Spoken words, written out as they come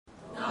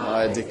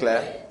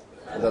declare,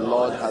 the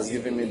Lord has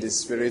given me the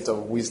spirit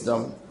of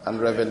wisdom and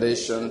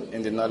revelation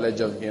in the knowledge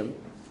of Him,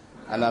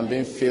 and I'm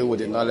being filled with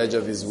the knowledge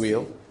of His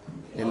will,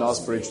 in all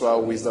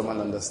spiritual wisdom and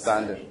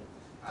understanding.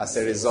 As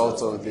a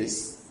result of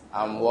this,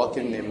 I'm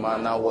walking in a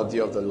manner worthy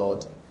of the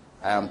Lord.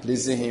 I am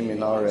pleasing Him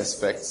in all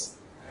respects.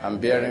 I'm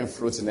bearing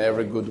fruit in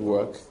every good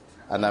work,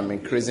 and I'm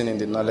increasing in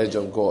the knowledge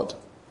of God.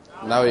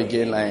 Now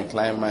again, I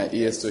incline my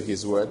ears to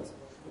His word.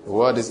 The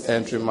word is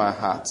entering my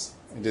heart.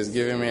 It is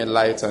giving me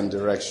light and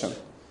direction.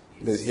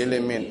 It is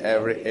healing me in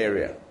every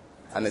area,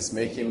 and it's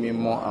making me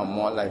more and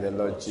more like the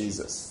Lord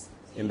Jesus.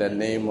 In the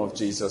name of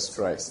Jesus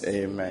Christ,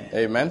 amen.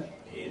 Amen?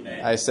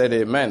 Amen. I said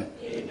amen.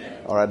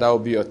 Amen. All right, that will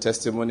be your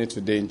testimony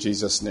today in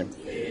Jesus' name.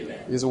 Amen.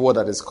 This word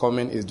that is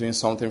coming is doing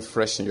something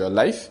fresh in your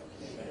life.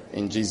 Amen.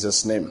 In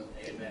Jesus' name.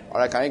 Amen. All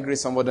right, can you greet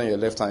somebody on your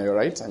left and your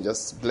right and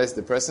just bless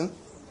the person?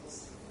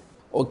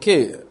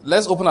 Okay,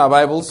 let's open our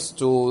Bibles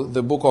to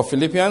the book of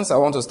Philippians. I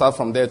want to start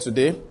from there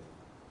today.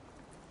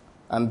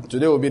 And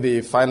today will be the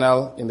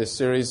final in the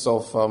series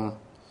of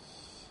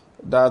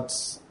that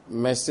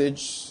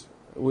message,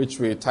 which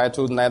we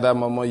titled Neither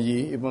Murmur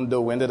Ye, even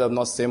though we ended up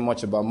not saying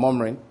much about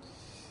murmuring.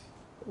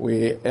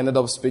 We ended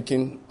up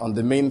speaking on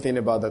the main thing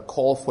about the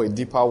call for a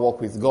deeper walk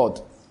with God.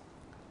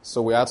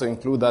 So we had to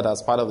include that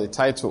as part of the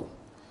title.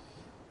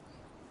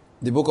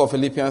 The book of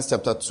Philippians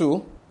chapter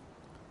 2.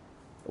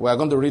 We are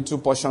going to read two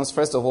portions.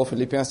 First of all,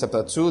 Philippians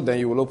chapter 2. Then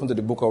you will open to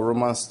the book of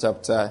Romans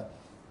chapter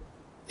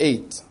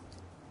 8.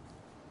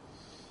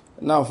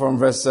 Now from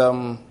verse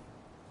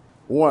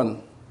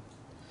 1.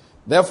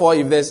 Therefore,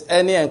 if there's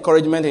any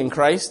encouragement in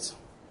Christ,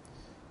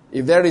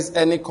 if there is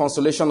any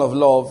consolation of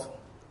love,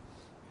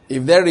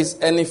 if there is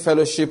any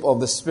fellowship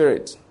of the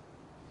Spirit,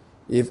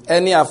 if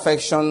any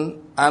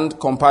affection and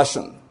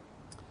compassion,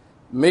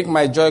 make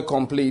my joy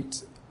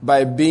complete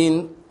by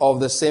being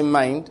of the same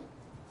mind,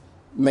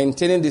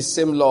 maintaining the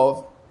same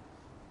love,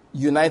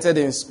 united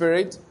in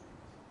spirit,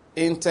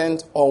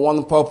 intent on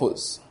one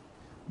purpose.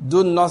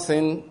 Do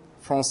nothing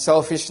from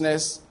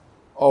selfishness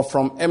or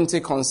from empty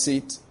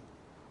conceit,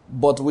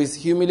 but with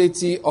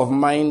humility of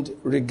mind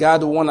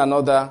regard one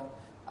another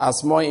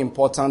as more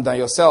important than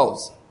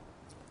yourselves.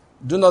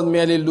 Do not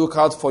merely look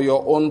out for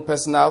your own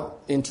personal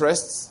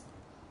interests,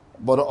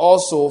 but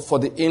also for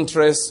the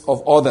interests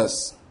of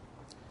others.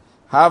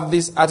 Have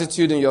this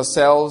attitude in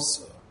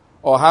yourselves,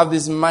 or have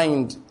this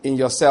mind in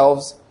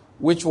yourselves,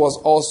 which was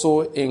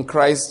also in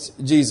Christ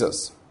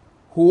Jesus,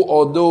 who,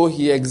 although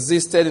he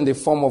existed in the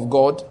form of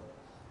God,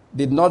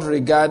 did not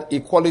regard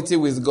equality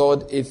with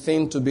God a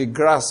thing to be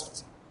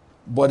grasped,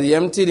 but he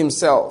emptied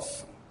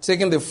himself,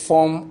 taking the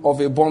form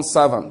of a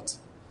bondservant,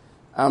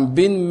 and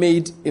being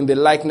made in the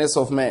likeness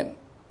of men.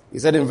 He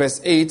said in verse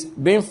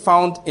 8, being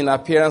found in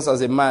appearance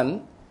as a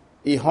man,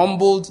 he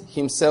humbled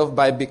himself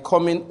by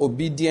becoming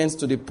obedient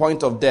to the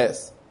point of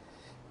death,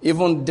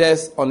 even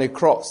death on a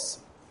cross.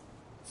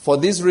 For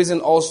this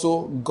reason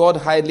also, God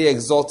highly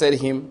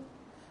exalted him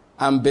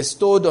and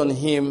bestowed on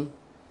him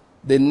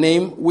the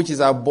name which is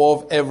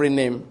above every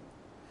name,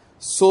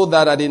 so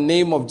that at the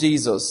name of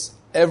Jesus,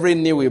 every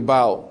knee will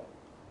bow,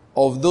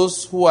 of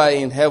those who are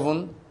in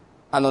heaven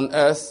and on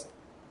earth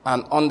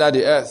and under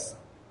the earth,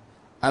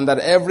 and that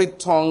every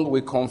tongue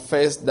will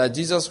confess that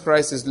Jesus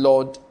Christ is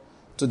Lord,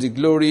 to the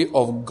glory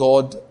of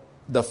God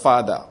the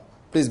Father.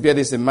 Please bear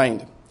this in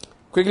mind.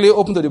 Quickly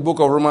open to the book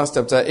of Romans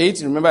chapter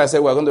 8. Remember I said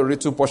we are going to read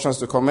two portions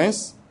to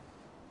commence.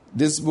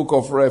 This book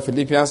of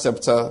Philippians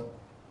chapter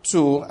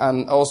 2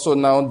 and also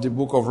now the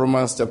book of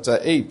Romans chapter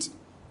 8.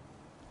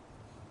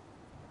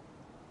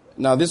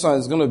 Now this one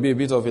is going to be a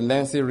bit of a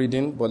lengthy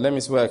reading, but let me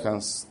see where I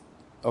can...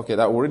 Okay,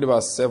 that we'll read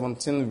about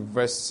 17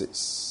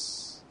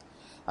 verses.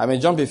 I may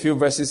jump a few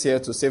verses here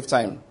to save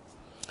time.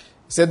 He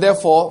said,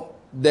 therefore,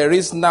 there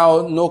is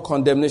now no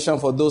condemnation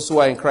for those who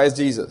are in Christ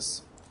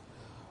Jesus.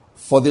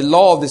 For the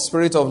law of the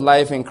Spirit of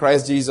life in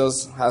Christ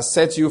Jesus has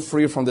set you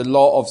free from the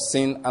law of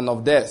sin and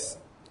of death.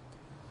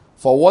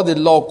 For what the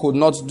law could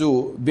not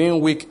do, being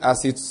weak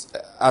as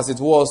it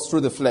was through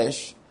the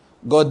flesh,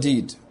 God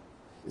did,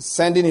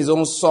 sending his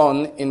own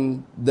Son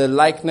in the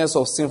likeness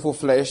of sinful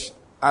flesh,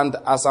 and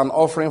as an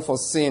offering for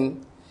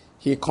sin,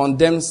 he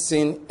condemned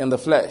sin in the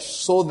flesh,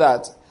 so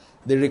that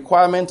the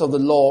requirement of the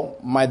law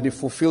might be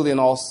fulfilled in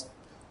us,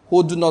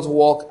 who do not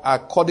walk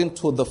according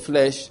to the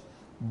flesh,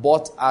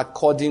 but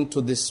according to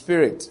the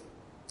Spirit.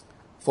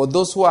 For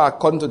those who are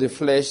according to the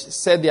flesh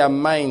set their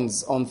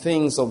minds on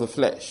things of the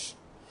flesh,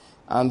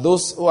 and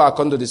those who are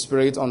according to the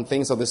Spirit on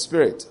things of the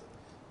Spirit.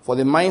 For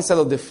the mindset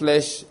of the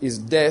flesh is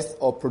death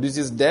or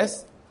produces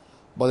death,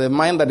 but the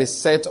mind that is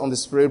set on the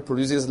Spirit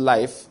produces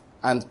life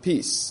and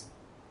peace.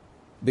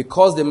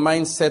 Because the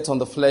mind set on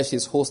the flesh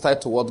is hostile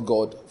toward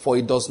God, for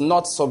it does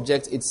not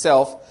subject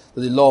itself to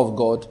the law of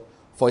God,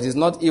 for it is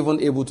not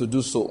even able to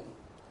do so.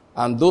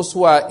 And those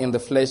who are in the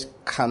flesh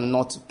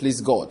cannot please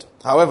God.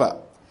 However,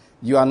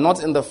 you are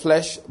not in the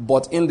flesh,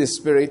 but in the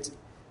Spirit,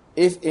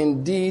 if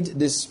indeed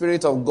the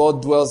Spirit of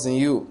God dwells in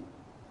you.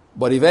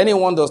 But if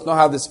anyone does not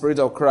have the Spirit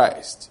of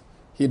Christ,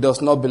 he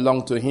does not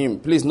belong to him.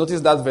 Please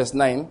notice that verse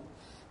 9.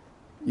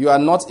 You are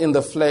not in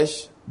the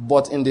flesh,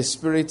 but in the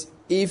Spirit,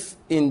 if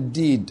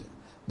indeed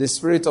the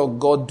Spirit of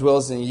God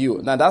dwells in you.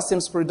 Now that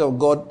same Spirit of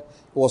God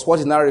was what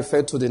is now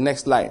referred to the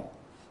next line.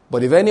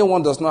 But if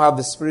anyone does not have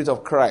the Spirit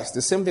of Christ,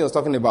 the same thing I was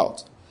talking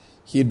about,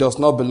 he does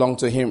not belong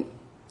to him.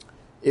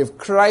 If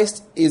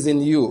Christ is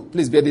in you,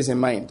 please bear this in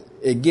mind.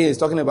 Again, it's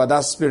talking about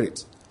that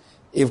Spirit.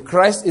 If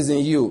Christ is in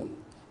you,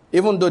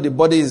 even though the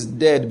body is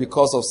dead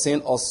because of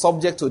sin or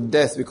subject to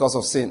death because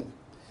of sin,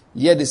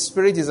 yet the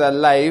Spirit is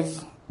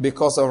alive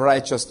because of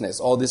righteousness,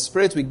 or the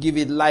Spirit will give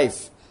it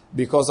life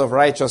because of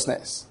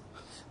righteousness.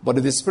 But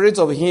if the Spirit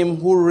of him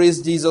who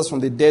raised Jesus from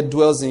the dead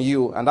dwells in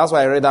you, and that's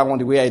why I read that one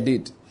the way I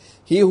did,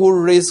 he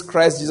who raised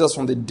Christ Jesus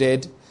from the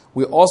dead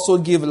will also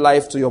give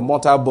life to your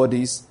mortal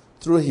bodies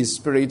through his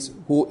Spirit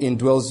who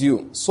indwells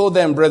you. So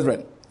then,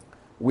 brethren,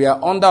 we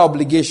are under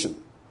obligation,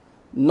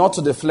 not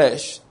to the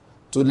flesh,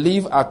 to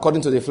live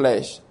according to the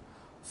flesh.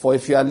 For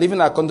if you are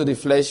living according to the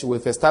flesh,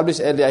 we've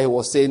established earlier, he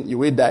was saying, you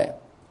will die.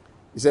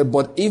 He said,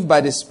 but if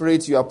by the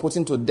Spirit you are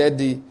putting to death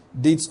the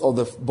deeds of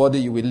the body,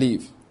 you will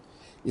live.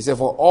 He said,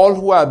 for all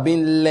who are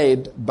being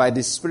led by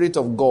the Spirit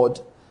of God,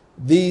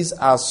 these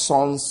are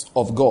sons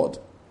of God.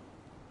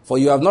 For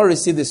you have not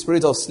received the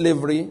spirit of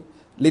slavery,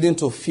 leading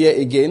to fear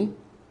again,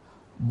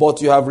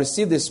 but you have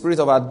received the Spirit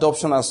of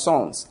adoption as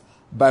sons,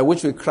 by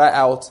which we cry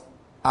out,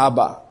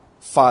 Abba,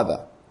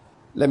 Father.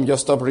 Let me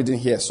just stop reading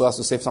here so as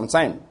to save some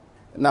time.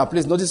 Now,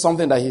 please notice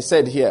something that he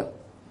said here,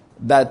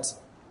 that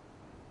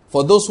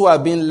for those who are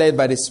being led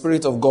by the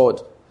Spirit of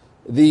God,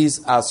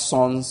 these are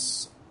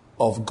sons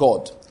of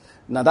God.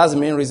 Now, that's the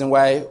main reason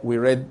why we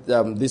read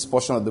this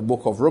portion of the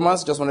book of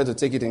Romans. Just wanted to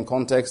take it in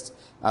context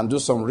and do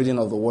some reading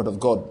of the Word of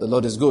God. The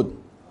Lord is good.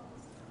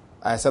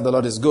 I said the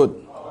Lord is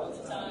good.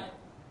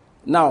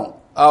 Now,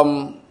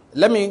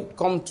 let me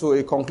come to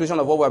a conclusion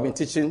of what we have been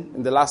teaching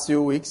in the last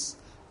few weeks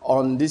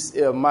on this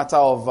matter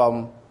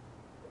of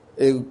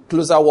a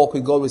closer walk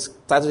with God. We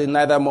started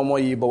neither murmur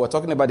ye, but we're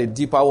talking about a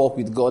deeper walk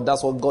with God.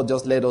 That's what God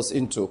just led us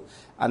into.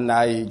 And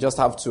I just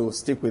have to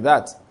stick with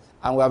that.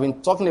 And we have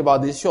been talking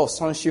about the issue of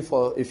sonship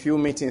for a few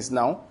meetings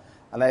now.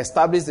 And I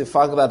established the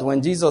fact that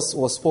when Jesus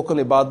was spoken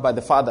about by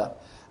the Father,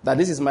 that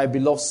this is my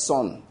beloved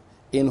Son,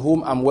 in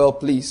whom I'm well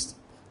pleased.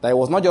 That he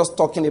was not just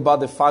talking about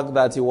the fact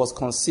that he was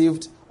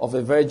conceived of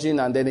a virgin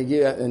and then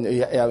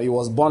he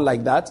was born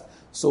like that,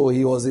 so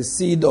he was a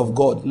seed of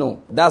God.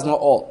 No, that's not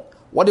all.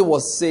 What he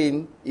was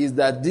saying is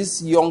that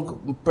this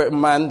young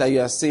man that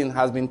you are seeing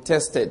has been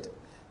tested.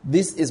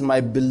 This is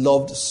my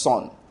beloved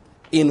Son,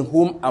 in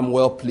whom I'm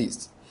well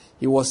pleased.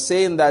 He was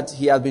saying that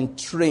he had been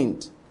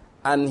trained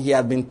and he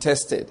had been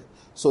tested.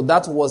 So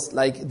that was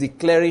like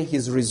declaring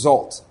his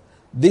result.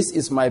 This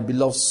is my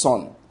beloved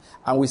Son.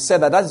 And we said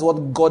that is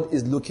what God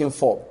is looking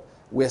for.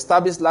 We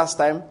established last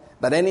time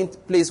that any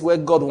place where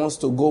God wants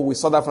to go, we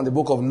saw that from the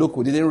book of Luke,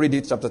 we didn't read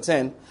it, chapter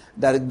 10,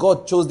 that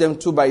God chose them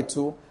 2 by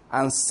 2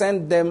 and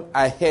sent them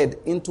ahead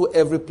into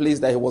every place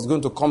that he was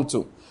going to come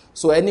to.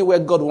 So anywhere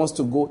God wants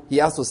to go, he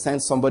has to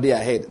send somebody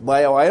ahead.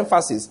 But our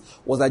emphasis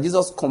was that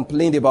Jesus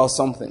complained about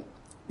something.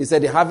 He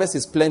said the harvest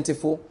is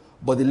plentiful,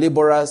 but the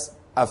laborers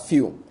are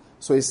few.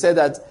 So he said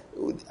that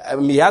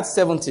he had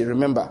 70,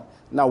 remember.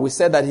 Now we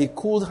said that he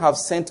could have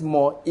sent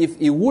more if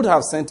he would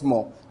have sent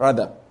more,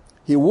 rather.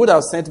 He would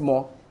have sent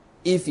more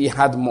if he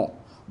had more.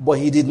 But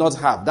he did not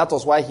have. That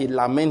was why he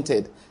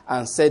lamented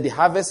and said the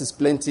harvest is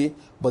plenty,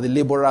 but the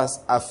laborers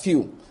are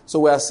few. So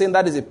we are saying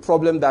that is a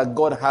problem that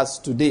God has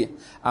today.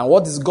 And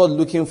what is God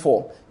looking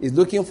for? He's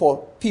looking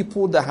for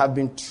people that have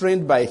been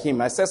trained by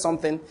him. I said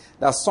something,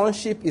 that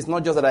sonship is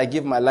not just that I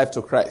give my life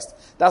to Christ.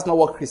 That's not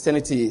what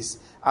Christianity is.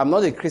 I'm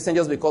not a Christian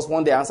just because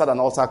one day I answered an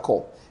altar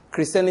call.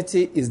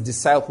 Christianity is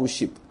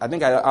discipleship. I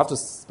think I have to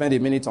spend a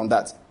minute on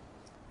that.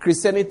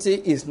 Christianity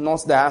is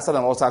not that I answered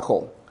an altar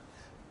call.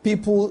 The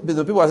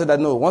people have said that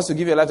no, once you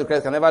give your life to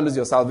Christ, you can never lose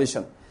your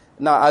salvation.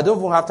 Now, I don't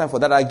even have time for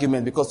that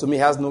argument because to me it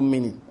has no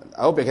meaning.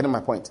 I hope you're getting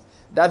my point.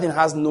 That thing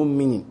has no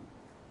meaning.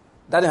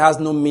 That thing has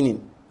no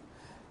meaning.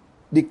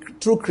 The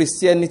true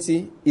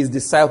Christianity is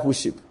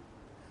discipleship.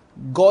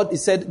 God, he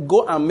said,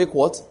 go and make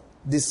what?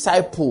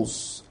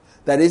 Disciples.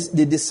 That is,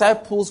 the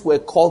disciples were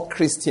called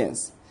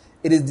Christians.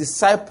 It is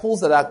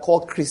disciples that are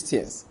called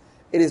Christians.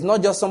 It is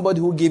not just somebody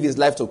who gave his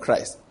life to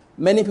Christ.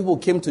 Many people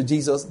came to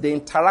Jesus, they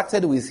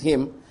interacted with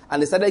him,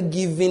 and they started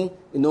giving,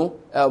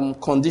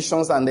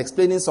 conditions and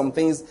explaining some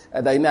things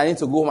that, I need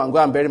to go home and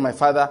go and bury my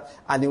father.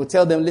 And he would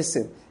tell them,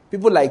 listen,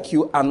 people like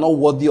you are not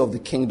worthy of the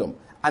kingdom.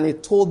 And he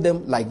told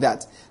them like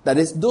that. That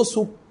is, those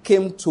who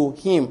came to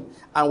him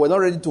and were not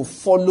ready to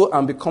follow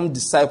and become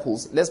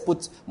disciples, let's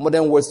put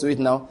modern words to it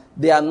now,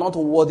 they are not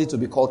worthy to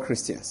be called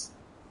Christians.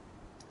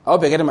 I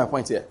hope you're getting my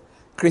point here.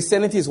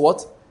 Christianity is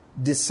what?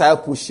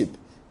 Discipleship.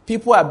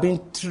 People are being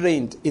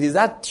trained. It is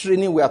that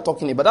training we are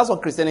talking about. That's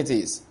what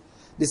Christianity is.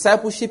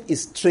 Discipleship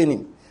is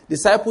training.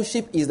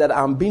 Discipleship is that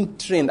I'm being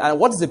trained. And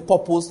what is the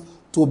purpose?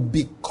 To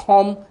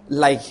become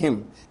like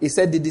him. He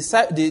said, there's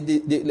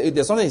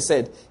something he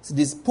said.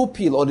 This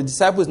pupil or the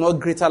disciple is not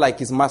greater like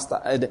his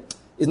master.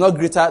 Is not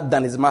greater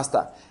than his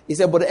master. He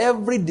said, but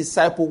every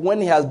disciple,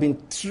 when he has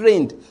been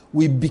trained,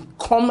 will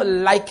become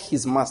like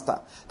his master.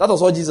 That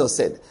was what Jesus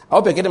said. I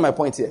hope you're getting my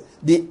point here.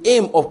 The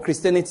aim of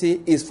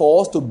Christianity is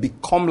for us to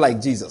become like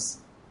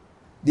Jesus.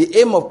 The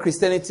aim of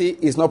Christianity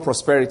is not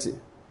prosperity.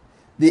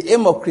 The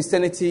aim of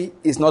Christianity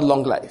is not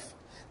long life.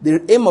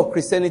 The aim of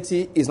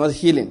Christianity is not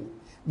healing.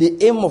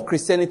 The aim of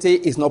Christianity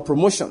is not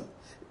promotion.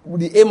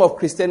 The aim of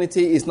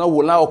Christianity is not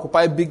we'll now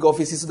occupy big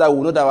offices so that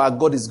we know that our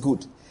God is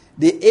good.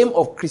 The aim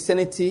of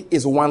Christianity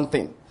is one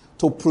thing: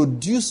 to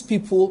produce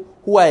people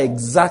who are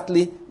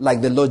exactly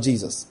like the Lord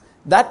Jesus.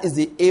 That is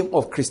the aim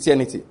of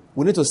Christianity.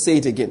 We need to say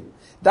it again.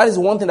 That is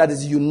one thing that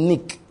is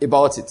unique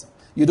about it.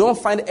 You don't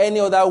find any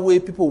other way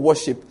people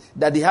worship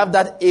that they have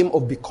that aim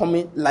of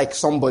becoming like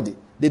somebody.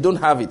 They don't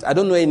have it. I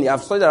don't know any.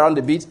 I've studied around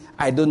a bit.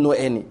 I don't know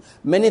any.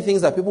 Many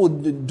things that people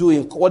do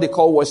in what they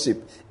call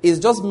worship is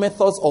just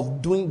methods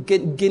of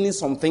gaining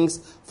some things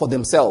for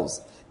themselves.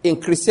 In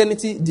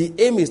Christianity, the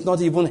aim is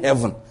not even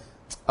heaven.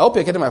 I hope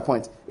you're getting my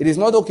point. It is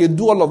not, okay,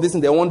 do all of this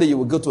and then one day you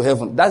will go to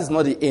heaven. That is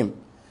not the aim.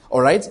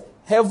 All right?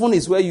 Heaven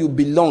is where you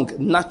belong,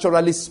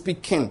 naturally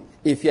speaking,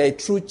 if you're a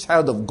true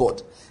child of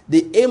God.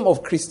 The aim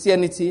of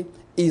Christianity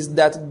is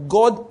that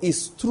God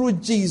is, through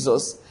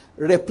Jesus,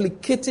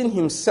 replicating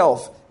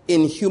himself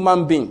in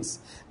human beings.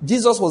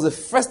 Jesus was the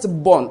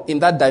firstborn in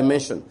that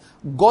dimension.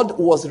 God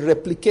was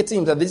replicating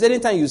himself. There's any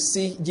time you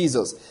see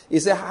Jesus, he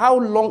said, how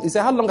long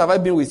have I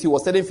been with you? He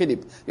was telling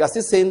Philip. You are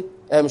still saying,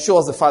 show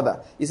us the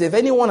Father. He said, if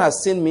anyone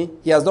has seen me,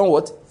 he has done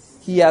what?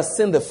 He has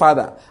seen the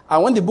Father.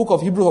 And when the book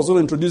of Hebrews was going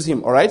to introduce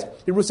him, all right?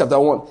 Hebrews chapter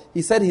 1,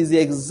 he said he's the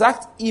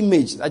exact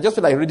image. I just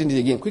feel like reading it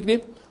again.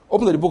 Quickly,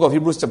 open to the book of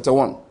Hebrews chapter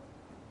 1.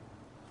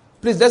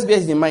 Please, let's bear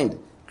it in mind.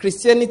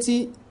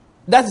 Christianity,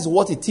 that is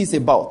what it is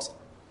about.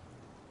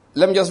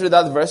 Let me just read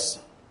that verse.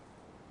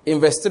 In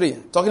verse 3,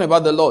 talking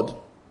about the Lord.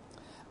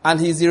 And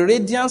he is the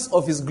radiance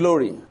of his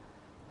glory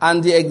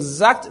and the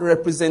exact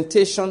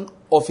representation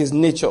of his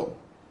nature,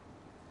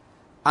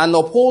 and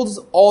upholds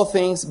all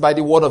things by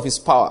the word of his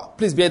power.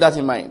 Please bear that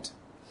in mind.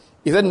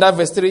 He said in that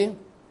verse 3,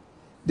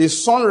 the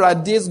Son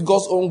radiates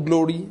God's own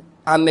glory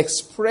and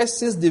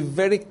expresses the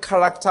very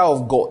character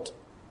of God.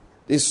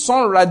 The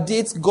Son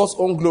radiates God's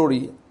own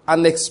glory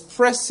and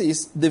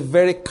expresses the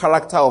very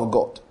character of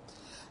God.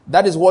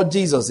 That is what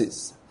Jesus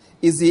is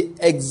the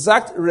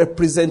exact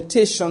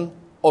representation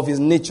of his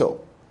nature.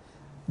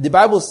 The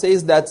Bible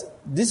says that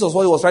this was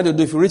what he was trying to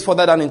do. If you read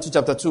further down into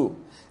chapter 2,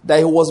 that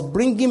he was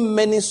bringing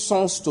many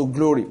sons to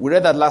glory. We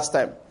read that last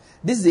time.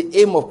 This is the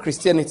aim of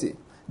Christianity,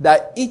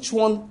 that each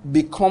one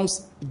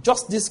becomes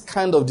just this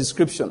kind of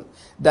description,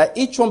 that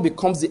each one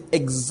becomes the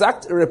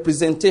exact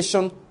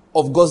representation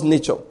of God's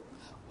nature.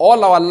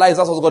 All our lives,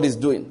 that's what God is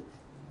doing.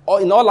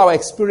 In all our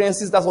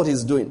experiences, that's what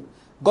he's doing.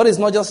 God is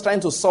not just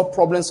trying to solve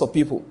problems for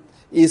people.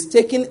 He's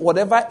taking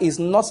whatever is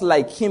not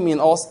like him in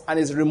us and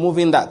is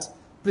removing that.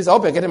 Please, I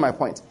hope you're getting my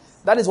point.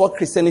 That is what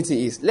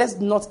Christianity is. Let's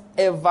not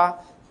ever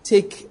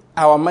take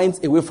our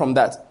minds away from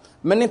that.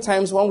 Many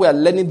times when we are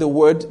learning the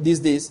word these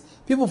days,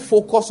 people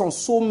focus on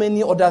so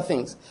many other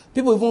things.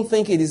 People even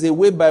think it is a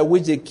way by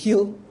which they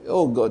kill,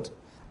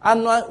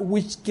 annual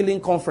witch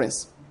killing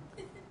conference.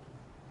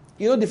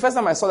 You know, the first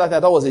time I saw that, I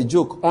thought it was a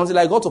joke, until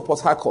I got to Port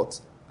Harcourt.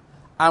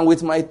 And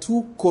with my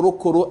two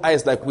koro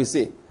eyes, like we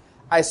say,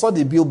 I saw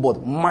the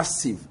billboard,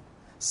 massive,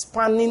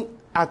 spanning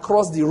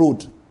across the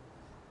road.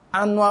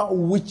 Annual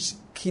witch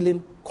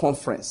killing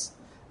conference.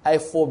 I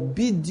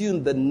forbid you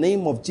in the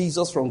name of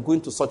Jesus from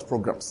going to such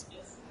programs.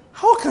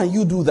 How can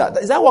you do that?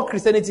 Is that what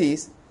Christianity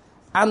is?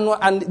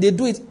 And they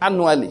do it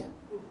annually.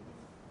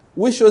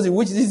 Which shows you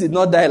which did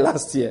not die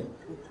last year.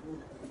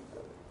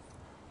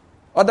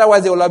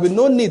 Otherwise, there will have been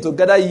no need to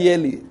gather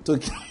yearly to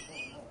kill.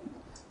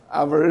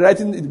 I'm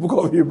writing the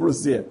book of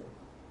Hebrews here.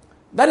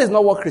 That is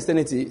not what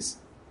Christianity is.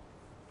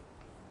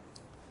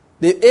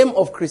 The aim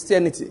of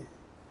Christianity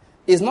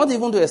is not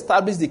even to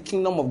establish the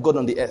kingdom of God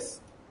on the earth.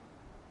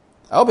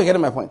 I hope you're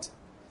getting my point.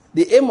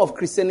 The aim of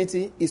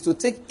Christianity is to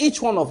take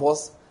each one of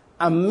us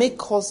and make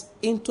us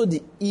into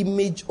the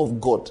image of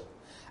God.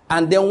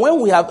 And then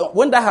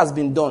when that has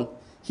been done,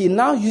 he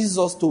now uses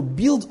us to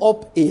build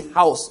up a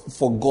house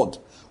for God.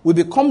 We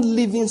become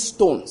living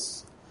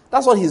stones.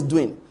 That's what he's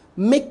doing.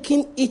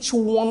 Making each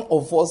one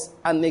of us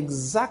an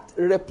exact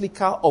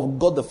replica of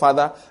God the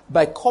Father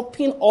by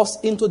copying us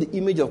into the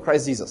image of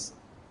Christ Jesus.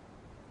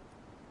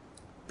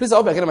 Please, I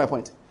hope you're getting my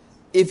point.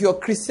 If your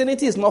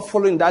Christianity is not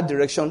following that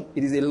direction,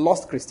 it is a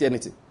lost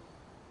Christianity.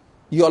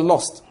 You are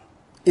lost.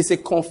 It's a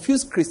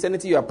confused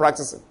Christianity you are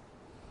practicing.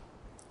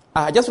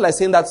 I just feel like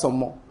saying that some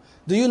more.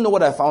 Do you know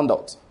what I found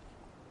out?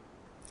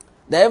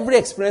 That every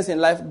experience in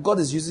life, God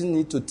is using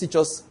it to teach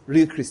us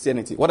real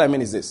Christianity. What I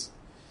mean is this.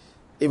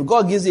 If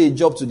God gives you a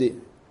job today,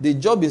 the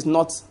job is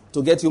not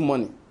to get you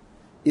money.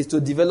 It's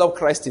to develop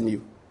Christ in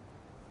you.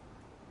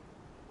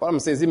 What I'm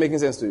saying, is it making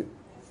sense to you?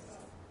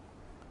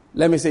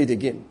 Let me say it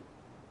again.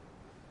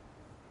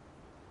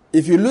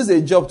 If you lose a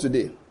job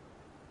today,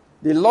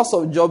 the loss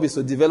of job is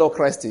to develop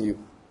Christ in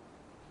you.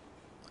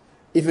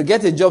 If you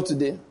get a job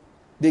today,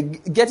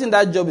 getting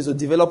that job is to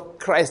develop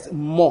Christ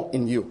more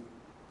in you.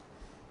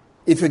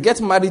 If you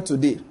get married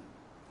today,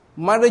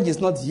 marriage is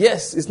not,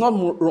 it's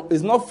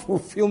not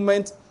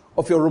fulfillment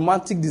of your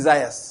romantic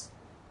desires.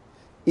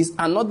 It's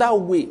another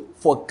way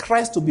for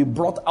Christ to be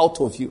brought out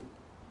of you.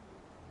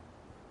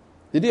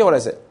 Did you hear what I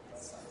said?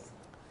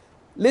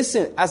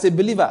 Listen, as a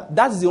believer,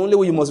 that is the only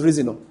way you must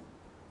reason on.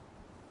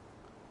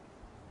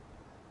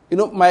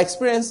 My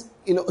experience,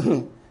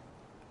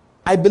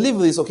 I believe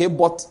this, okay,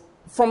 but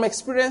from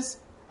experience,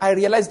 I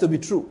realize it to be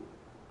true.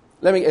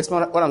 Let me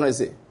explain what I'm going to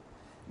say.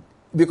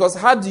 Because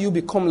how do you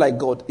become like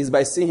God is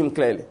by seeing him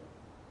clearly.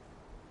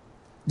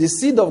 The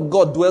seed of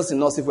God dwells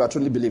in us if we are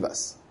truly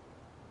believers.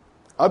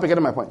 I hope you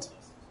get my point.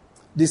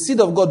 The seed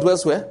of God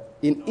dwells where?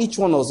 In each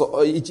one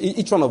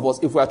of us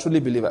if we are truly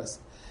believers.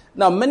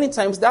 Now, many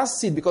times that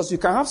seed, because you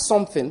can have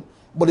something,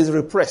 but it's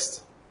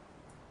repressed.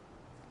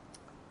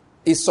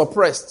 It's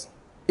suppressed.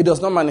 It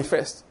does not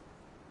manifest.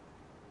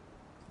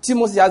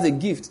 Timothy had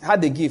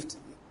a gift.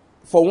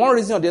 For one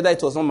reason or the other,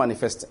 it was not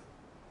manifesting.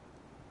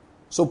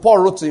 So Paul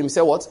wrote to him, he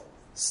said what?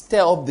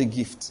 Stir up the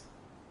gift.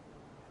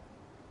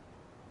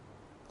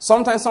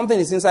 Sometimes something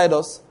is inside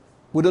us,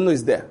 we don't know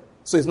it's there.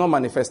 So it's not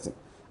manifesting.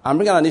 I'm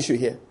bringing an issue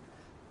here.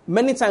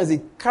 Many times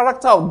the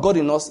character of God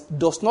in us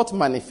does not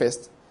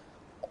manifest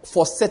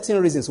for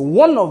certain reasons.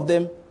 One of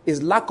them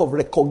is lack of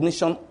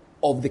recognition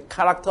of the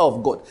character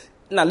of God.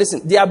 Now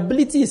listen, the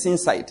ability is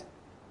inside.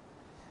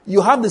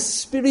 You have the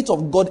Spirit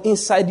of God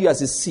inside you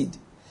as a seed.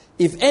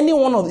 If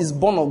anyone is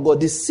born of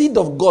God, the seed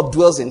of God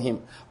dwells in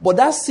him. But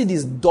that seed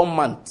is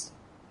dormant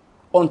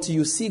until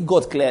you see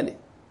God clearly.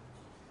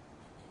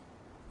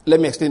 Let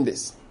me explain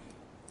this.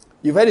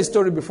 You've heard a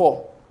story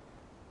before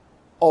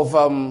of,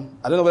 I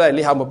don't know whether I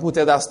lay how, but people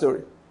tell that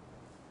story,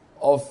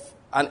 of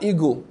an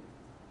eagle,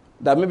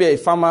 that maybe a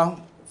farmer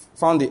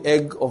found the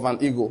egg of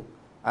an eagle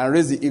and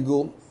raised the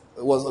eagle.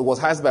 It was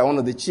hatched by one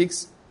of the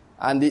chicks,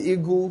 and the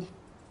eagle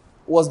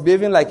was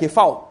behaving like a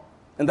fowl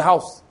in the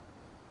house.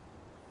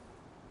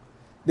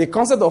 The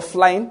concept of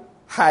flying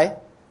high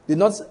did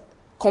not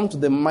come to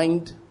the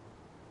mind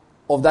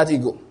of that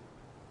eagle.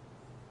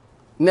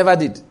 Never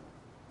did.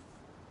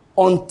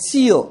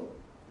 Until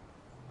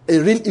a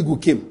real eagle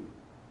came.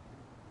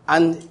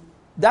 And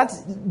that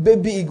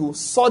baby eagle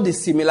saw the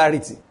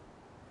similarity.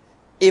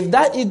 If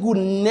that eagle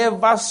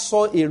never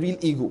saw a real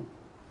eagle,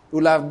 it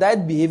would have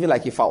died behaving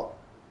like a fowl.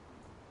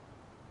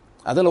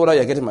 I don't know whether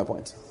you're getting my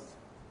point.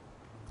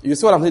 You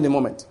see what I'm saying in a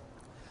moment?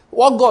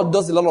 What God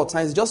does a lot of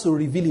times is just to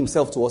reveal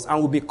himself to us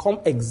and we become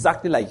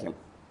exactly like him.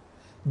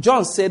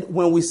 John said,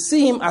 when we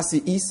see him as he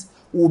is,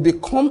 we will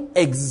become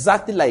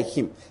exactly like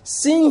him.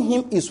 Seeing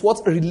him is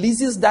what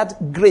releases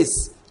that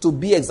grace to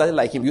be exactly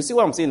like him. You see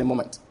what I'm saying in a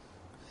moment?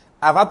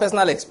 I've had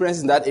personal experience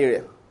in that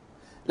area.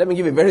 Let me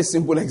give a very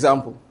simple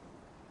example.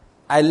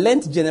 I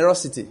learned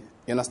generosity,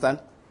 you understand?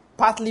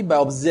 Partly by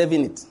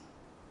observing it.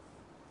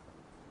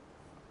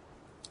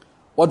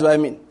 What do I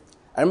mean?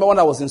 I remember when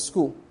I was in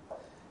school.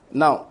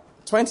 Now,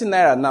 20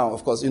 naira now,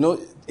 of course,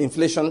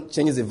 inflation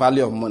changes the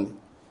value of money.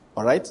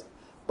 All right?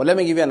 But let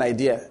me give you an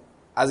idea.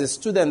 As a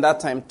student that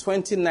time,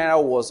 20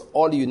 naira was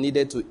all you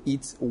needed to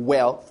eat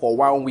well for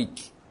 1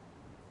 week.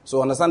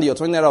 So understand your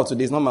 20 naira of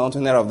today is not my own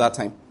 20 naira of that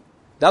time.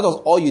 That was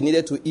all you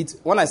needed to eat.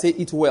 When I say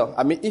eat well,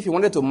 I mean if you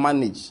wanted to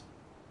manage,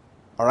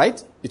 all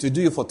right, it will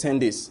do you for 10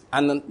 days.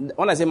 And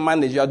when I say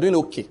manage, you are doing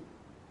okay.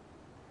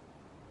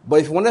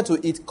 But if you wanted to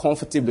eat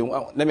comfortably,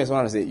 let me explain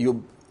what I say.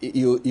 You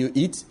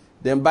eat,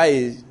 then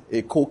buy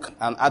a Coke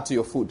and add to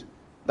your food.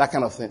 That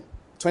kind of thing.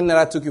 20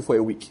 naira took you for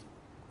a week.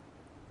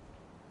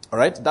 All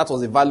right? That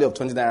was the value of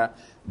 20 naira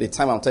the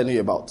time I'm telling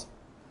you about.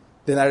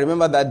 Then I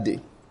remember that day.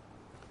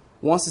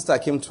 One sister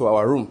came to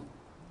our room.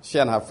 She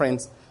and her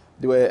friends,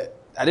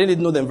 I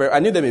didn't know them I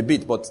knew them a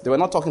bit, but they were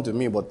not talking to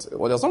me. But there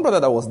was some brother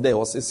that was there,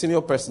 was a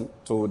senior person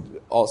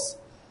to us.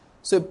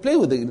 So he played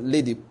with the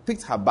lady,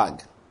 picked her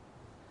bag,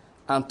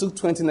 and took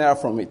 20 naira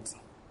from it.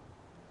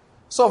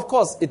 So, of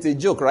course, it's a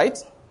joke, right?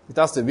 It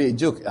has to be a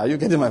joke. Are you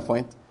getting my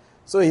point?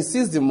 So he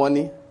seized the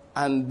money,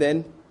 and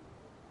then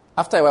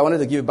after I wanted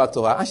to give it back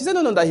to her, and she said,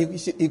 no, that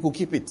he could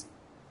keep it.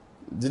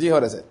 Did you hear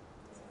what I said?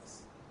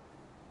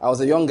 I was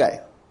a young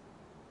guy.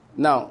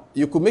 Now,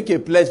 you could make a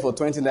pledge for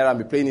 20 naira and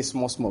be playing it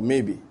small,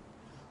 maybe.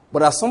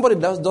 But as somebody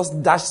that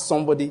just dashed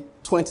somebody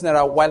 20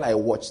 naira while I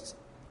watched,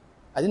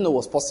 I didn't know it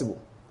was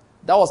possible.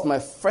 That was my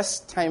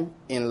first time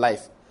in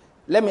life.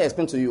 Let me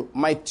explain to you.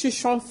 My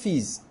tuition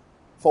fees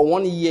for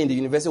 1 year in the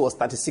university was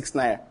 36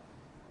 naira.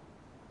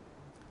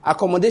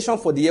 Accommodation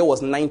for the year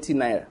was 90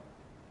 naira.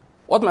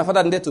 What my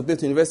father needed to pay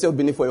to the University of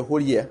Benin for a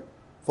whole year,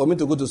 for me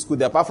to go to school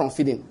there, apart from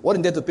feeding, what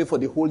he needed to pay for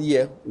the whole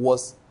year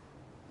was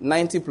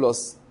 90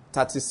 plus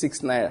 36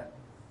 naira.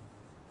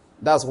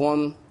 That's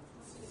one.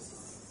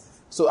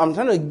 So I'm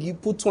trying to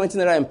put 20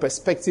 naira in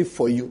perspective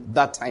for you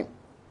that time.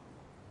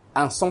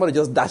 And somebody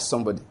just dashed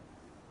somebody.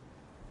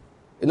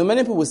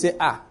 Many people will say,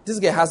 this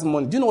guy has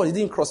money. Do you know what? It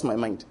didn't cross my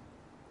mind.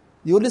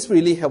 The Holy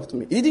Spirit really helped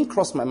me. It didn't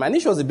cross my mind.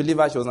 If she was a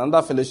believer, she was in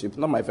another fellowship,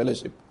 not my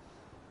fellowship.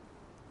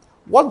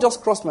 What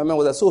just crossed my mind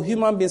was that so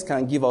human beings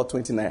can give out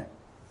 20 naira.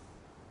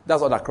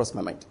 That's what that crossed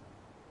my mind.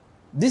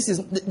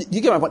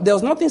 You get my point? There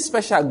was nothing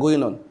special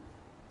going on.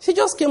 She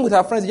just came with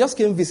her friends, just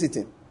came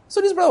visiting. So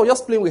this brother was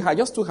just playing with her,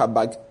 just took her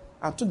bag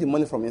and took the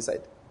money from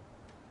inside.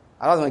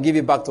 I was going to give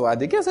it back to her.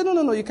 The girl said,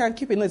 no, you can't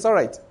keep it. No, it's all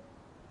right.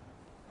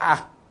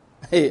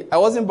 Hey, I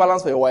wasn't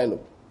balanced for a while.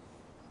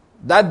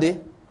 That day,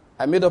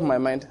 I made up my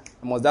mind,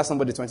 I must dash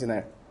somebody 20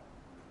 naira.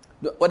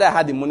 Whether I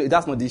had the money,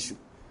 that's not the issue.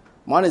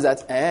 One is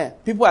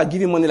that people are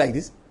giving money like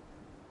this.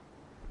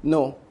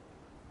 No.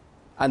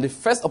 And the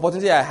first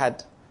opportunity I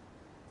had,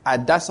 I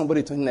dashed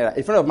somebody 20 naira.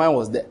 A friend of mine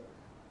was there.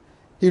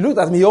 He looked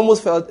at me, he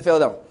almost fell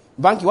down.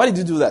 Banky, why did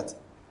you do that?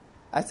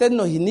 I said,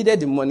 no, he needed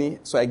the money,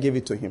 so I gave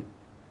it to him.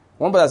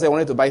 One brother said, I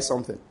wanted to buy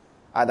something.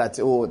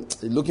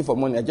 Looking for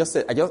money. I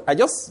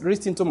just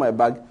reached into my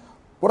bag,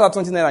 brought out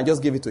 20 naira and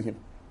just gave it to him.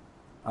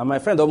 And my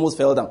friend almost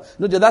fell down.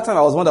 No, the other time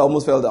I was one that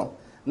almost fell down.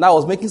 Now I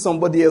was making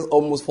somebody else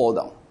almost fall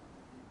down.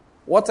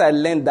 What I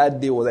learned that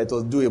day was that it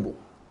was doable.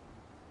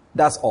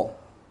 That's all.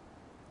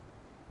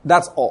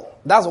 That's all.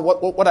 That's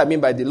what I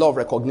mean by the law of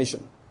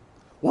recognition.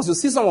 Once you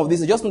see some of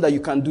this, you just know that you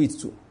can do it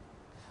too.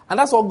 And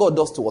that's what God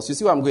does to us. You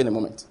see where I'm going in a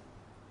moment.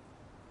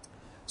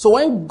 So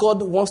when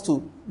God wants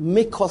to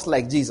make us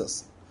like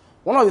Jesus,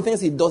 one of the things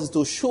he does is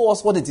to show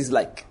us what it is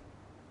like.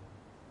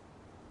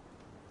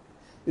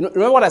 You know,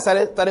 remember what I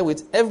started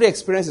with? Every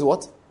experience is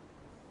what?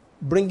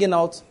 Bringing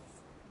out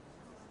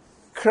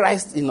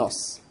Christ in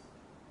us.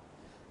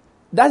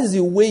 That is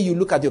the way you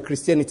look at your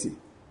Christianity.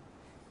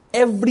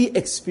 Every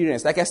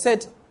experience. Like I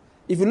said,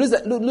 if you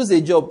lose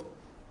a job,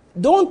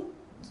 don't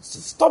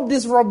stop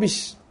this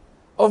rubbish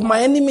of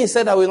my enemy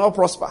said I will not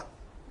prosper.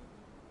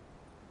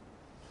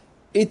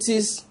 It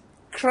is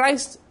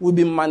Christ will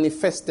be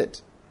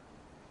manifested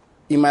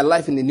in my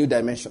life in a new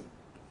dimension.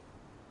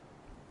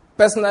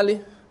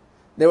 Personally,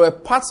 there were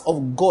parts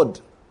of God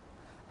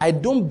I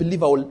don't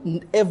believe I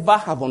will ever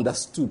have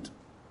understood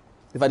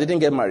if I didn't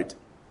get married.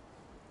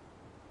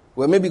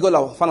 Well, maybe God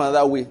will find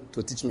another way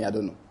to teach me, I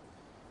don't know.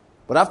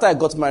 But after I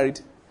got married,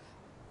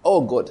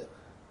 oh God,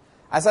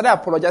 I started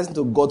apologizing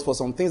to God for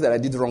some things that I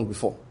did wrong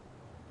before.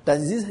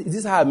 Is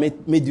this how I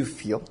made you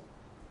feel?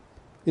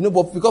 You know,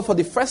 but because for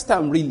the first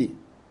time, really,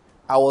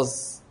 I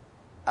was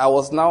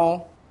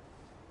now,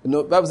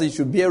 Bible says you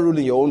should bear rule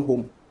in your own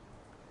home.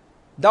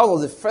 That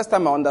was the first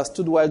time I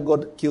understood why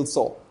God killed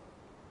Saul.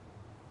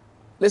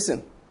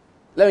 Listen,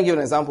 let me give you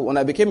an example. When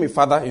I became a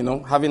father,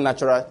 having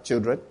natural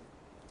children,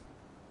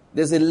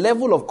 there's a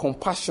level of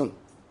compassion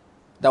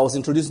that was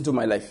introduced into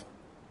my life.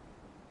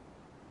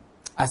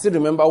 I still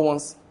remember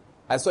once,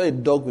 I saw a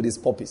dog with his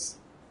puppies.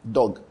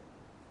 Dog.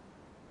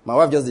 My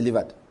wife just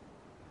delivered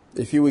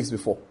a few weeks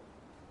before.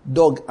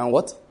 Dog and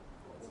what?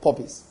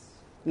 Puppies.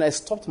 And I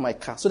stopped my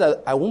car so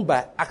that I won't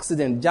by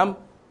accident jam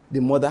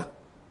the mother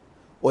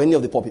or any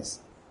of the puppies.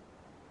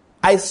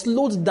 I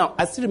slowed down.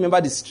 I still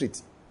remember the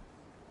street.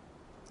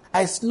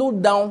 I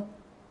slowed down.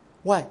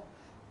 Why?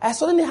 I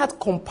suddenly had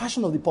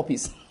compassion of the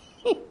puppies.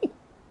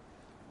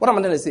 What am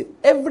I trying to say?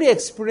 Every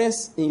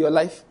experience in your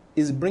life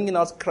is bringing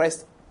out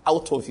Christ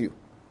out of you.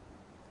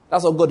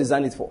 That's what God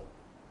designed it for.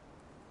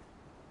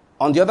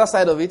 On the other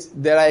side of it,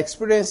 there are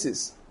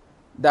experiences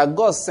that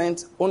God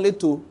sent only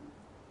to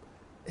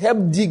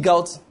help dig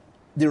out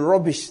the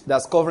rubbish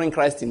that's covering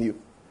Christ in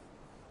you.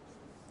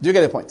 Do you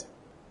get the point?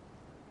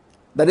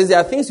 That is, there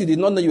are things you did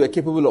not know you were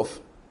capable of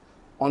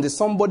until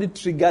somebody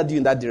triggered you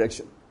in that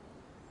direction.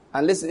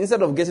 And listen,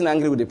 instead of getting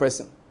angry with the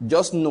person,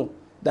 just know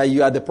that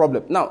you are the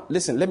problem. Now,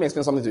 listen, let me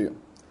explain something to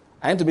you.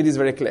 I need to make this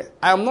very clear.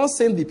 I am not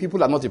saying the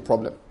people are not a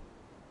problem.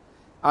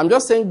 I'm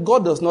just saying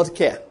God does not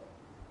care,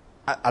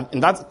 in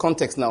that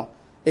context now,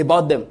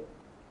 about them.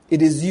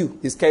 It is you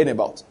he's caring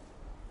about.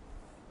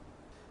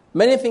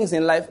 Many things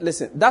in life,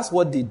 listen, that's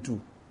what they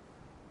do.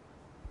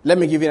 Let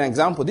me give you an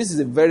example. This is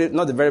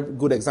not a very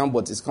good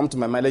example, but it's come to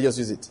my mind. Let's just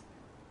use it.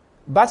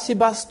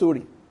 Bathsheba's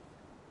story.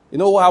 You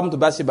know what happened to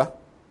Bathsheba?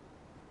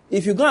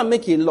 If you're going to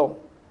make a law,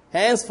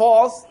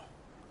 henceforth,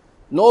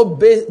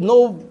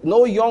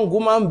 no young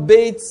woman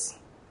bathes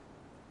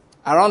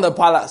around the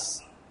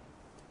palace,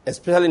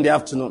 especially in the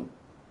afternoon.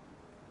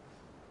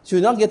 She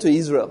will not get to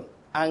Israel,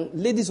 and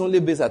ladies only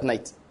bathe at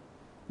night.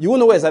 You won't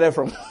know where it started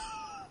from.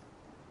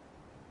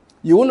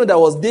 You won't know that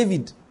was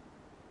David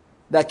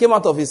that came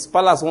out of his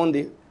palace one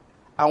day,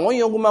 and one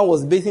young woman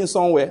was bathing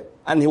somewhere,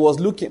 and he was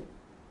looking.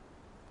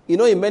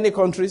 In many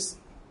countries,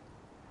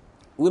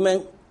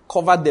 women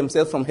covered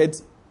themselves from head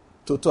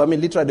to toe.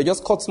 Literally, they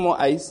just cut small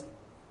eyes.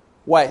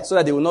 Why? So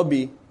that there will not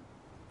be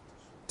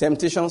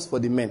temptations for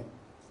the men.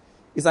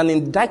 It's an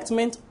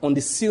indictment on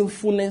the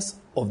sinfulness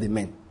of the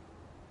men.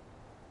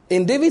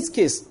 In David's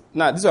case,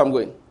 now this is where I'm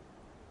going.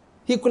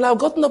 He could have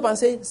gotten up and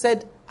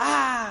said,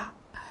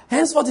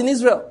 henceforth in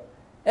Israel,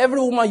 every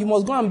woman, you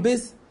must go and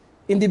bathe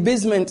in the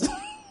basement.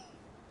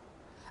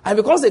 And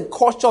because a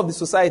culture of the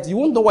society, you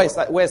won't know where it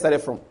started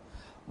from.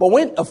 But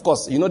when, of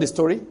course, you know the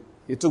story,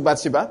 he took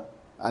Bathsheba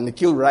and he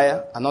killed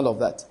Uriah and all of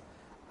that.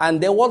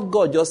 And then what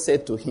God just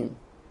said to him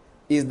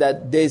is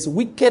that there is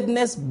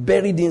wickedness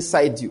buried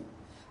inside you.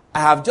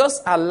 I have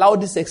just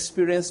allowed this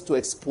experience to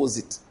expose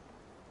it.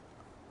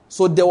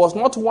 So there was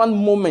not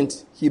one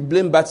moment he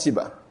blamed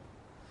Bathsheba.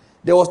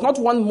 There was not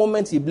one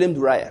moment he blamed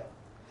Uriah.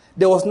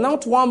 There was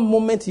not one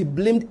moment he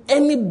blamed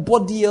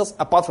anybody else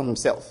apart from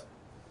himself.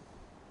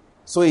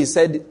 So he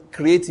said,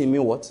 create in me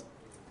what?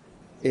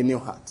 A new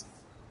heart.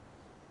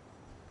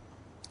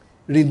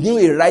 Renew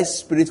a right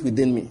spirit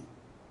within me.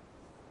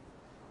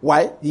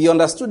 Why? He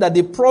understood that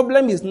the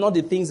problem is not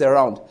the things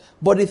around,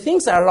 but the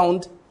things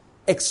around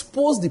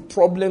expose the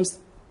problems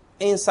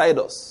inside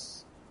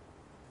us.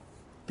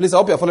 Please, I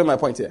hope you're following my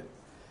point here.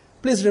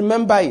 Please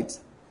remember it.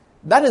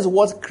 That is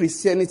what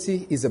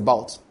Christianity is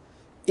about.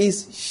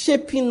 Is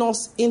shaping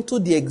us into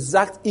the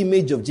exact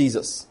image of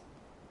Jesus.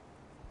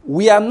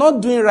 We are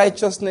not doing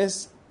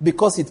righteousness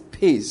because it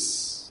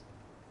pays.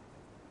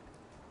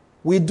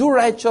 We do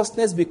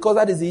righteousness because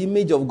that is the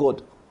image of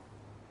God.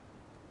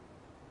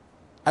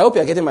 I hope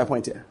you are getting my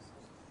point here.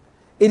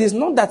 It is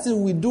not that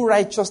we do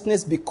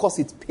righteousness because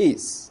it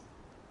pays.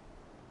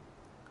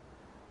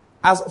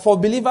 As for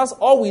believers,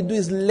 all we do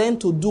is learn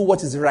to do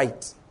what is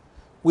right.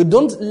 We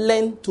don't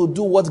learn to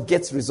do what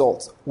gets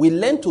results. We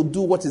learn to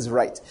do what is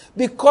right.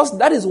 Because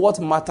that is what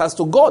matters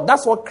to God.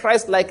 That's what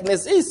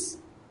Christ-likeness is.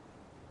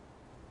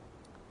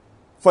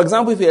 For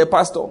example, if you're a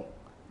pastor,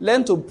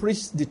 learn to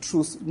preach the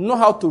truth. Know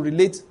how to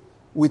relate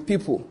with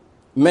people.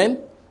 Men,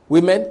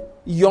 women,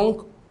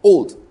 young,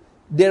 old.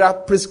 There are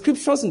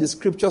prescriptions in the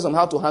scriptures on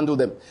how to handle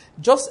them.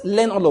 Just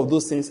learn all of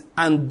those things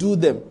and do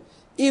them.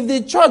 If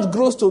the church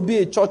grows to be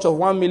a church of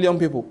 1 million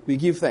people, we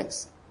give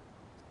thanks.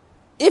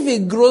 If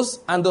it grows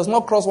and does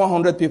not cross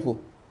 100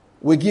 people,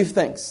 we give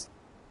thanks.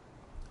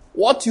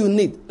 What you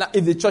need,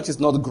 if the church is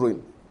not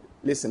growing,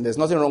 listen, there's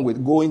nothing wrong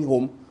with going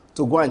home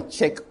to go and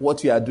check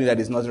what you are doing that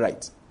is not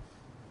right.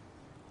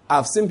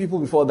 I've seen people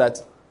before that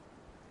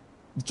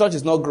the church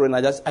is not growing.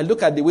 I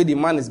look at the way the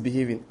man is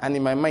behaving, and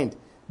in my mind,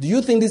 do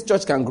you think this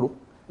church can grow?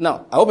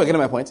 Now, I hope you're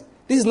getting my point.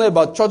 This is not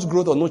about church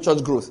growth or no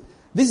church growth.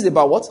 This is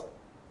about what?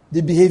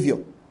 The behavior.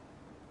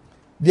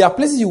 There are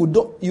places you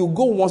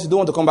go once, you don't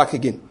want to come back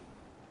again.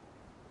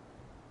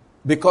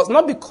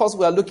 Not because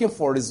we are looking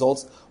for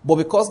results, but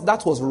because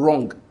that was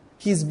wrong.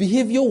 His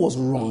behavior was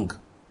wrong.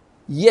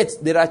 Yet,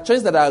 there are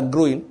churches that are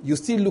growing. You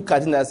still look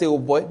at it and say, oh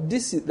boy,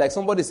 this is, like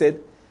somebody said,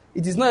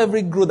 it is not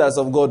every growth that's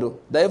of God, though.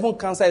 That even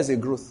cancer is a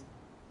growth.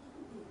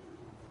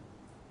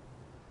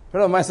 A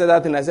friend of mine said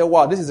that thing, I said,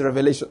 wow, this is a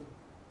revelation.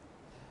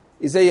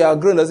 He said, you are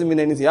growing doesn't mean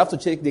anything. You have to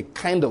check the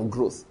kind of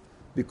growth.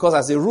 Because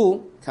as a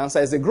rule, cancer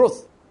is a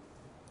growth.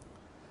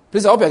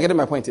 Please, I hope you're getting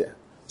my point here.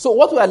 So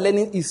what we are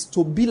learning is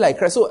to be like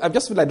Christ. So I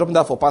just feel like dropping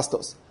that for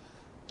pastors.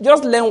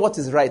 Just learn what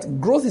is right.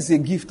 Growth is a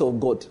gift of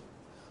God.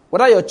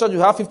 Whether your church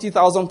will have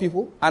 50,000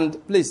 people,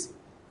 and please,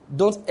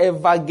 don't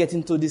ever get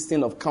into this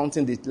thing of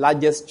counting the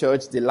largest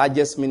church, the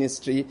largest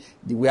ministry.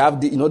 We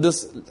have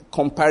those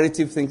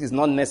comparative things is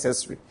not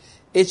necessary.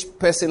 Each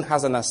person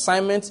has an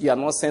assignment. You are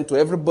not sent to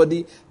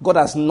everybody. God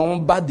has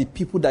numbered the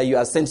people that you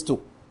are sent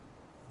to.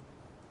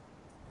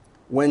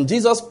 When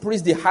Jesus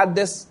preached the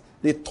hardest,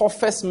 the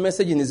toughest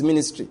message in his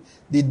ministry,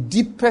 the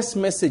deepest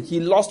message, he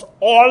lost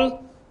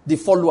all the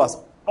followers.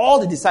 All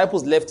the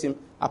disciples left him,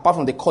 apart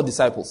from the core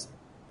disciples.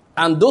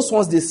 And those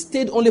ones, they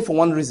stayed only for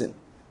one reason.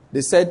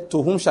 They said,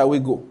 to whom shall we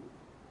go?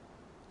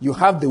 You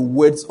have the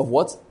words of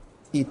what?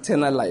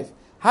 Eternal life.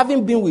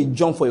 Having been with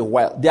John for a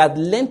while, they had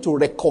learned to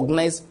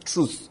recognize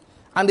truth.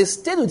 And they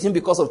stayed with him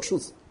because of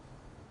truth.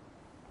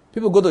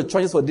 People go to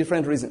churches for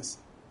different reasons.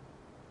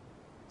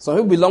 Some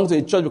people belong to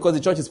a church because the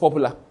church is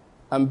popular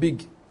and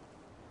big.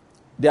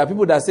 There are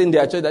people that say in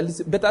their church that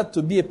it's better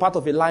to be a part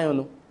of a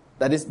lion.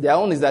 That is, their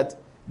own is that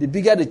the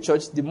bigger the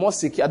church, the more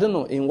secure. I don't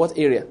know in what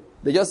area.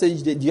 They just say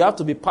you have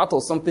to be part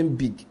of something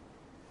big.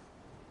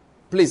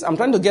 Please, I'm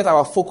trying to get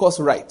our focus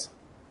right.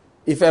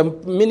 If a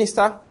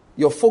minister,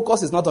 your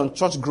focus is not on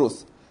church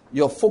growth.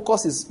 Your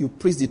focus is you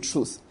preach the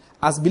truth.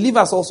 As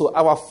believers also,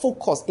 our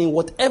focus in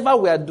whatever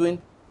we are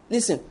doing.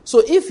 Listen,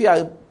 so if you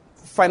are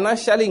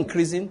financially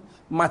increasing,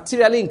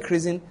 materially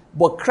increasing,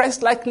 but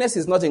Christ-likeness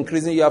is not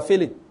increasing, you are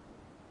failing.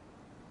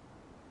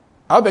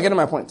 I hope you're getting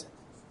my point.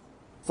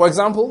 For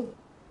example,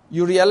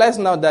 you realize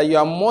now that you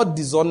are more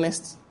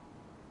dishonest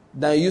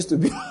than you used to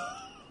be.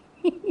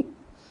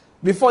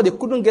 Before, they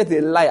couldn't get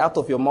a lie out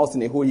of your mouth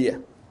in a whole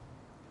year.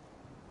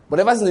 But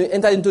ever since you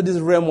entered into this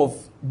realm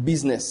of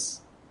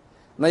business,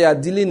 now you are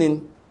dealing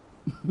in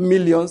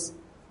millions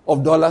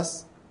of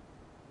dollars.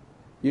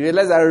 You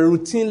realize that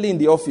routinely in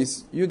the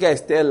office, you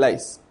guys tell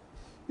lies.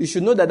 You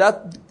should know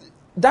that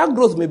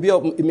growth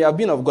may have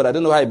been of God. I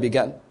don't know how it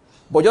began.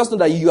 But just know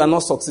that you are not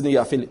succeeding, you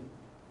are failing.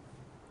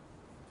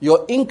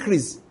 Your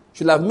increase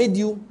should have made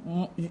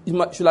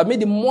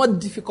it more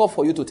difficult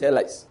for you to tell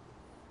lies.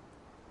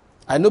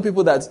 I know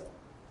people that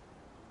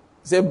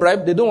say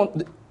bribe, they don't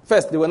want.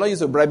 First, they were not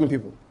used to bribing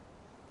people.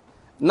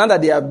 Now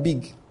that they are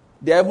big,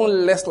 they are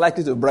even less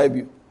likely to bribe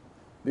you.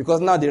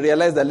 Because now they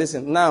realize that,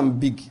 listen, now I'm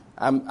big.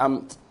 I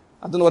don't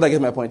know whether I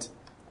get my point.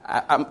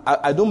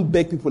 I don't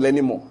beg people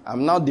anymore.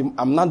 I'm not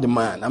the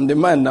man. I'm the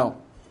man now.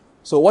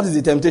 So what is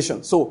the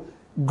temptation? So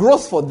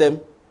growth for them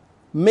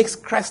makes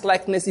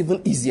Christ-likeness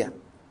even easier.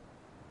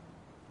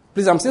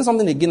 Please, I'm saying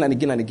something again and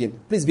again and again.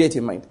 Please bear it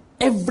in mind.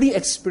 Every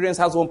experience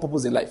has one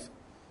purpose in life.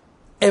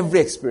 Every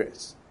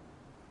experience.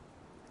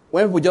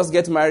 When people just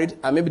get married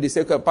and maybe they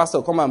say, okay,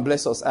 Pastor, come and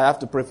bless us, I have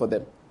to pray for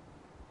them.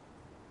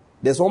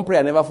 There's one prayer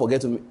I never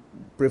forget to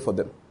pray for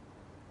them.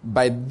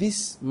 By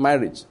this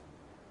marriage,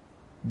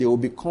 they will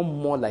become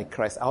more like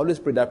Christ. I always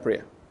pray that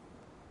prayer.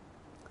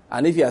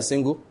 And if you are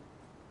single,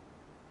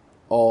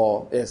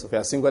 or yes, if you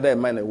are single, then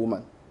a man and a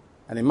woman,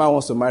 and a man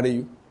wants to marry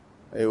you,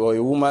 or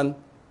a woman,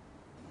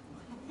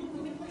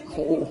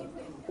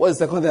 what's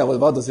the second thing I was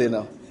about to say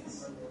now?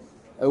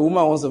 A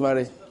woman wants to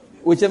marry.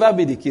 Whichever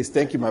be the case,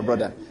 thank you, my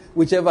brother.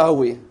 Whichever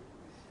way,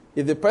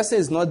 if the person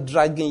is not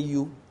dragging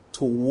you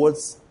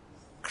towards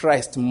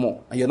Christ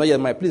more, and you're not yet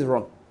married, please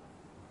run.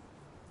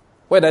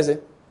 What did I say?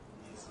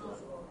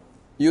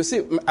 You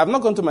see, I've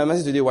not gone to my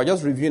message today. We're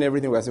just reviewing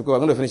everything. We're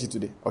going to finish it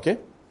today, okay?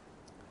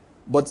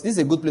 But this is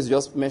a good place to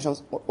just mention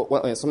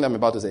something I'm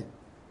about to say.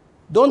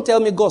 Don't tell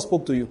me God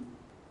spoke to you.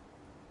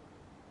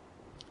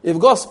 If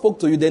God spoke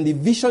to you, then the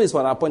vision is for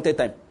an appointed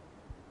time.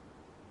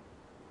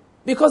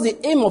 Because the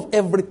aim of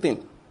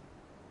everything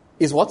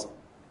is what?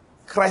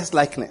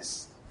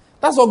 Christ-likeness.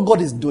 That's what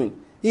God is doing.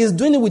 He is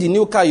doing it with the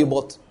new car you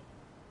bought.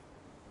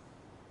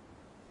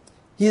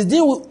 He's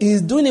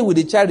doing it with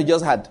the child you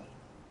just had.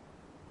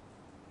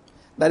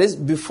 That is,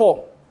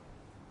 before,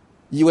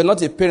 you were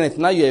not a parent,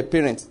 now you're a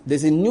parent.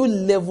 There's a new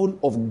level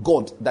of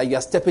God that you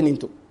are stepping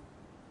into.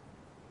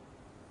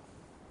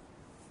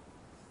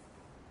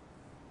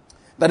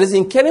 That is,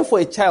 in caring for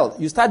a child,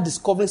 you start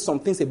discovering some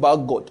things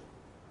about God.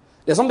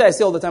 There's something I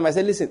say all the time. I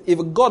say, listen, if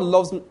God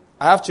loves me,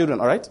 I have children,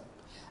 all right?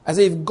 I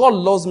say, if God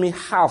loves me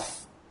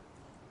half.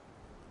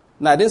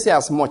 Now, I didn't say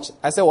as much.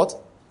 I said what?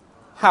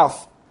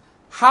 Half.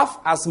 Half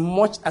as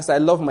much as I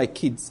love my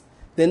kids,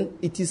 then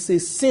it is a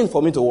sin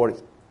for me to worry.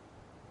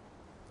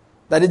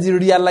 That is, the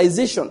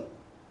realization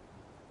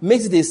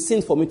makes it a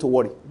sin for me to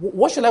worry.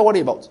 What should I worry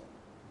about?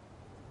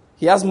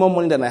 He has more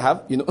money than I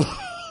have, you know.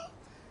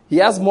 He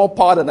has more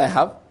power than I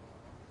have.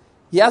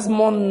 He has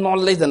more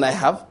knowledge than I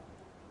have.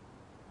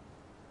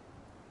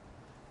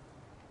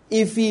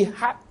 If he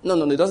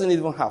no, he doesn't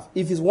even have.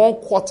 If it's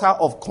 1/4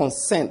 of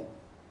concern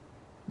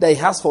that he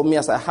has for me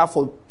as I have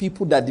for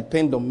people that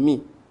depend on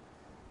me,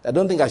 I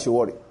don't think I should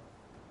worry.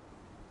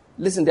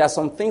 Listen, there are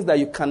some things that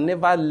you can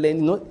never learn.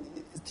 You know,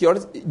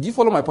 do you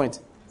follow my point?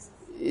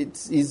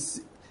 It's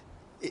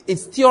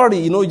theory,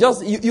 you know,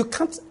 you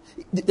can't.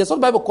 There's what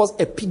the Bible calls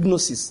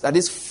epignosis, that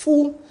is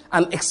full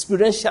and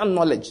experiential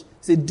knowledge.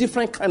 It's a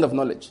different kind of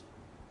knowledge.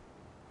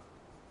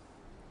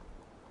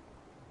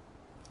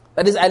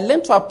 That is, I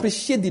learned to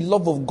appreciate the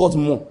love of God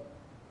more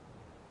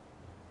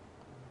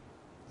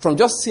from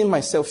just seeing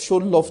myself show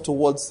love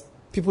towards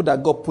people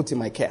that God put in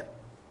my care.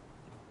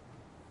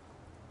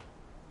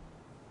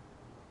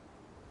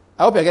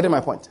 I hope you're getting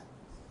my point.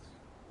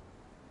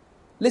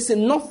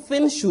 Listen,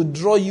 nothing should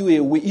draw you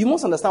away. You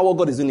must understand what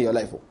God is doing in your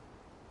life.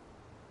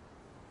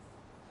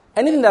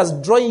 Anything that's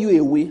drawing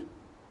you away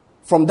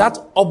from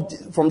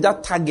that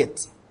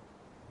target,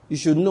 you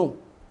should know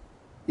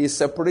is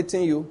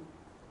separating you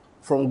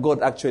from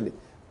God actually.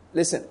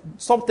 Listen,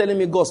 stop telling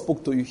me God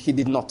spoke to you. He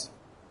did not.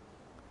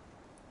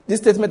 This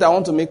statement I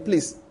want to make,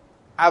 please.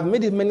 I've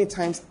made it many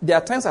times. There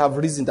are times I have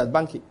reasoned that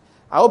banking.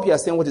 I hope you are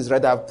saying what is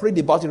right. I've prayed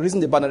about it,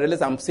 reasoned about it, and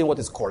realized I'm saying what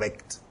is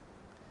correct.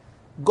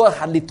 God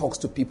hardly talks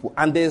to people,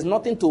 and there is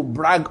nothing to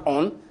brag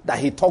on that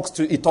He talked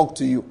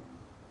to you.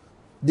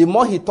 The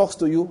more He talks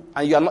to you,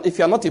 and if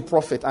you are not a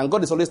prophet, and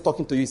God is always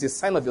talking to you, it's a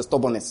sign of your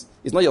stubbornness.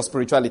 It's not your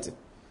spirituality.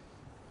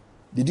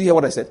 Did you hear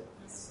what I said?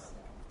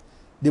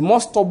 The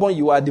more stubborn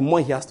you are, the more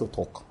He has to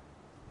talk.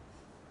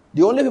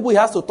 The only people He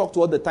has to talk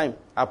to all the time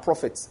are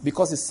prophets,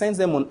 because He sends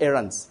them on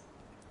errands.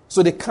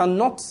 So they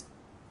cannot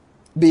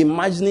be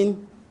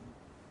imagining,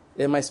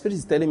 my spirit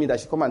is telling me that I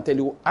should come and tell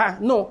you,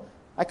 no,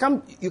 I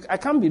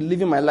can't be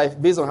living my life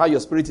based on how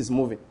your spirit is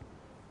moving.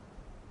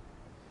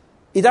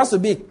 It has to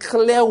be a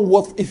clear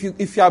word. If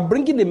you are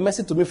bringing a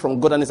message to me from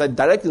God and it's a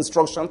direct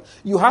instruction,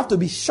 you have to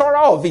be sure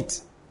of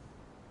it.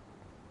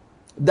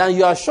 Then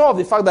you are sure of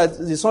the fact that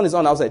the sun is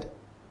on outside.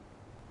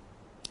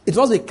 It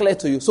must be clear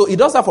to you. So He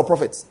does that for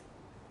prophets.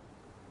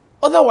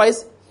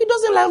 Otherwise, He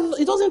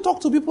doesn't talk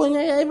to people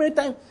every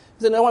time.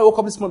 He said, when I woke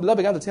up this morning, the Lord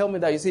began to tell me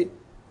that, you see,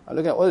 I'm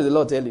looking at, what did the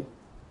Lord tell you?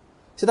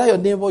 He said, that your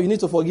neighbor, you need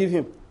to forgive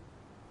him.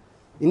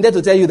 In there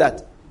to tell you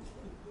that.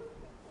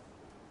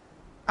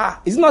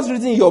 Is it not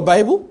written in your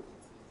Bible?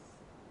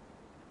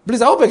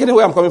 Please, I hope you're getting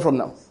where I'm coming from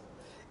now.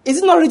 Is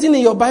it not written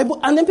in your Bible?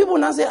 And then people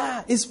now say,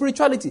 it's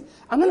spirituality.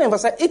 I'm not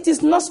emphasizing, it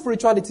is not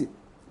spirituality.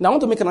 Now, I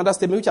want to make another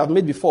statement, which I've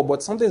made before,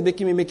 but something is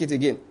making me make it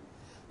again.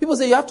 People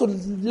say you have to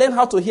learn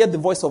how to hear the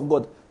voice of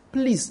God.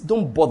 Please,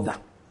 don't bother.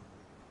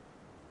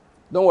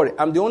 Don't worry.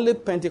 I'm the only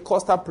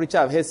Pentecostal preacher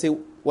I've heard say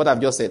what I've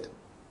just said.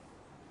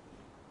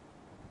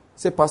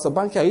 Say, Pastor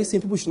Banky, are you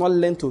saying people should not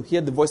learn to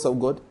hear the voice of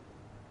God?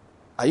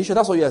 Are you sure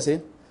that's what you are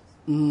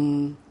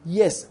saying?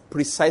 Yes,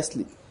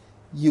 precisely.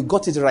 You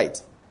got it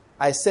right.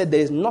 I said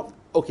there is not...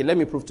 Okay, let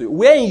me prove to you.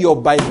 Where in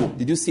your Bible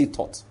did you see it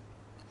taught?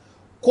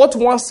 Quote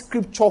one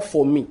scripture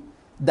for me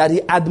that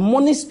He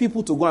admonished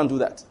people to go and do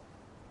that.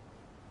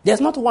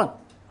 There's not one.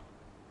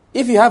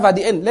 If you have at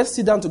the end, let's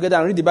sit down together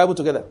and read the Bible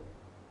together.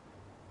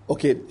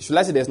 Okay, should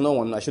I say there's no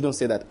one? No, I shouldn't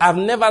say that. I've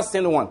never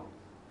seen one.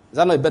 Is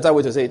that not a better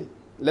way to say it?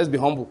 Let's be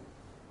humble.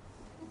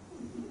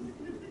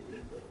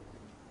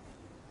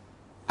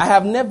 I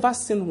have never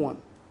seen one.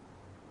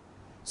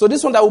 So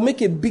this one that will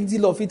make a big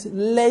deal of it,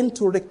 learn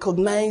to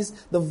recognize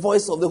the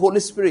voice of the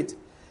Holy Spirit.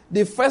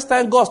 The first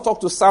time God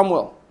talked to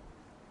Samuel,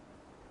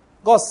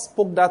 God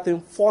spoke that thing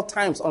 4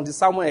 times until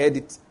Samuel heard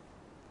it.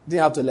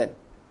 Didn't have to learn.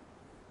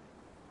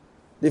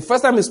 The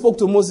first time he spoke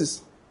to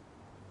Moses,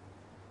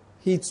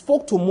 he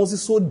spoke to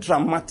Moses so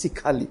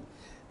dramatically.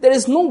 There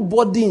is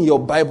nobody in your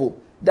Bible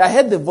that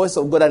heard the voice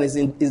of God and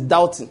is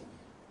doubting.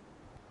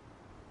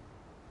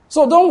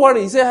 So don't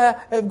worry.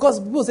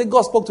 People say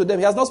God spoke to them.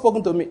 He has not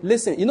spoken to me.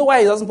 Listen, you know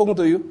why he hasn't spoken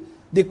to you?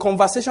 The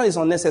conversation is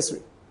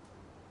unnecessary.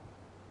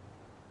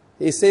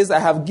 He says, I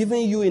have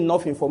given you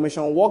enough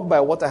information. Walk by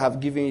what I have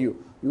given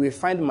you. You will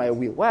find my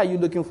will. Why are you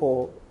looking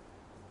for?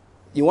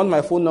 You want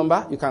my phone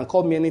number? You can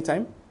call me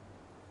anytime.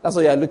 That's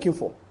what you are looking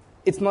for.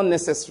 It's not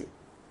necessary.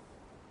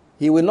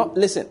 He will not,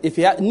 listen, if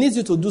he needs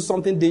you to do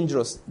something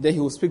dangerous, then he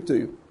will speak to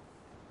you.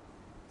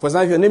 For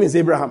example, if your name is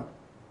Abraham,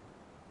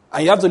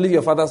 and you have to leave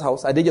your father's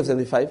house at the age of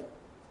 75,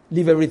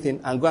 leave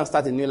everything and go and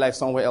start a new life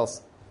somewhere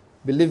else.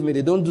 Believe me,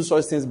 they don't do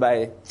such things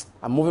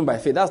I'm moving by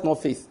faith. That's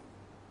not faith.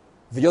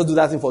 If you just do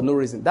that thing for no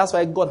reason. That's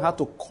why God had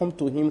to come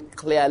to him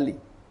clearly.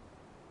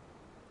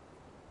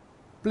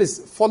 Please,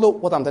 follow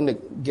what I'm trying to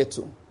get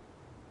to.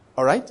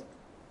 All right?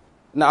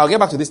 Now, I'll get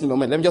back to this in a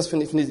moment. Let me just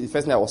finish the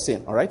first thing I was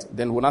saying. All right?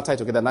 Then we'll now tie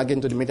together and I'll get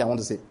into the main thing I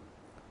want to say.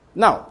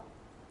 Now,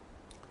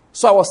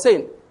 so I was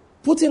saying,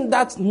 putting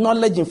that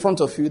knowledge in front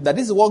of you, that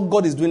this is what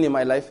God is doing in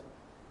my life,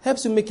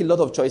 helps you make a lot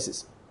of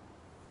choices.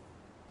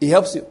 It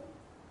helps you.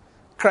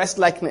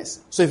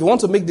 Christ-likeness. So if you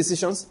want to make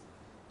decisions,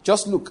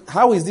 just look,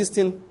 how is this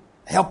thing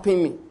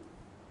helping me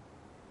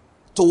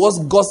towards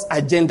God's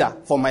agenda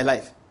for my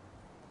life?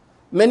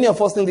 Many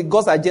of us think that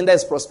God's agenda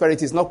is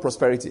prosperity. It's not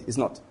prosperity. It's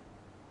not.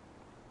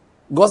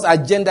 God's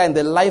agenda in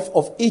the life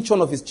of each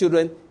one of his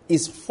children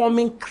is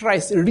forming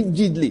Christ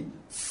rigidly,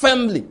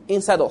 firmly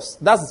inside us.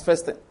 That's the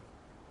first thing.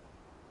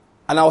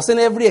 And I was saying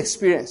every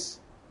experience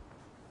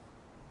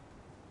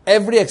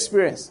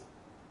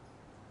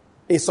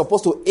is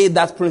supposed to aid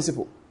that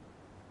principle.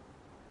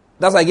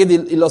 That's why I gave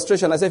the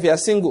illustration. I said if you are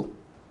single,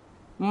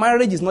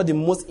 marriage is not the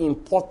most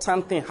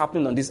important thing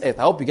happening on this earth.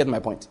 I hope you get my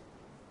point.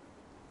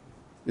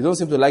 You don't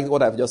seem to like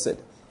what I've just said.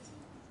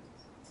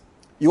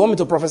 You want me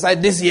to prophesy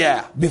this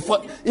year,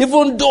 before,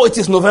 even though it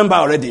is November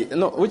already?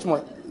 No, which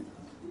month?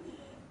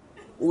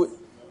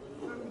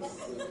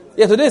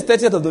 Yeah, today is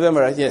 30th of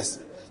November, right? Yes.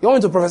 You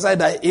want me to prophesy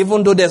that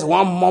even though there's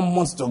 1 more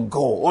month to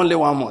go, only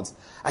 1 month,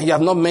 and you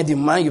have not met the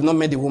man, you've not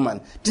met the woman,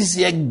 this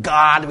year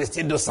God will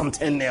still do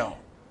something new.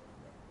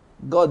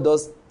 God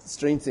does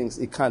strange things.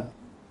 He can.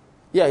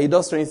 Yeah, he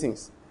does strange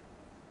things.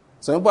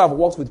 Some people have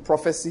worked with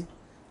prophecy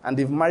and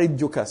they've married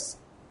jokers.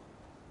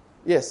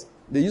 Yes,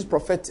 they use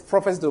prophecy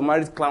to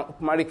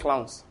marry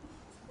clowns.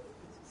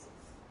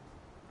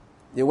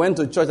 They went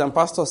to church and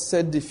pastor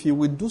said if you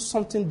will do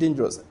something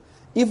dangerous,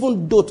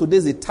 even though today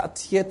is the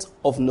 30th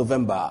of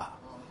November,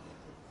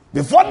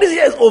 before this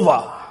year is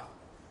over,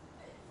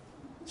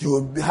 you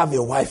will have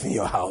a wife in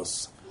your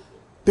house.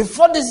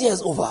 Before this year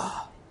is over,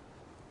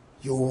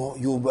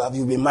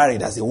 you'll be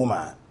married as a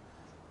woman.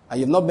 And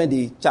you've not met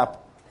the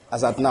chap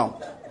as at now.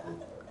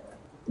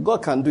 God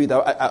can do it.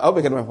 I hope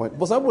you get my point.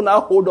 But some people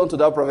now hold on to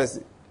that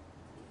prophecy.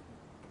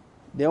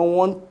 They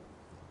want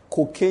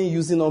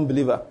cocaine-using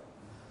unbeliever.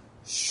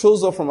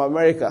 Shows up from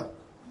America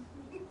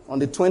on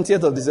the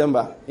 20th of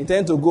December.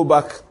 Intending to go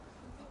back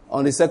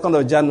on the 2nd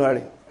of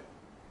January.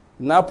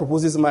 Now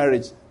proposes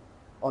marriage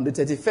on the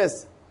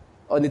 31st.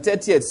 On the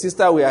 30th,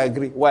 sister will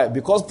agree. Why?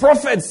 Because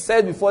prophet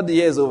said before the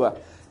year is over.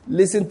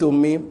 Listen to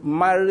me.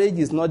 Marriage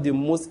is not the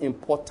most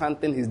important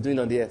thing he's doing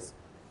on the earth.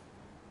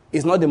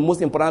 It's not the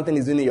most important thing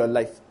he's doing in your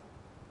life.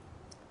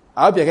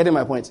 I hope you're getting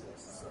my point.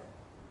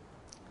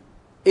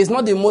 It's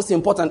not the most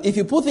important. If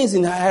you put things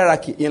in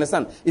hierarchy, you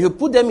understand? If you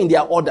put them in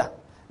their order,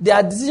 there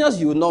are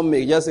decisions you will not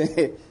make. Just say,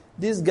 hey,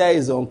 this guy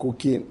is on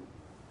cocaine.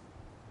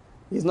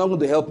 He's not going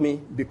to help me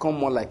become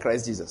more like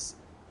Christ Jesus.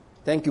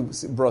 Thank you,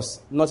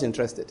 bros. Not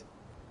interested.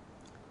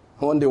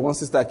 One day, one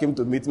sister came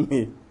to meet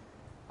me,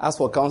 asked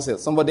for counsel.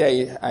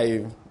 Somebody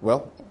I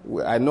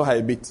know her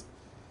a bit.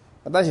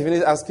 But then she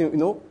finished asking,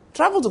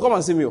 travel to come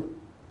and see me.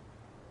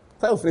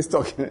 Time to finish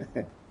talking.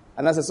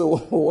 And I said, so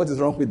what is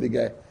wrong with the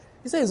guy?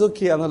 He said, it's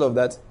okay and all of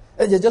that.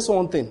 Just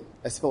one thing.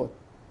 I said, what?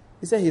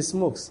 He said, he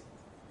smokes.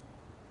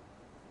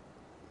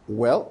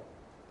 Well,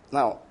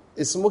 now,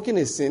 is smoking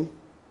a sin?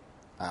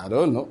 I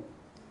don't know.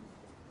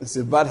 It's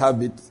a bad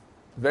habit.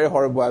 Very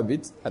horrible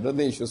habit. I don't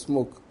think you should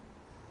smoke.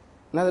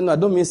 No, I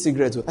don't mean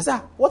cigarettes. I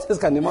said, what else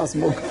can the man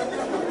smoke?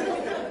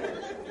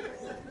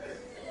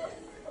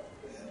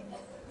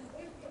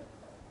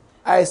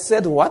 I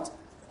said, what?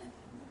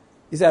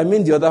 He said, I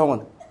mean the other one.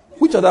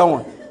 Which other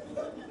one?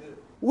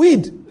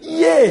 Weed.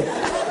 Yeah.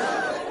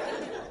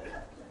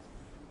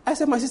 I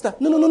said, my sister,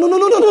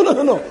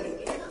 no.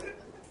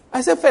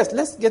 I said, first,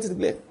 let's get it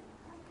clear.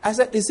 I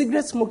said, is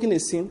cigarette smoking a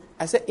sin?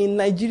 I said, in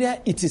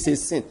Nigeria, it is a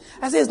sin.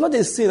 I said, it's not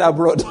a sin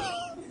abroad.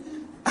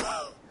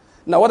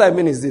 Now, what I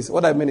mean is this.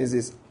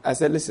 I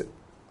said, listen,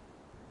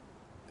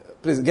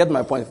 please get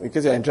my point in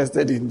case you're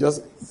interested in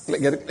just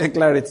get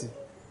clarity.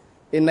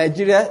 In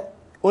Nigeria,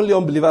 only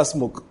unbelievers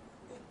smoke.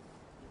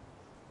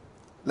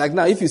 Like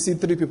now, if you see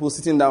 3 people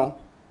sitting down,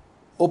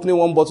 opening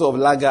one bottle of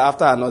lager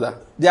after another,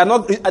 they are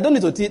not. I don't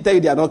need to tell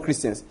you they are not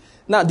Christians.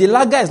 Now, the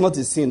lager is not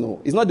a sin.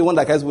 No. It's not the one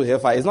that carries people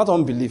hellfire. It's not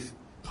unbelief.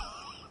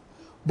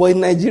 But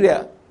in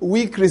Nigeria,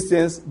 we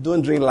Christians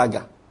don't drink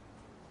lager.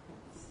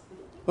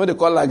 What do they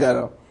call lager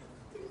now?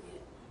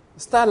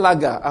 Star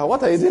lager.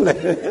 What are you doing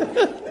like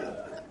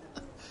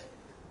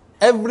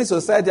Every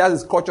society has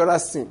its cultural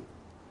sin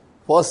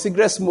for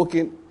cigarette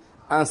smoking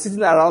and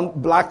sitting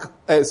around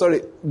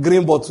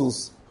green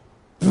bottles.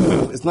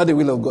 It's not the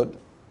will of God.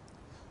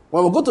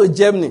 When we go to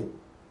Germany,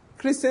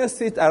 Christians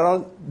sit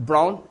around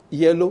brown,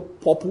 yellow,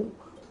 purple.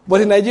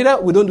 But in Nigeria,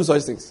 we don't do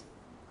such things.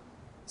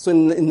 So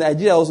in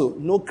Nigeria also,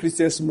 no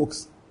Christian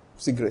smokes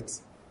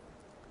cigarettes.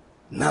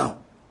 Now,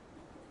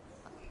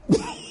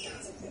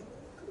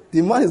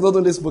 the man is not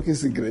only smoking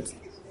cigarettes.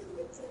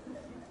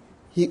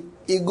 He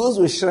goes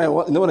to a shrine,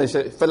 you know what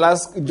a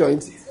fella's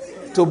joint,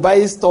 to buy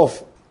his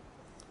stuff.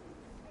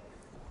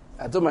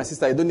 I told my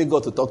sister, I don't need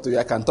God to talk to you.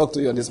 I can talk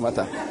to you on this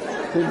matter.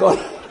 God.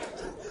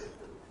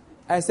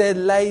 I said,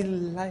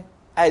 lie.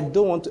 I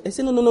don't want to. I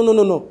said,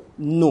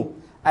 no.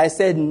 I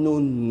said,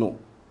 no.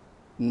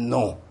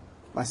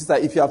 My sister,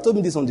 if you have told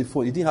me this on the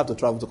phone, you didn't have to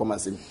travel to come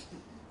and see me.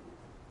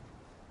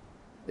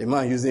 A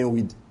man using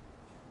weed.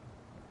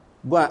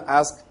 Go and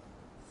ask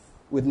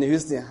Whitney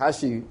Houston how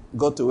she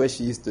got to where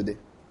she is today.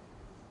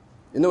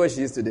 You know where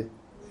she is today?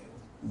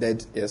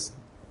 Dead, yes.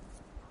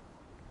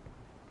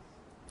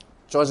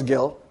 Church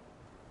girl.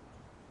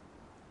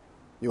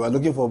 You are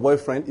looking for a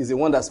boyfriend. Is the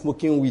one that's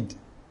smoking weed.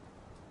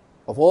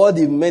 Of all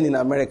the men in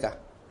America,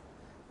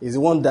 is the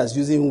one that's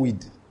using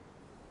weed.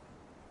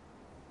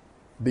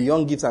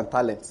 Beyond gifts and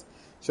talents.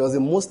 She was the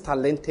most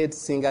talented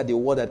singer the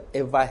world had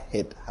ever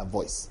heard her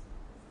voice.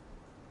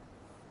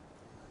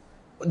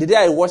 The day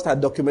I watched her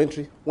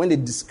documentary, when they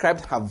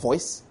described her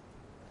voice,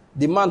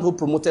 the man who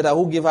promoted her,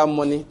 who gave her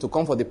money to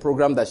come for the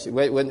program that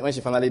when she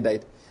finally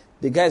died,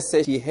 the guy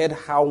said he heard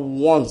her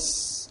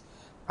once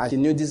and she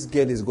knew this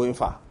girl is going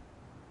far.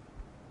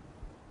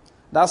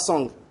 That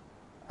song,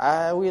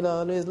 I Will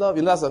Always Love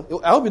You. You know that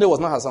song? I hope you know it was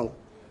not her song.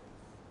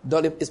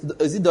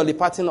 Is it Dolly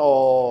Parton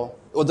or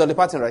Dolly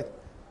Parton, right?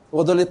 It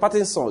was Dolly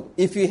Parton's song.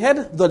 If you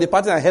heard Dolly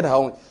Parton and heard her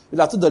own, you'd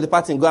have to Dolly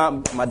Parton, go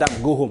out,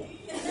 madam, go home.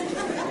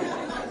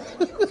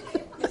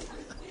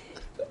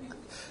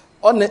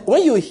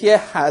 When you hear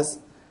hers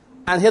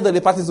and hear Dolly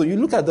Parton, so you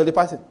look at Dolly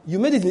Parton. You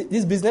made it in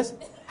this business?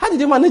 How did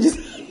you manage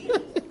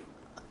it?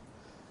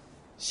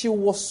 She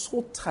was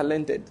so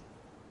talented.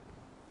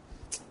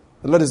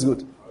 The Lord is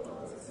good.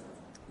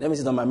 Let me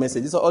sit on my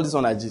message. All this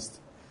one I gist.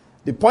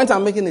 The point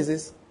I'm making is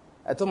this.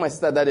 I told my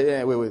sister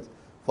that wait,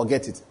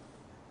 forget it.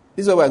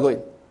 This is where we're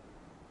going.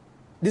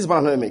 This is what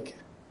I'm going to make.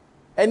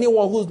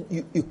 Anyone who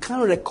you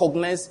can't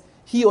recognize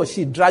he or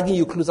she dragging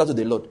you closer to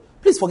the Lord,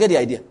 please forget the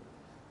idea.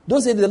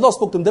 Don't say the Lord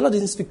spoke to him. The Lord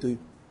didn't speak to you.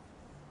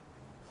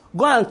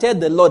 Go and tell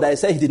the Lord I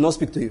said he did not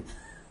speak to you.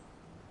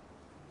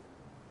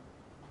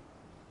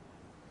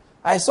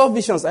 I saw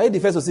visions. Are you the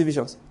first to see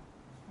visions?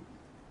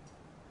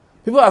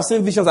 People have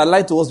seen visions that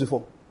lied to us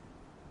before.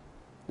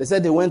 They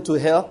said they went to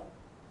hell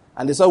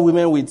and they saw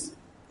women with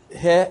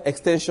hair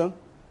extension.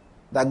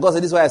 That God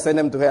said, this is why I sent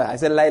them to hell. I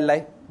said,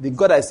 lie. The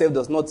God I serve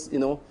does not,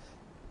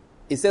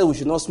 he said we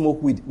should not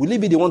smoke weed. Will he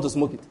be the one to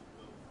smoke it?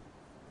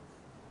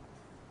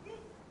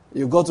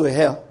 You go to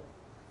hell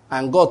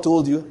and God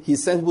told you he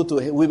sent people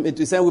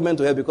to send women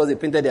to hell because they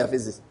painted their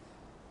faces.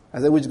 I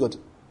said, which God?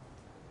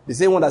 The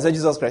same one that said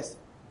Jesus Christ.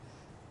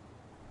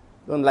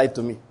 Don't lie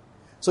to me.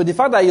 So the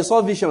fact that you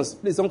saw visions,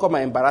 please don't come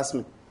and embarrass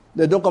me.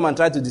 Don't come and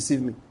try to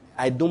deceive me.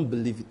 I don't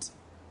believe it.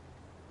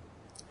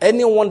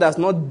 Anyone that's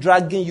not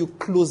dragging you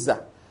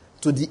closer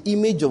to the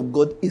image of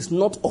God is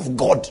not of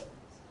God.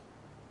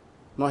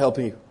 Not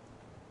helping you.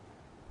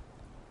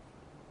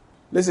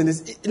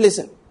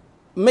 Listen.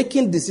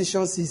 Making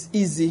decisions is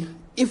easy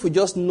if we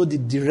just know the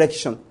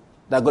direction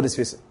that God is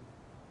facing.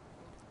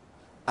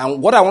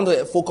 And what I want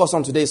to focus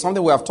on today is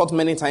something we have taught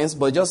many times,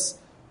 but just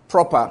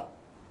proper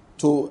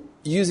to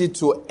use it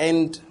to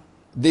end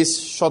this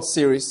short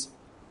series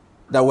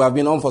that we have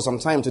been on for some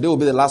time. Today will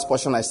be the last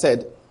portion I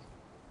said.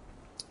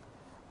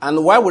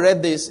 And while we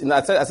read this,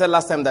 I said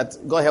last time that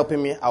God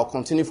helping me, I'll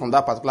continue from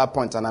that particular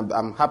point, and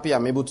I'm happy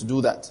I'm able to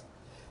do that.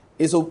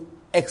 Is to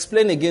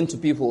explain again to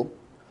people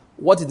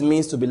what it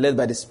means to be led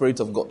by the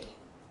Spirit of God.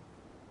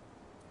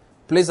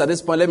 Please, at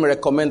this point, let me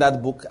recommend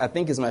that book. I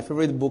think it's my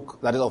favorite book.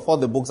 That is of all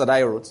the books that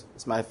I wrote.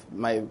 It's the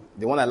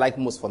one I like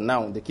most for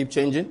now. They keep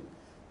changing.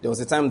 There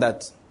was a time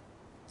that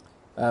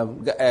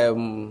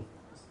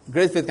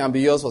Great Faith Can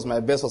Be Yours was my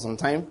best for some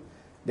time.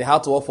 The How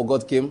to Walk for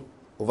God came,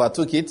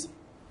 overtook it.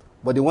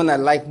 But the one I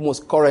like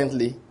most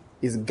currently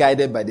is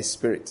Guided by the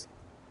Spirit.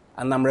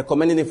 And I'm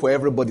recommending it for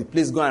everybody.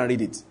 Please go and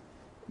read it.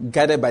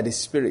 Guided by the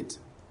Spirit.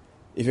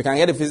 If you can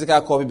get a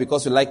physical copy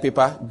because you like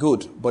paper,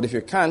 good. But if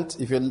you can't,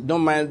 if you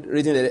don't mind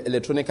reading it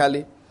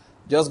electronically,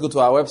 just go to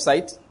our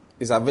website.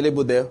 It's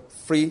available there,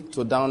 free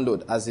to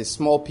download as a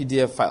small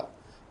PDF file.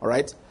 All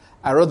right?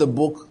 I wrote the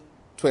book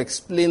to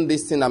explain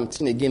this thing I'm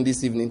teaching again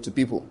this evening to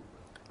people.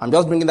 I'm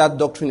just bringing that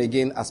doctrine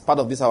again as part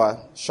of this our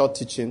short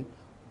teaching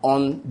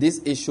on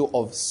this issue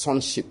of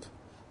sonship.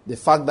 The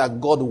fact that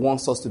God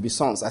wants us to be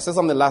sons. I said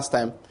something last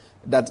time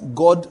that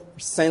God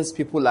sends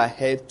people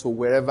ahead to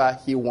wherever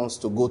he wants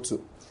to go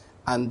to.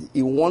 And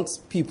he wants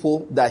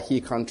people that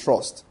he can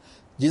trust.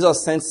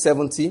 Jesus sent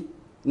 70,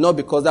 not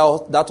because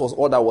that was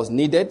all that was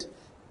needed.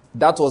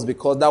 That was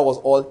because that was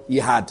all he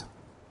had.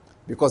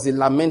 Because he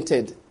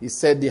lamented. He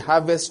said, the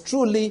harvest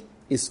truly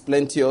is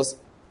plenteous,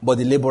 but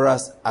the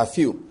laborers are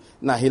few.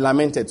 Now, he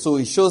lamented. So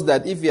it shows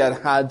that if he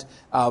had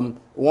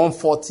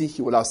 140,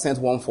 he would have sent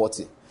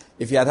 140.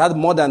 If he had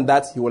more than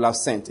that, he would have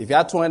sent. If he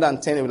had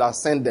 210, he would have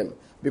sent them.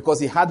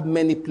 Because he had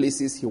many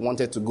places he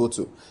wanted to go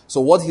to.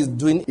 So what he's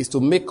doing is to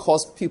make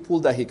us people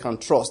that he can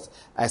trust.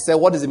 I said,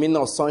 what is the meaning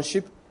of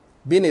sonship?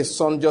 Being a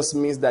son just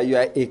means that you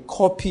are a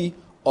copy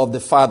of the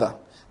Father.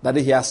 That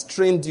he has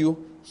trained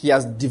you, he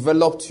has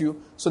developed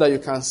you, so that you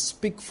can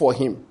speak for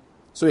him.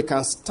 So you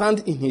can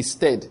stand in his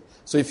stead.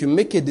 So if you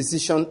make a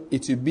decision,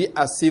 it will be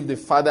as if the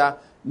Father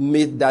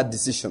made that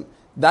decision.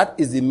 That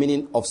is the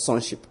meaning of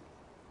sonship.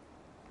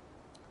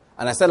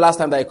 And I said last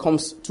time that it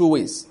comes two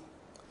ways.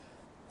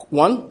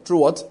 One, through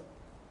what?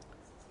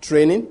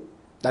 Training.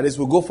 That is,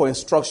 we go for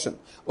instruction.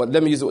 Well,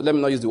 let me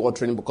not use the word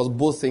training because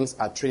both things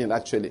are training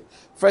actually.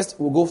 First,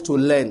 we go to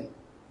learn.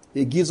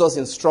 He gives us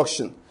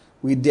instruction.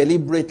 We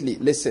deliberately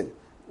listen.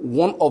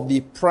 One of the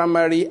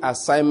primary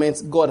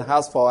assignments God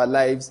has for our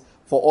lives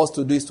for us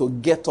to do is to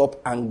get up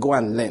and go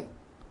and learn.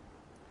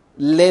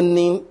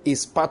 Learning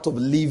is part of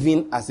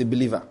living as a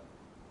believer.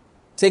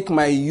 Take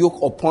my yoke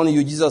upon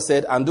you, Jesus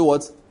said, and do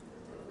what?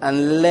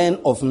 And learn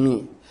of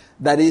me.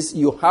 That is,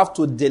 you have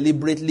to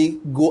deliberately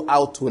go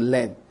out to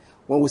learn.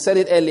 When we said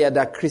it earlier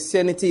that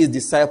Christianity is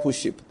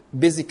discipleship,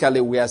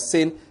 basically we are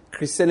saying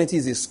Christianity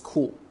is a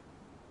school.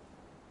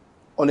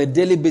 On a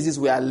daily basis,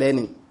 we are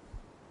learning.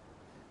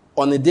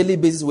 On a daily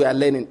basis, we are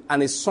learning.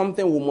 And it's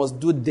something we must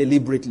do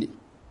deliberately.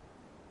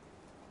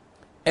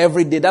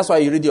 Every day. That's why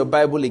you read your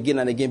Bible again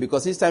and again.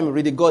 Because each time you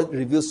read it, God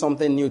reveals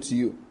something new to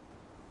you.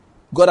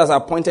 God has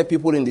appointed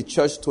people in the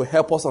church to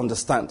help us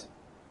understand.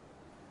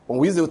 When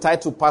we use the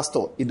title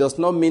pastor, it does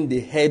not mean the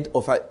head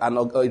of a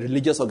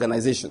religious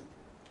organization.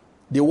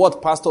 The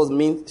word pastor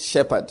means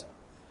shepherd.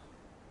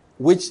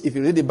 Which, if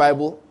you read the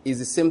Bible, is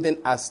the same thing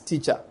as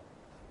teacher.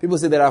 People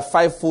say there are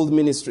fivefold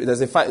ministry. That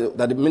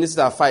the ministries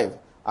are five.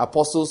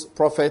 Apostles,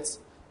 prophets,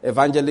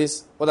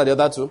 evangelists. What are the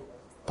other two?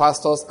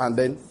 Pastors and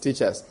then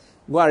teachers.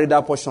 Go and read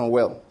that portion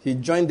well. He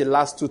joined the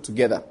last two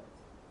together.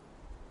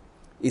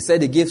 He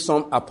said he gave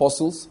some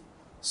apostles,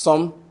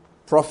 some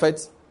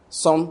prophets,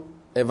 some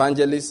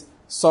evangelists,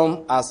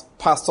 some as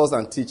pastors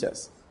and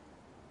teachers.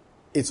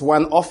 It's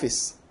one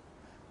office.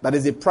 That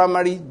is the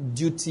primary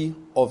duty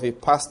of a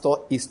pastor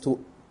is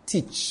to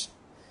teach.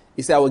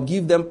 He said, I will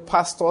give them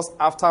pastors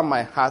after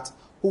my heart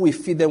who will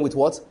feed them with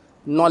what?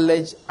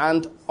 Knowledge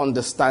and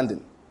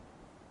understanding.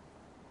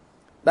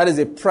 That is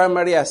a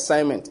primary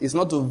assignment. It's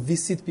not to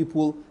visit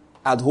people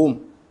at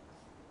home.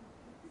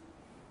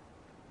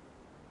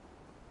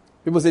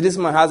 People say, this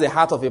man has a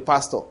heart of a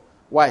pastor.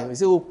 Why? We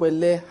say, oh,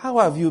 Pele, how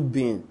have you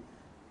been?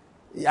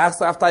 He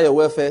asks after your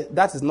welfare.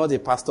 That is not a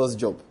pastor's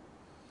job.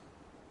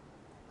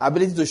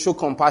 Ability to show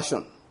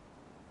compassion.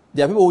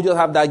 There are people who just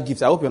have that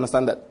gift. I hope you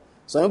understand that.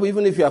 Some people,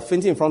 even if you are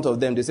fainting in front of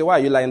them, they say, why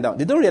are you lying down?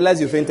 They don't realize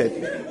you fainted.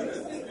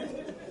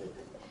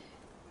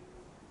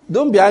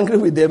 Don't be angry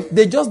with them.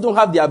 They just don't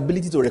have the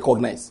ability to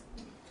recognize.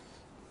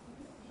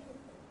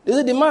 They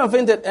say, the man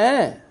fainted.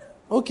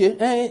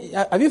 Okay.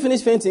 Have you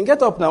finished fainting?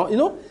 Get up now. You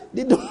know,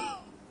 they don't.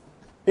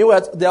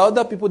 Meanwhile, there are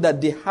other people that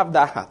they have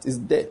that heart. It's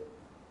there.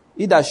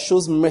 He that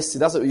shows mercy.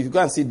 That's what, if you go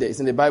and see there, it's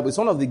in the Bible. It's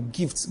one of the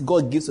gifts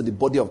God gives to the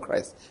body of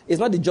Christ. It's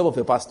not the job of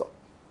a pastor.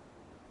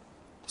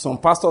 Some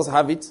pastors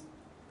have it.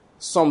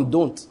 Some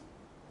don't.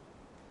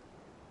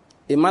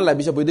 A man like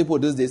Bishop Oyedepo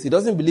those days, he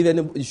doesn't believe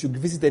you should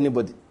visit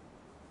anybody.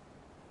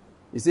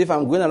 He says, if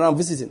I'm going around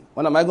visiting,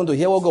 when am I going to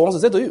hear what God wants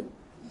to say to you?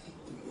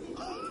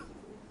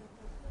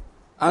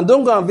 And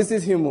don't go and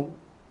visit him.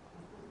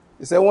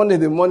 He said one day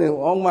in the morning,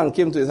 one man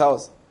came to his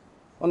house.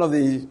 One of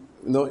the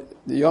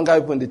younger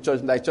people in the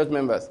church, like church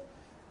members.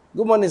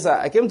 Good morning, sir.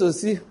 I came to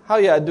see how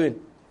you are doing.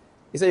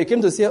 He said, you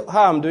came to see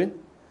how I'm doing?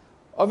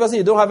 Obviously,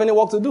 you don't have any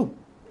work to do.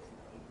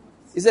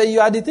 He said, you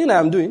are the thing I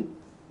am doing.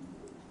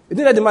 He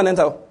didn't let the man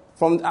enter.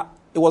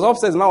 It was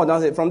upstairs, the man was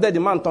downstairs. From there, the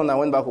man turned and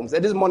went back home. He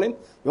said, this morning, you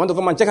want to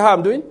come and check how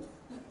I'm doing?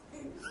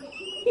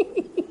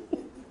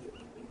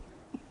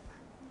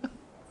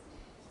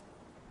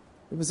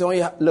 People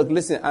say, look,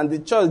 listen, and the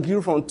church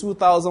grew from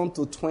 2,000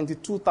 to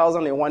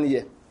 22,000 in 1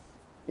 year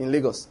in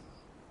Lagos.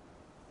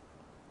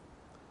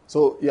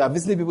 So you are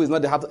visiting people,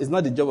 it's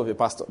not the job of a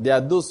pastor. There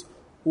are those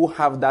who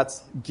have that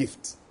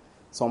gift.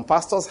 Some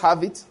pastors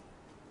have it,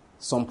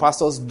 some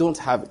pastors don't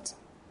have it.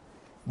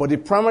 But the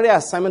primary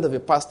assignment of a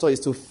pastor is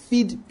to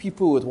feed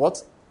people with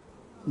what?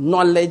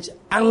 Knowledge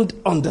and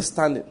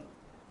understanding.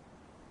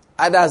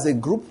 Either as a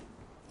group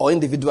or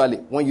individually.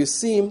 When you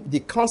see him,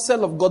 the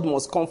counsel of God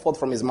must come forth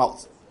from his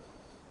mouth.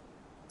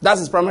 That's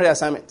his primary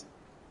assignment.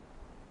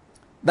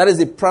 That is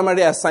the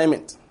primary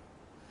assignment.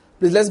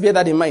 Please, let's bear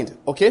that in mind,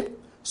 okay?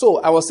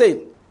 So, I was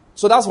saying,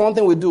 so that's one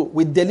thing we do.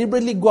 We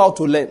deliberately go out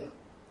to learn.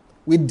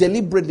 We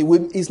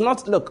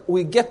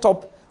get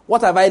up,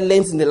 what have I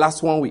learned in the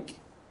last 1 week?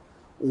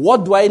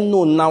 What do I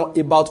know now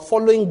about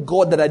following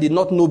God that I did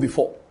not know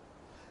before?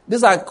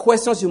 These are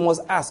questions you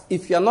must ask.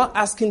 If you are not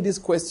asking these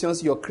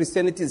questions, your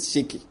Christianity is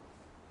shaky.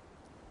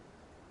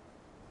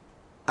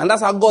 And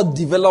that's how God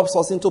develops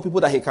us into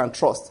people that he can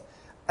trust.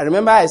 I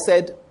remember I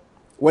said,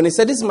 when he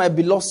said, this is my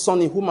beloved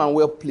son in whom I'm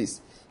well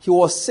pleased, he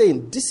was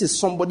saying, this is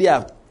somebody I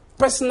have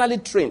personally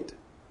trained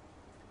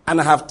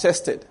and I have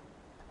tested.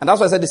 And that's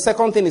why I said the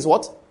second thing is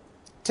what?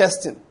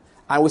 Testing.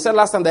 And we said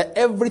last time that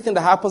everything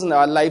that happens in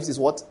our lives is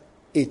what?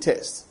 A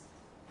test.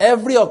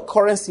 Every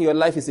occurrence in your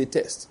life is a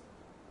test.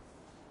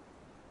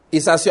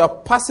 It's as you are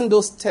passing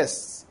those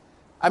tests.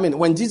 I mean,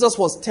 when Jesus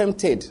was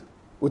tempted,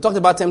 we talked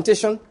about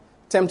temptation.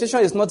 Temptation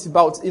is not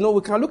about,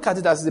 we can look at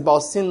it as it's about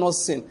sin, not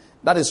sin.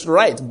 That is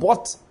right.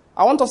 But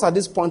I want us at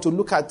this point to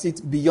look at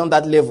it beyond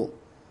that level.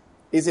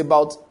 It's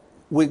about,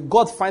 will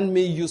God find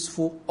me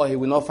useful or he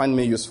will not find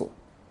me useful?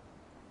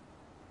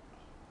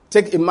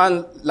 Take a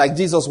man like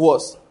Jesus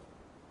was.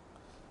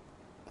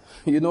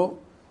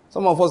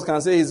 Some of us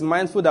can say he's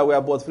mindful that we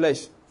are but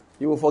flesh.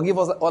 He will forgive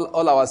us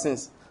all our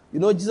sins.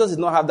 Jesus did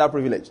not have that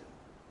privilege.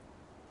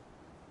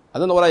 I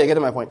don't know whether you're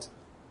getting my point.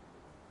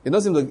 You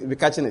don't seem to be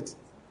catching it.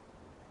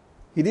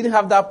 He didn't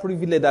have that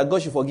privilege that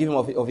God should forgive him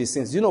of his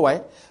sins. Do you know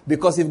why?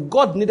 Because if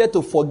God needed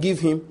to forgive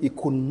him, he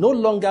could no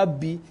longer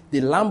be the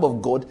Lamb of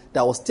God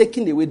that was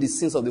taking away the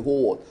sins of the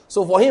whole world.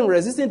 So for him,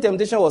 resisting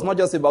temptation was not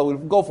just about will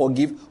God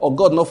forgive or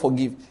God not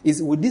forgive.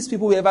 It's will these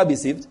people ever be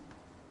saved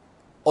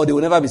or they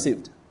will never be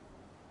saved?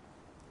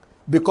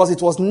 Because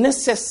it was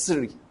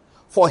necessary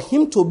for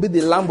him to be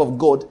the Lamb of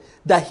God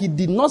that he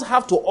did not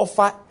have to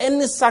offer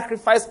any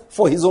sacrifice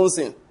for his own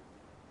sin.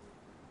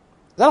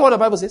 Is that what the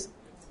Bible says?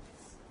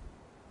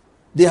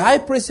 The high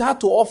priest had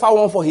to offer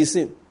one for his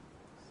sin.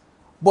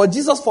 But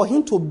Jesus, for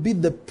him to be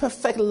the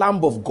perfect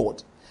Lamb of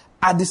God,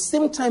 at the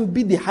same time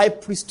be the high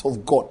priest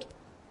of God,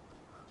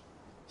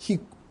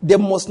 there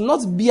must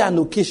not be an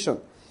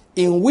occasion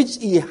in which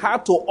he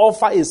had to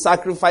offer a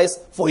sacrifice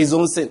for his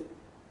own sin.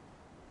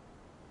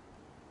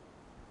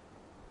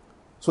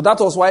 So that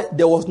was why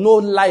there was no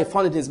lie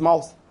found in his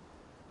mouth.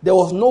 There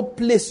was no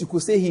place you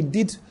could say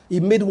he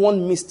made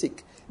one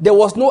mistake. There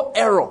was no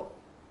error.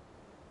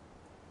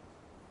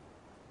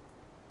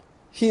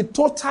 He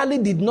totally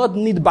did not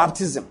need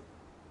baptism.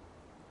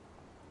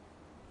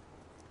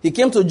 He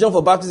came to John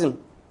for baptism.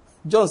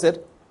 John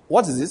said,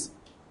 "What is this?"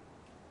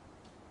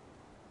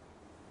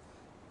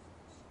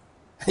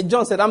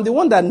 John said, "I'm the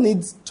one that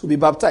needs to be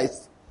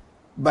baptized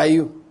by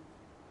you."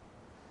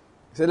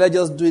 He said, "Let's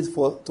just do it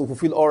to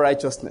fulfill all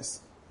righteousness.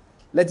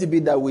 Let it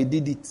be that we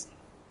did it.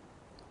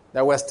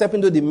 That we're stepping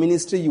into the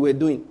ministry you were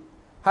doing.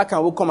 How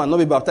can we come and not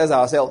be baptized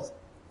ourselves?"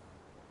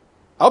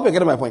 I hope you're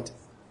getting my point.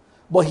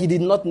 But he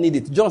did not need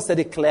it. John said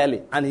it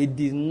clearly, and he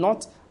did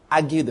not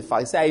argue the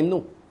fact. He said, "I know."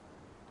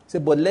 He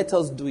said, "But let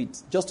us do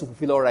it just to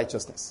fulfill all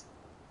righteousness."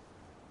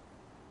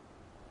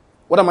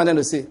 What am I trying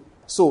to say?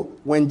 So,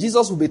 when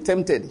Jesus would be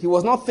tempted, he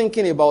was not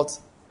thinking about,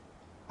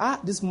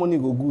 this money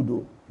go good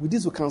though. With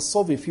this, we can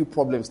solve a few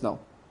problems now.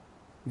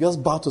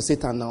 Just bow to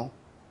Satan now.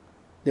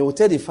 They will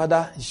tell the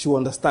Father he should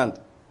understand.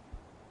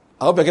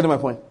 I hope you're getting my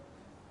point.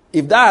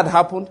 If that had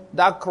happened,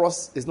 that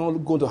cross is not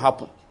going to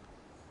happen.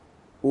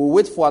 We'll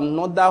wait for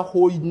another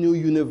whole new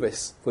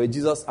universe for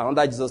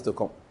another Jesus to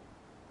come.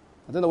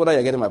 I don't know whether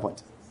you're getting my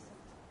point.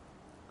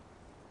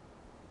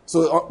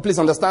 So please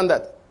understand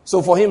that.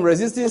 So for him,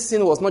 resisting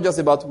sin was not just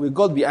about will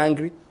God be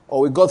angry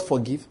or will God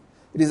forgive.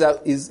 It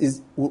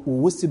is will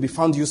we still be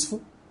found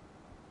useful?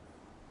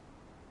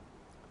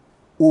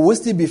 Will we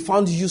still be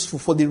found useful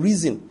for the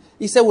reason?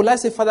 He said, will I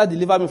say, "Father,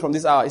 deliver me from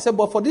this hour"? He said,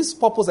 but for this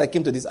purpose I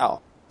came to this hour.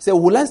 He said,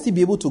 will I still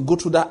be able to go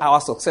through that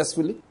hour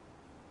successfully?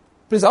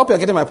 Please, I hope you're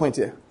getting my point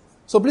here.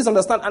 So please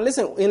understand, and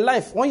listen, in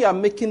life, when you are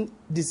making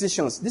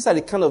decisions, these are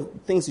the kind of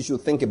things you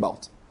should think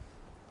about.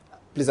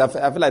 Please, I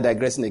feel like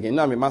digressing again.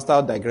 I'm a master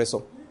of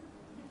digression.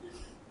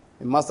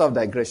 A master of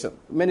digression.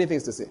 Many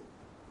things to say.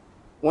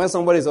 When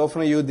somebody is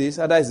offering you this,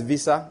 either it's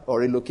visa or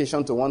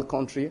relocation to one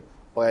country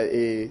or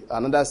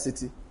another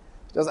city,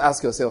 just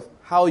ask yourself,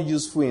 how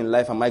useful in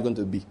life am I going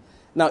to be?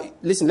 Now,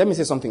 listen, let me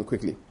say something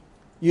quickly.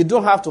 You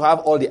don't have to have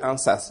all the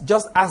answers.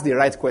 Just ask the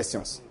right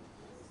questions.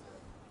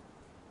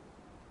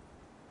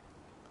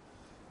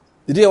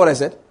 Did you hear what I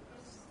said?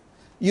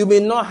 You may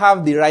not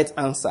have the right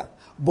answer,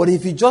 but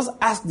if you just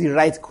ask the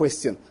right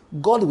question,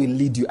 God will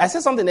lead you. I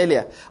said something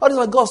earlier. Oh, this is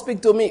why God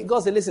speak to me.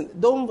 God said, listen,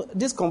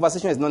 this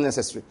conversation is not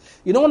necessary.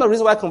 You know one of the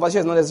reasons why conversation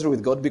is not necessary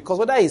with God? Because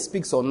whether he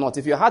speaks or not,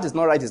 if your heart is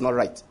not right, it's not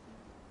right.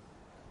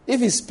 If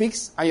he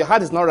speaks and your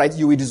heart is not right,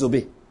 you will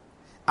disobey.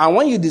 And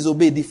when you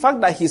disobey, the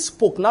fact that he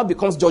spoke now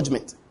becomes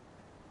judgment.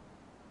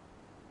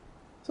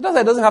 So that's why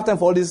I doesn't have time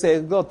for all this,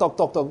 go talk.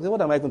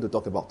 What am I going to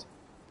talk about?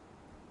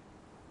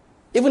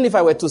 Even if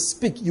I were to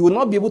speak, you will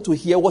not be able to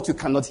hear what you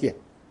cannot hear.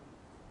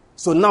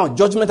 So now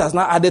judgment has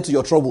now added to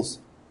your troubles.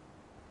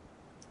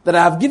 That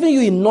I have given you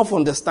enough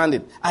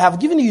understanding. I have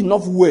given you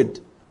enough word.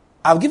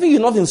 I have given you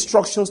enough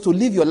instructions to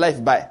live your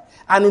life by.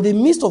 And in the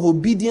midst of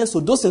obedience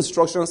to those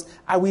instructions,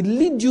 I will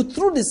lead you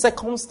through the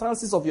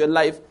circumstances of your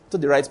life to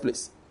the right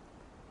place.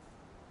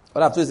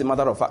 What I've told is a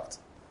matter of fact.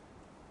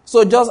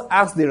 So just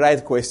ask the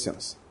right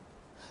questions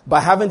by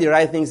having the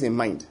right things in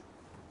mind.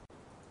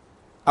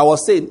 I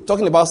was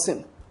talking about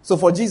sin. So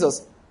for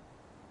Jesus,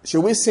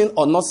 should we sin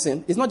or not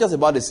sin? It's not just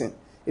about the sin.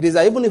 It is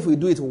that even if we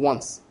do it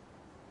once,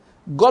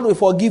 God will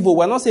forgive.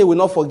 We're not saying He will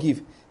not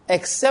forgive,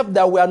 except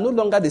that we are no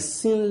longer the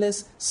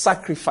sinless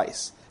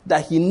sacrifice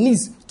that He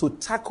needs to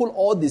tackle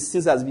all the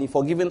sins that has been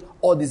forgiven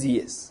all these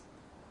years.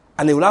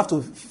 And He will have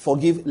to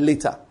forgive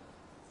later.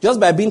 Just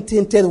by being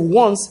tainted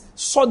once,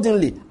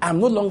 suddenly,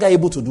 I'm no longer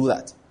able to do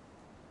that.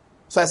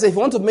 So I say, if you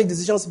want to make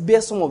decisions,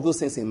 bear some of those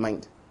things in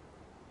mind.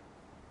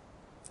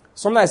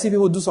 Sometimes I see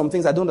people do some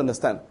things I don't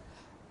understand.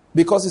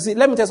 Because you see,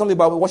 let me tell you something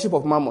about worship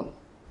of mammon.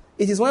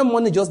 It is when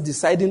money just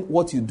deciding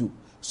what you do.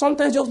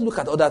 Sometimes just look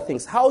at other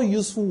things. How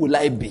useful will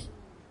I be?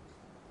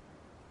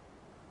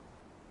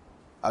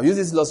 I've used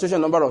this illustration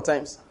a number of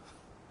times.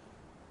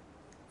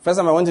 First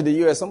time I went to the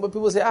US, some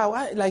people say,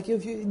 why? Like,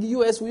 if you, the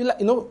US,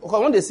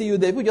 when they see you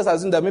there, people just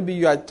assume that maybe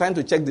you are trying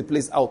to check the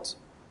place out.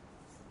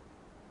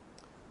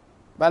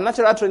 By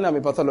natural training, I'm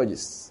a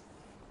pathologist.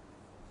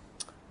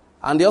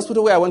 And the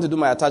hospital where I went to do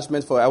my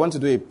attachment for, I went to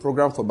do a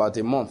program for about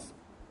a month.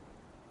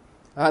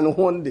 And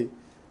one day,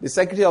 the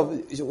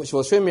secretary she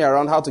was showing me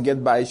around how to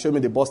get by, showing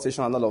me the bus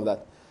station and all of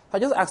that. I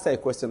just asked her a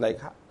question like,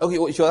 okay,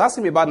 she was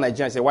asking me about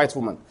Nigeria. She's a white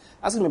woman.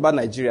 Asking me about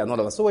Nigeria and all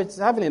of that. So we're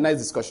having a nice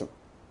discussion.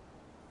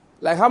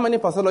 Like, how many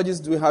pathologists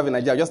do we have in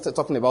Nigeria? Just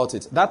talking about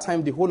it. That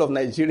time, the whole of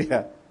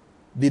Nigeria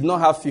did not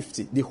have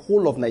 50. The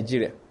whole of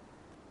Nigeria.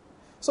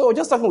 So we're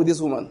just talking with this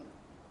woman.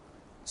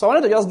 So I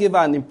wanted to just give her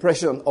an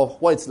impression of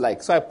what it's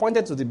like. So I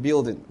pointed to the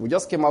building. We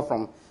just came out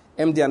from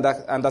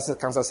MD Anderson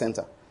Cancer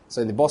Center.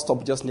 So in the bus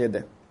stop just near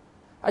there.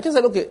 I just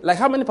said, okay, like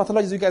how many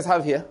pathologists do you guys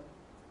have here?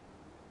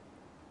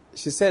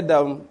 She said,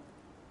 about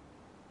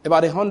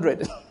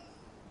 100.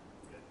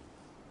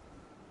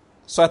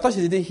 So I thought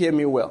she didn't hear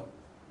me well.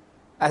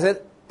 I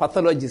said,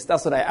 pathologists,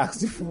 that's what I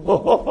asked you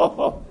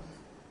for.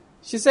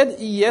 She said,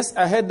 yes,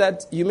 I heard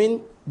that. Do you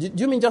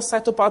mean just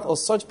cytopath or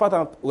surge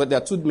path? Well,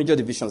 there are two major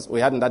divisions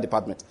we had in that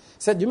department. She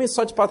said, do you mean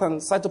surge path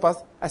and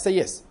cytopath? I said,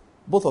 yes,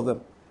 both of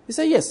them. He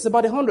said, yes, it's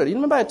about 100. You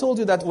remember I told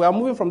you that we are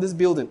moving from this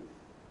building,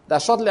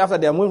 that shortly after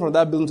they are moving from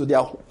that building to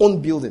their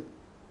own building.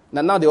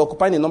 Now they're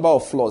occupying a number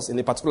of floors in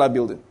a particular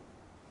building.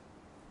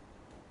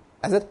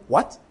 I said,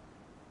 what?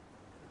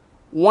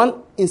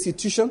 One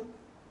institution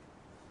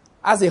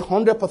has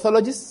 100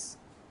 pathologists,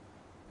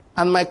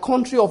 and my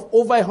country of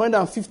over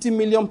 150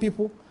 million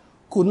people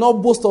could not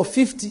boast of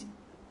 50.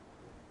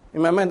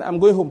 In my mind, I'm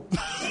going home.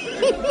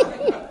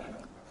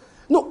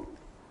 No.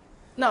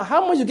 Now,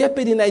 how much you get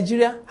paid in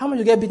Nigeria, how much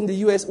you get paid in the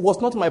US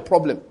was not my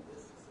problem.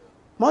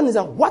 Mine is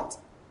that, what?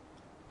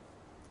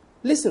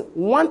 Listen,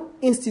 one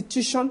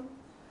institution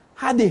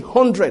had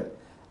 100.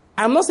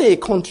 I'm not saying a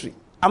country.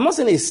 I'm not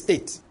saying a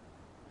state.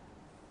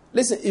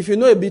 Listen, if you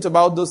know a bit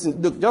about those things,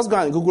 look, just go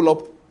and Google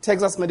up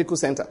Texas Medical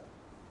Center.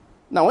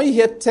 Now, when you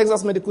hear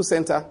Texas Medical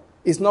Center,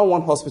 it's not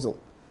one hospital.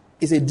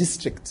 It's a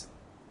district.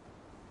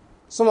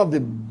 Some of the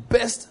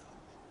best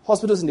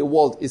hospitals in the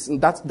world is in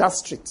that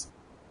district.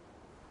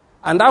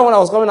 And that one I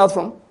was coming out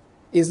from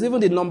is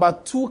even the number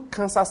 2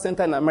 cancer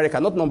center in America,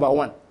 not number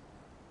 1.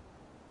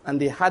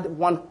 And they had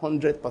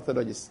 100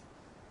 pathologists.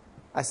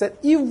 I said,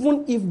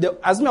 even if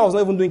assume I was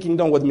not even doing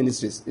Kingdom World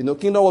Ministries,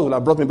 Kingdom World would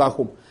have brought me back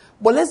home.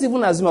 But let's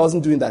even assume I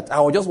wasn't doing that.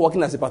 I was just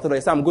working as a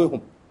pathologist. I'm going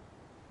home.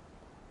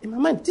 In my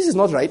mind, this is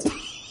not right.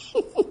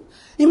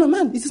 In my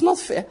mind, this is not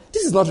fair.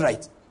 This is not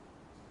right.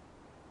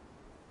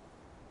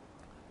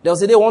 There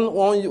was a day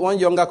one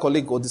younger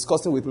colleague was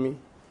discussing with me.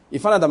 He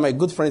found out that my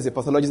good friend is a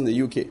pathologist in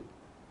the UK.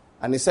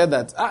 And he said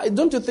that,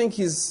 don't you think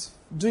he's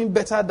doing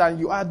better than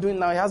you are doing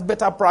now? He has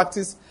better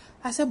practice.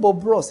 I said, but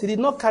bros, he did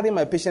not carry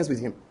my patients with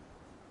him.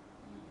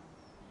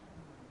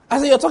 I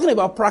said, you're talking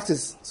about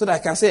practice so that I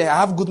can say I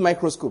have good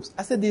microscopes.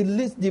 I said,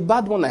 the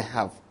bad one I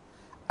have,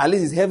 at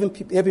least is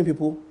helping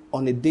people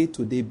on a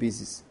day-to-day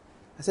basis.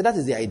 I said, that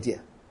is the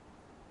idea.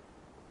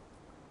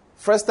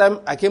 First time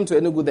I came to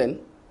Enugu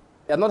then,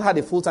 I had not had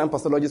a full-time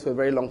pathologist for a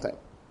very long time.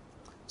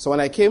 So when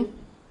I came,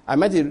 I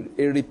met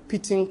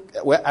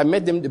I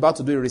met them about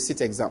to do a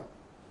receipt exam.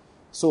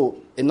 So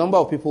a number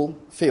of people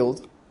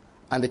failed,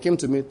 and they came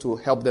to me to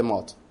help them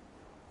out.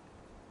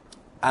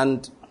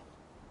 And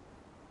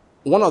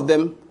one of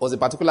them was a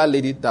particular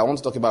lady that I want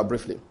to talk about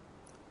briefly.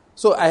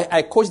 So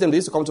I coached them. They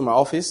used to come to my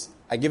office.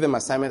 I gave them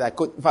assignment.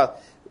 In fact,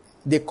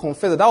 they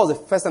confessed that was the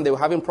first time they were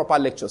having proper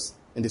lectures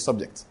in the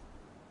subject.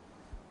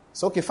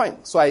 So, okay,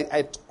 fine. So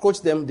I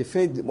coached them. By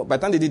the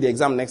time they did the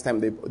exam next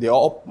time,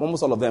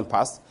 almost all of them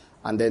passed.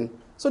 And then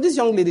So this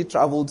young lady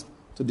traveled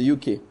to the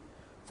UK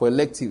for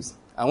electives.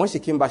 And when she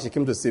came back, she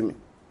came to see me.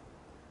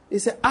 He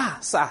said,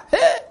 sir,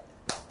 hey,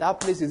 that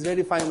place is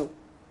very fine.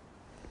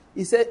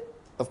 He said,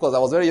 of course, I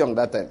was very young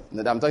that time.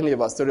 I'm talking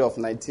about a story of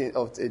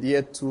the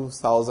year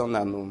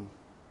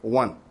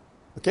 2001.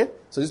 Okay?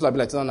 So this will be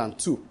like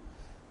 2002.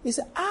 He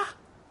said,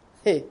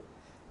 hey,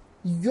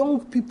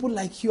 young people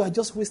like you are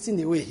just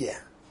wasting away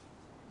here.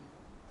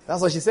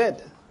 That's what she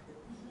said.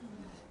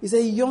 He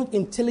said, young,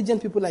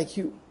 intelligent people like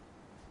you.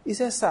 He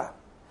said, sir,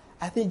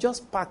 I think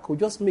just park or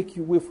just make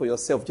you wait for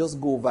yourself. Just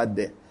go over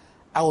there.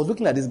 I was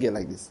looking at this girl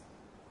like this.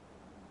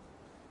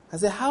 I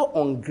said, how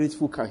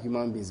ungrateful can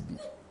human beings be?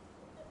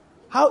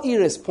 How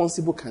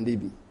irresponsible can they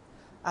be?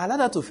 I allowed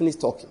her to finish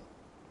talking.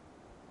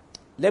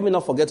 Let me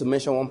not forget to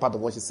mention one part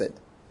of what she said.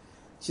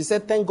 She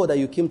said, thank God that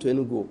you came to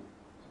Enugu.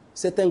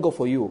 She said, thank God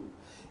for you.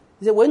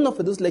 He said, were it not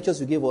for those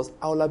lectures you gave us,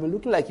 I would have been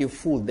looking like a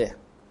fool there.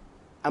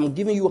 I'm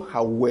giving you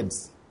her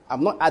words.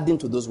 I'm not adding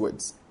to those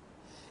words.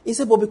 He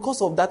said, but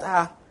because of that,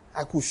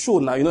 I could show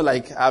now,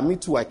 me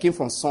too, I came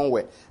from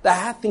somewhere, that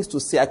I had things to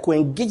say. I could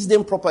engage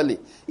them properly.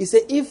 He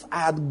said, if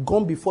I had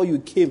gone before you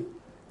came,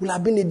 it would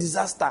have been a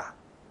disaster.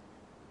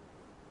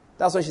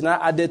 That's why she now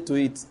added to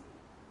it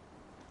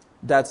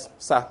that,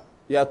 sir,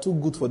 you are too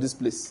good for this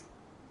place.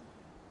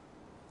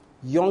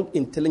 Young,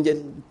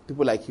 intelligent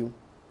people like you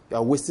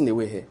are wasting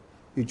away here.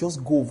 You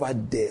just go over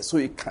there so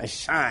you can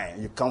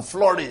shine, you can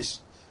flourish.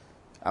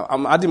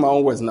 I'm adding my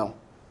own words now.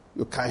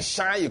 You can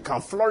shine, you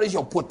can flourish,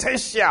 your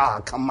potential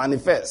can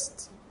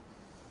manifest.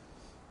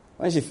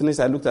 When she finished,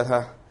 I looked at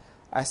her.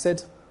 I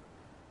said,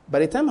 by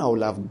the time I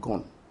will have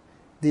gone,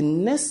 the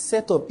next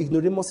set of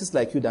ignoramuses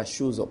like you that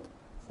shows up,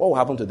 what will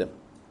happen to them?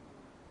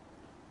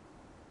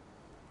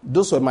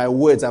 Those were my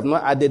words. I've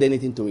not added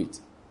anything to it.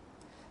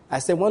 I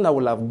said, when I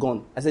will have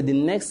gone, I said, the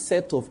next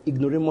set of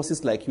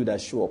ignoramuses like you that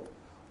show up,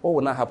 what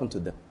will not happen to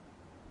them?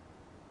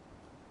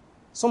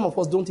 Some of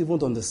us don't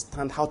even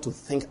understand how to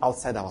think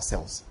outside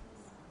ourselves.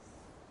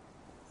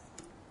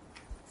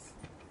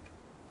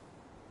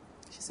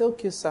 She said,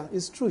 okay, sir,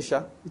 it's true,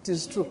 sir. It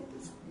is true.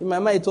 In my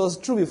mind, it was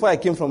true before I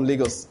came from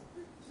Lagos.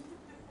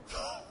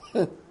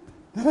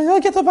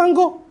 Get up and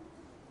go.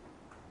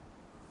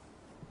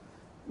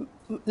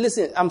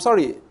 Listen, I'm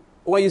sorry.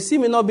 When you see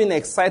me not being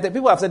excited,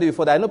 people have said it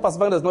before that I know Pastor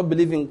Bank does not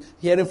believe in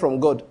hearing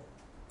from God.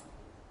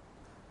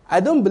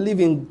 I don't believe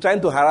in trying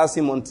to harass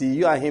him until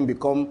you and him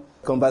become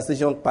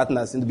conversation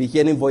partners and be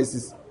hearing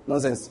voices.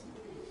 Nonsense.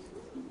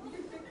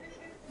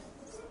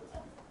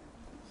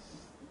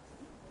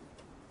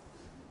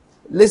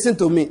 Listen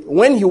to me.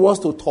 When he wants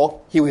to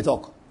talk, he will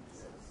talk.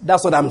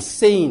 That's what I'm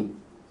saying.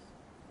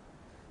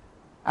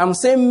 I'm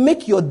saying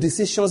make your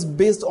decisions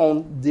based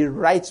on the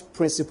right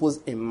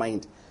principles in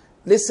mind.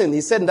 Listen,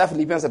 he said in that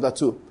Philippians chapter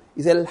 2,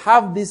 he said,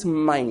 have this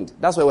mind.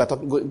 That's why we're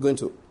going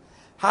to.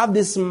 Have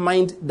this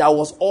mind that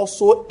was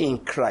also in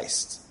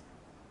Christ.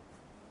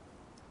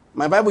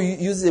 My Bible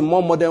uses a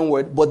more modern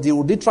word, but the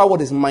literal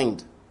word is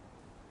mind.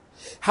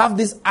 Have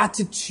this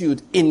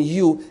attitude in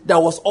you that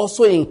was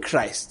also in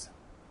Christ.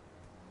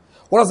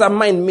 What does that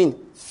mind mean?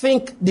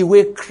 Think the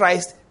way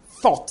Christ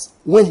thought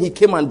when he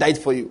came and died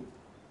for you.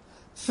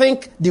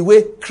 Think the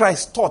way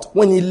Christ thought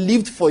when he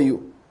lived for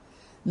you.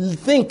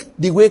 Think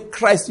the way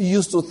Christ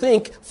used to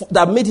think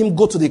that made him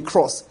go to the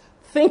cross.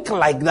 Think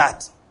like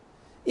that.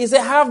 He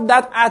said, have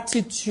that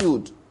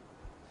attitude.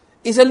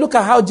 He said, look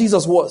at how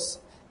Jesus was.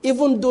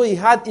 Even though he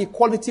had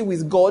equality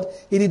with God,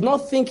 he did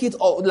not think it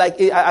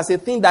as a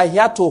thing that he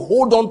had to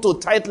hold on to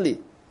tightly.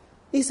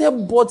 He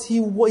said, but he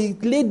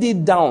laid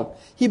it down.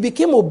 He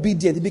became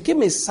obedient. He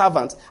became a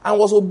servant and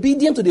was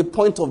obedient to the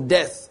point of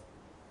death.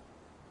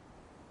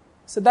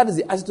 So that is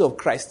the attitude of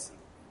Christ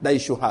that you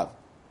should have.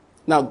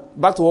 Now,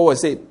 back to what we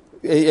said,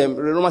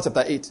 Romans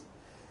chapter 8.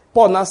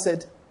 Paul now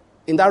said,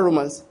 in that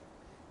Romans,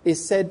 he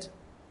said,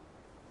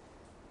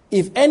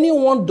 if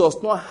anyone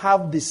does not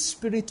have the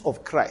Spirit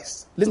of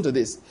Christ, listen to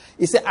this.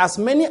 He said, as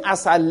many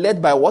as are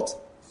led by what?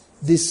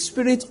 The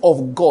Spirit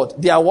of God.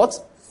 They are what?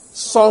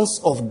 Sons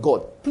of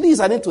God. Please,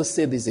 I need to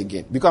say this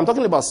again, because I'm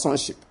talking about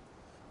sonship.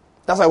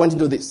 That's why I went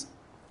into this.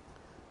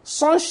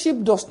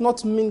 Sonship does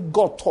not mean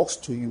God talks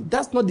to you.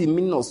 That's not the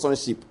meaning of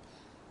sonship.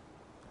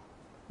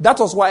 That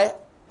was why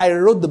I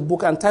wrote the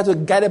book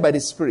entitled Guided by the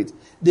Spirit.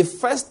 The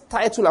first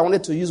title I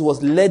wanted to use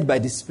was Led by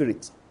the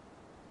Spirit.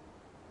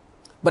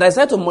 But I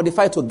decided to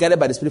modify it to Guided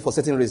by the Spirit for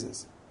certain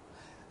reasons.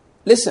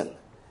 Listen,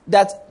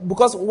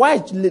 because why I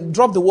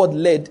dropped the word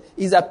led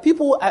is that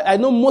people, I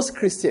know most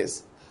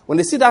Christians, when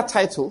they see that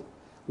title,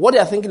 what they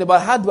are thinking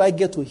about, how do I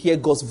get to hear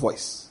God's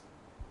voice?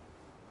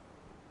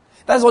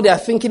 That's what they are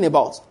thinking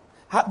about.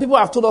 People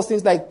have told us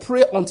things like,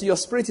 pray until your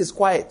spirit is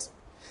quiet.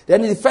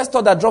 Then the first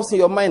thought that drops in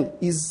your mind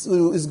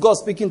is God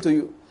speaking to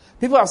you.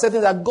 People have said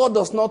things that God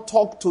does not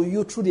talk to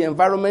you through the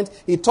environment.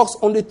 He talks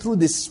only through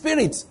the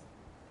Spirit.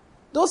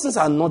 Those things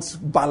are not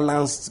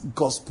balanced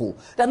gospel.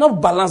 They're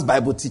not balanced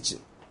Bible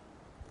teaching.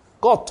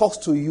 God talks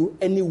to you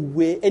any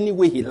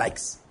way he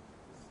likes.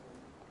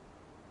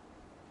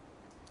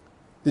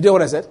 Did you hear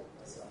what I said?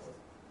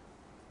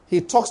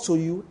 He talks to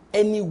you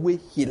any way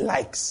he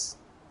likes.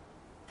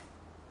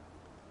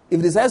 If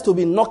he decides to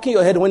be knocking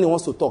your head when he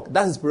wants to talk,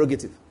 that's his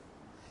prerogative.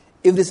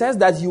 If he decides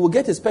that you will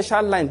get a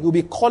special line, he will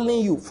be calling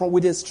you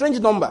with a strange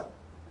number,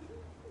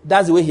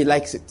 that's the way he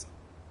likes it.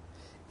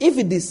 If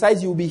he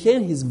decides you will be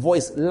hearing his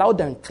voice loud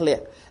and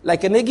clear,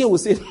 like Enegin will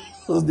say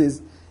those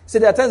days, say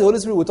there are times the Holy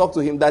Spirit will talk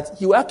to him that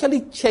he will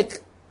actually check,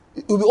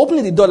 he will be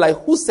opening the door like,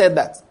 who said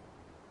that?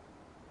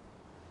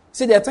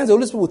 Say there are times the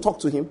Holy Spirit will talk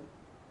to him,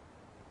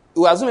 he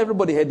will assume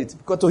everybody heard it,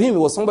 because to him it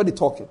was somebody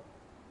talking.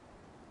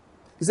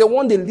 He said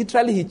one day,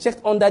 literally, he checked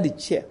under the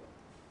chair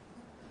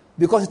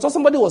because he thought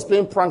somebody was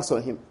playing pranks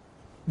on him.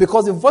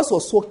 Because the voice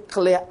was so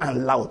clear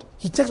and loud.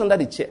 He checked under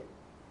the chair.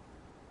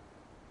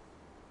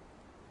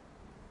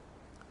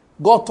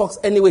 God talks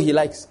any way he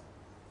likes.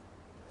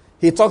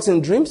 He talks in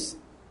dreams.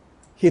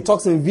 He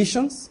talks in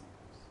visions.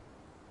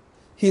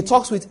 He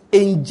talks with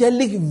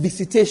angelic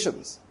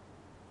visitations.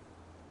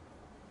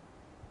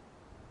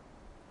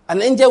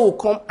 An angel will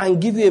come and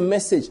give you a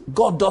message.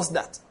 God does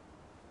that.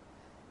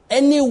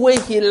 Any way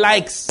he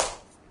likes,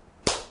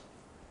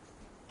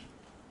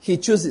 he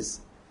chooses.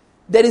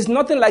 There is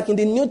nothing like in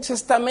the New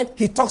Testament,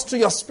 he talks to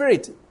your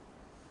spirit.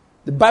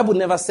 The Bible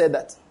never said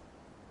that.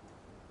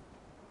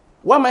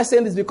 Why am I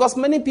saying this? Because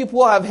many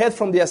people have heard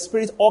from their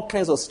spirit all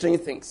kinds of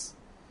strange things.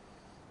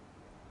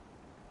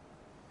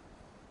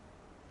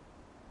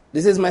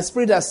 This is my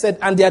spirit has said,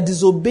 and they are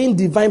disobeying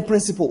divine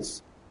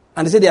principles.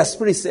 And they say their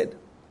spirit said.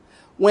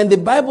 When the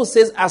Bible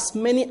says, as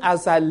many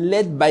as are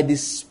led by the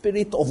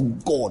Spirit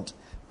of God,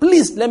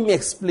 please let me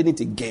explain it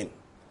again.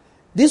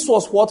 This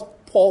was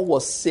what Paul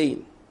was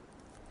saying.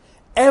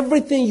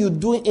 Everything you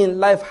do in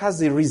life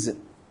has a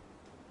reason.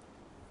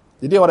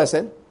 Did you hear what I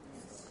said?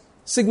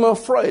 Sigmund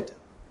Freud,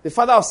 the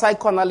father of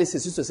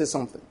psychoanalysis, used to say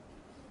something.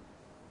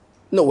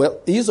 No,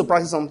 well, he used to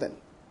practice something.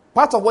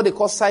 Part of what they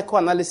call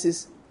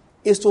psychoanalysis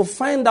is to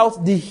find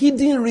out the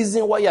hidden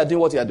reason why you are doing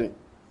what you are doing.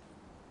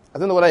 I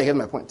don't know whether you get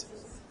my point.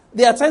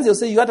 There are times they'll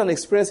say you had an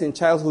experience in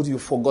childhood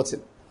you've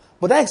forgotten.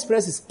 But that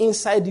experience is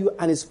inside you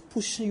and is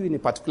pushing you in a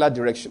particular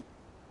direction.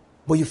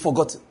 But you've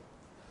forgotten.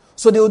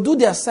 So they will do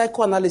their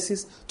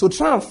psychoanalysis to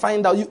try and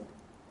find out.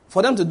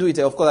 For them to do it,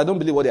 of course, I don't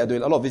believe what they are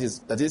doing. All of it is,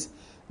 that is,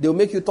 they will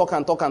make you talk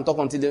and talk and talk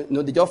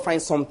until they just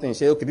find something.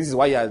 Say, okay, this is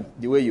why you are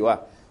the way you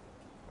are.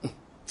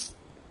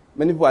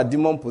 Many people are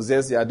demon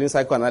possessed. They are doing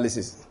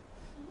psychoanalysis.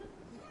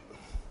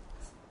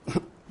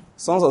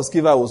 Sons of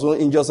Sceva will so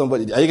injure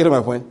somebody. Are you getting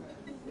my point?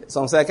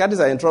 Some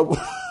psychiatrists are in trouble.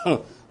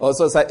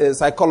 Also,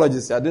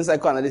 psychologists are doing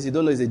psychoanalysis. You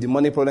don't know it's a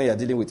demonic problem you are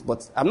dealing with.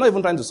 But I'm not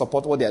even trying to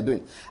support what they are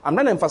doing. I'm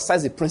trying to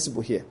emphasize the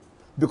principle here.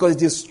 Because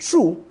it is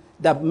true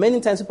that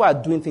many times people are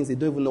doing things they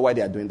don't even know why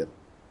they are doing them.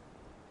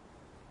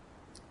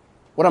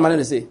 What am I going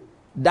to say?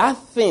 That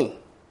thing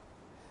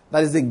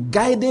that is the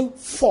guiding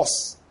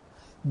force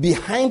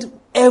behind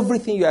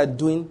everything you are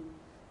doing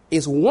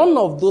is one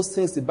of those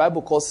things the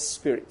Bible calls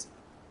spirit.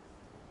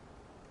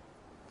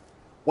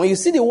 When you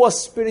see the word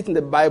spirit in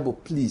the Bible,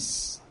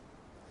 please,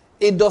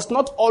 it does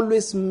not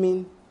always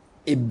mean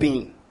a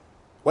being.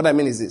 What I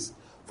mean is this.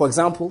 For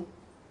example,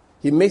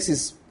 he makes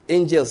his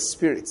angels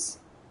spirits.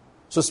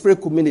 So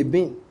spirit could mean a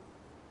being.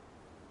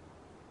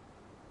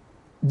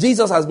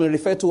 Jesus has been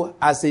referred to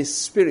as a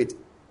spirit.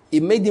 He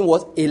made him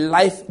what? A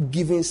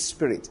life-giving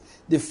spirit.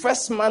 The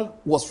first man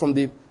was from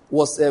the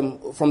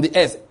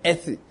earth,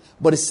 earthy.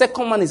 But the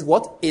second man is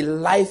what? A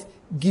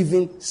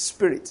life-giving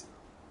spirit.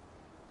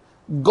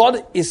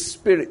 God is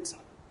spirit.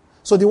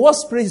 So the word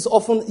spirit is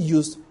often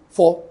used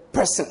for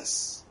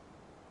persons.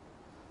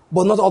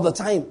 But not all the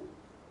time.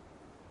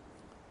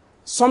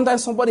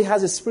 Sometimes somebody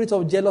has a spirit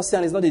of jealousy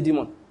and it's not a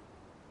demon.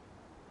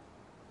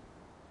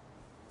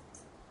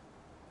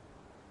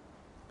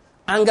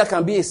 Anger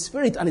can be a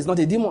spirit and it's not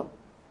a demon.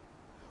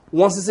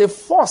 Once it's a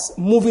force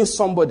moving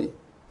somebody,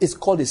 it's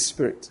called a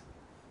spirit.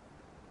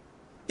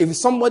 If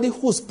it's somebody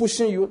who's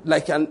pushing you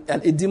like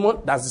a demon,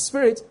 that's a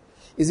spirit.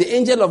 Is the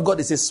angel of God,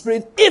 is a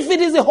spirit. If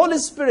it is the Holy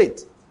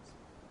Spirit,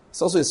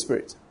 it's also a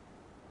spirit.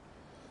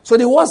 So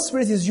the word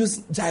spirit is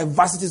used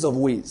diversities of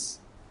ways.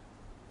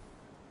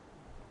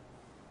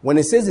 When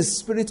it says the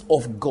Spirit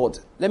of God,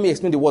 let me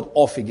explain the word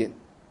of again.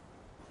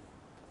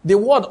 The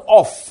word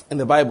of in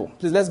the Bible,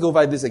 please let's go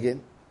over this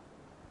again.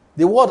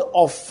 The word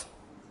of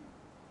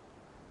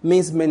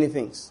means many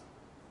things.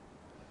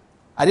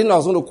 I didn't know I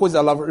was going to quote it.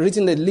 I've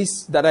written a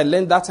list that I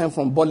learned that time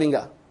from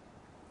Bollinger.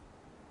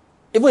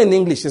 Even in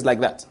English, it's like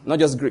that, not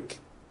just Greek.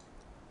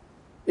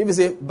 If you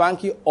say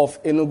Banki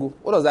of Enugu,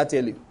 what does that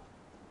tell you?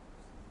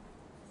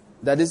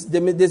 That is,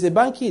 there's a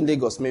Banki in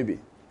Lagos, maybe.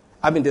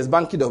 I mean, there's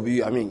Banki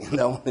W. I mean,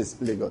 that one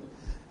is in Lagos.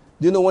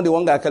 Do you know when the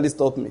one guy actually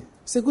stopped me? He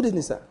said, good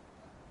evening, sir.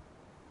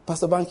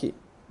 Pastor Banki.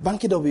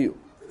 Banki W.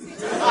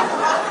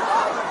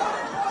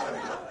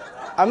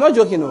 I'm not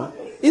joking, no.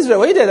 Israel,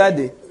 were you there that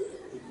day?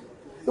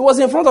 It was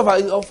in front of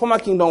a former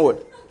Kingdom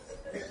Word.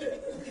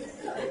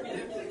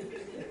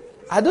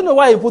 I don't know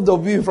why he put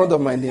W in front of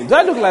my name. Do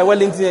I look like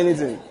Wellington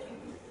anything?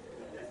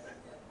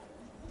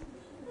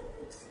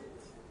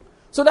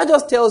 So that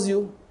just tells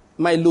you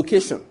my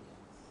location.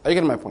 Are you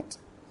getting my point?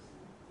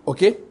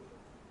 Okay?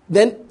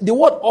 Then the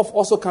word of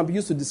also can be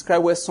used to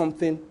describe where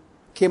something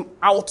came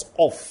out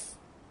of.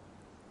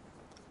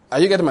 Are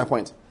you getting my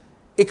point?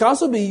 It can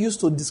also be used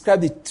to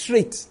describe the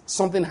trait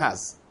something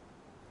has.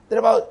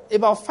 There are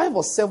about 5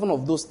 or 7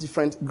 of those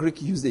different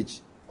Greek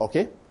usage.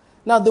 Okay?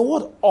 Now, the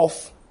word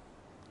of,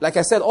 like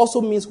I said,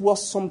 also means what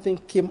something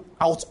came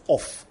out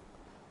of,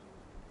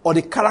 or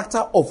the character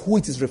of who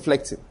it is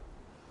reflecting.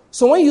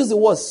 So when you use the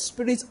word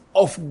Spirit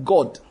of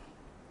God,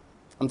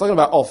 I'm talking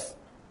about of,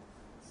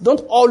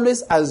 don't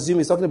always assume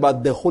it's talking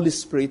about the Holy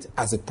Spirit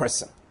as a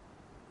person.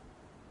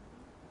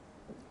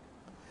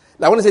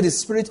 Like when I say the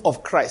Spirit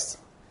of Christ,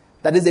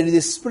 that is, there is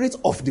a spirit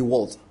of the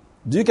world.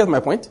 Do you get my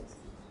point?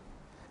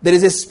 There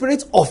is a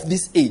spirit of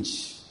this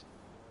age.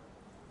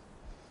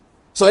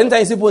 So anytime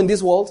you see people in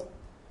this world,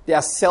 they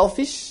are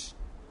selfish.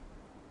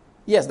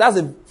 Yes, that's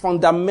a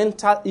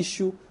fundamental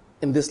issue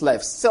in this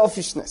life.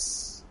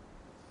 Selfishness.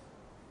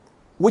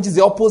 Which is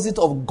the opposite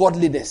of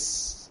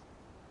godliness.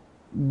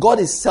 God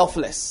is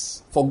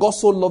selfless. For God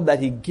so loved that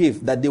he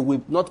gave, that they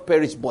will not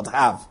perish but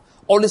have.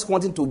 Always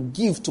wanting to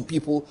give to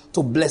people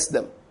to bless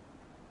them.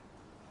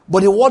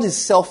 But the world is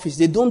selfish.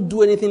 They don't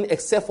do anything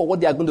except for what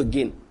they are going to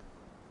gain.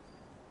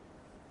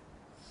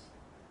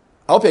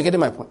 I hope you're getting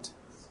my point.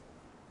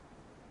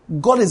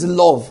 God is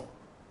love,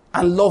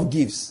 and love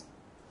gives.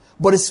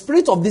 But the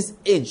spirit of this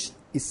age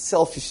is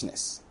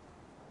selfishness.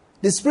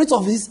 The spirit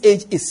of this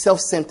age is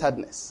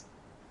self-centeredness.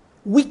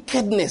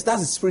 Wickedness,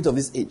 that's the spirit of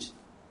this age.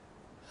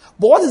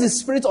 But what is the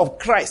spirit of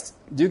Christ?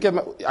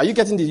 Are you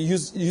getting the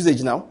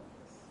usage now?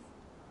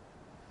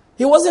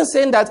 He wasn't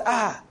saying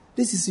that,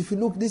 this is, if you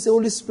look, this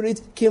Holy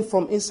Spirit came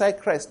from inside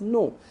Christ.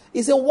 No.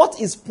 He said, what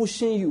is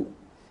pushing you?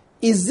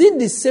 Is it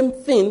the same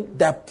thing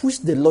that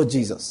pushed the Lord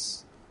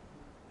Jesus?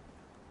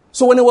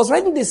 So when he was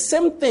writing the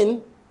same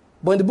thing,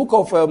 but in the book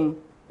of, to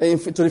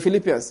the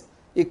Philippians,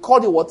 he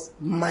called it what?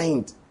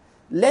 Mind.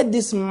 Let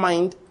this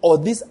mind or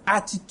this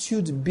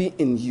attitude be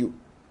in you.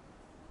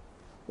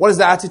 What is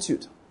the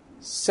attitude?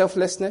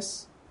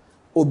 Selflessness,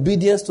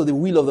 obedience to the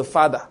will of the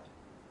Father.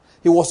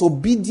 He was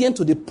obedient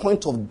to the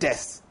point of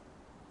death.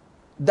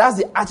 That's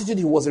the attitude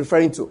he was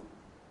referring to.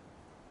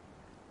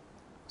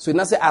 So he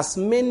now said, as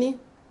many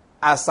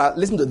as are,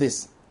 listen to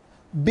this,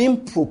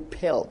 being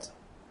propelled.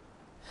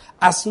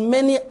 As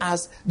many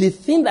as the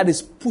thing that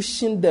is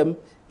pushing them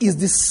is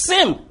the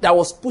same that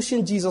was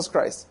pushing Jesus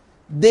Christ.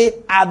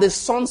 They are the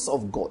sons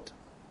of God.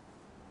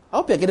 I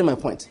hope you're getting my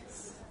point.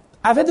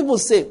 I've heard people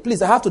say,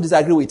 please, I have to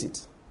disagree with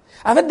it.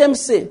 I've heard them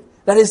say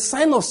that a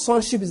sign of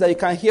sonship is that you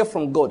can hear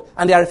from God.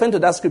 And they are referring to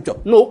that scripture.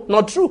 No,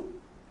 not true.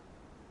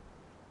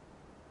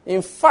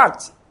 In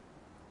fact,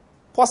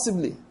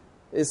 possibly,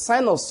 a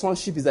sign of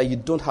sonship is that you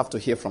don't have to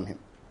hear from him.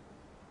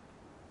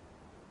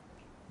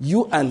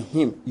 You and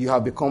him, you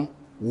have become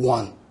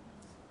one.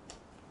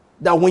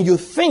 That when you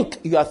think,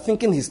 you are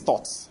thinking his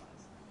thoughts.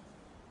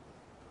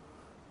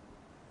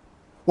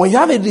 When you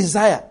have a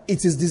desire,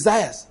 it is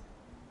desires.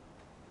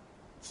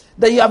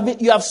 That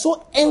you have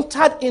so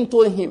entered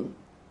into him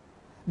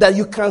that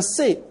you can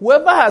say,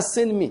 whoever has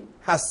seen me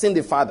has seen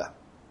the Father.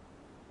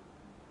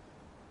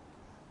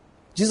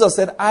 Jesus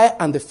said, I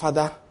and the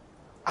Father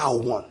are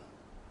one.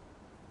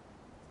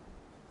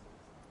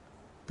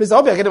 Please, I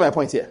hope you're getting my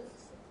point here.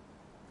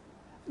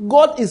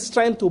 God is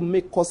trying to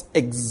make us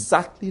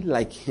exactly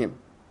like him.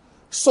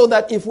 So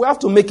that if we have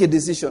to make a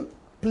decision,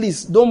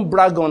 please don't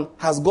brag on,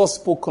 has God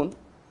spoken?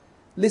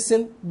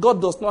 Listen,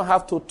 God does not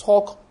have to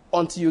talk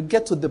until you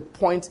get to the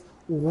point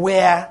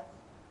where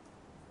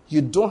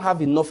you don't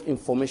have enough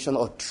information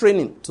or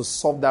training to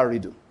solve that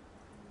riddle.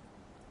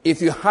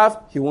 If you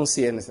have, he won't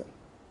say anything.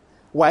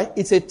 Why?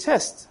 It's a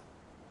test.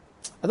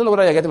 I don't know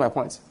whether you're getting my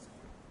point.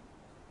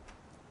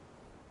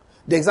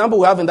 The example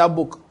we have in that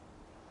book,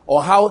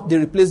 or how they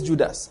replaced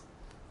Judas.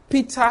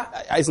 Peter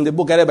is in the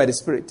book guided by the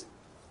Spirit.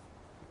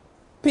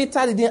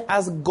 Peter didn't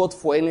ask God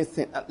for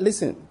anything.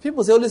 Listen,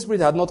 people say Holy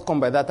Spirit had not come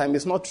by that time.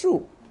 It's not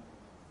true.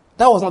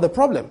 That was not the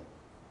problem.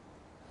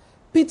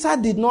 Peter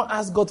did not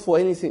ask God for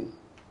anything.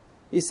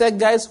 He said,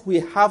 guys, we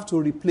have to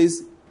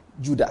replace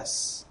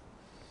Judas.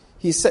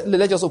 He said,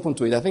 let's just open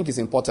to it. I think it's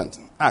important.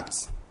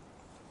 Acts.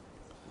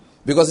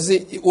 Because you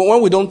see,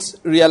 when we don't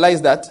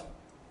realize that,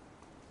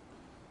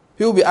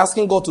 he will be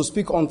asking God to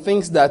speak on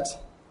things that...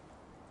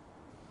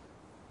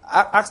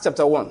 Acts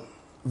chapter 1,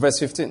 verse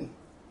 15.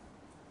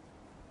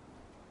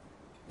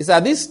 It's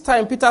at this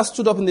time Peter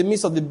stood up in the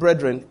midst of the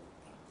brethren,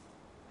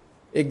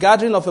 a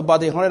gathering of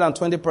about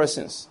 120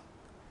 persons,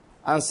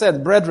 and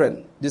said,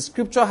 brethren, the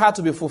scripture had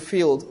to be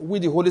fulfilled,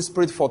 which the Holy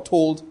Spirit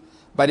foretold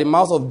by the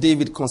mouth of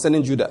David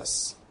concerning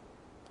Judas,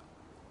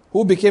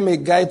 who became a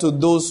guide to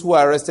those who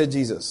arrested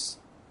Jesus.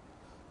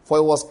 For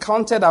it was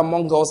counted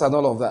among us and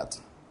all of that.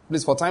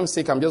 Please, for time's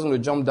sake, I'm just going to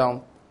jump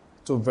down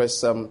to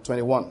verse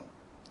 21.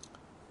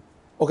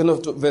 Okay, no,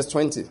 to verse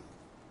 20.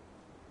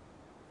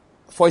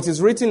 For it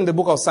is written in the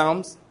book of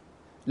Psalms,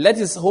 let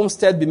his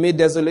homestead be made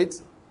desolate,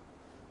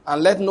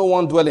 and let no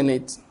one dwell in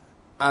it,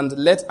 and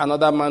let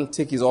another man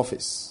take his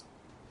office.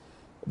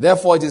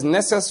 Therefore it is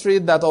necessary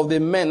that of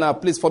the men, now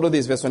please follow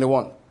this, verse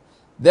 21.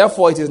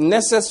 Therefore it is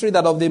necessary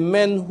that of the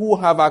men who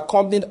have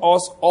accompanied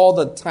us all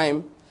the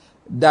time,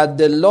 that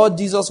the Lord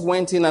Jesus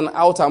went in and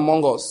out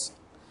among us,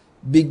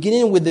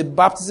 beginning with the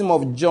baptism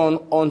of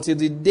John until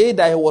the day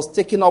that he was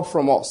taken up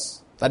from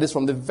us. That is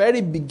from the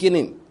very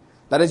beginning.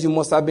 That is, you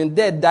must have been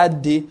there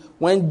that day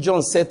when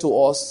John said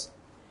to us,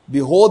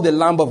 behold the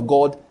Lamb of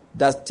God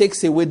that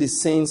takes away the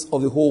sins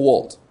of the whole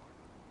world.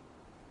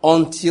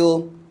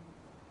 Until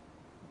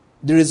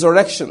the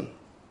resurrection.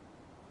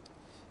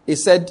 He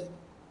said,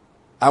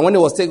 and when it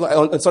was taken,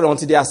 until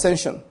the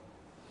ascension.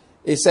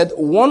 He said,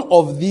 one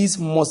of these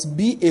must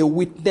be a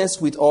witness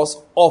with us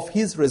of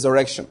his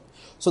resurrection.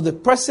 So the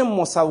person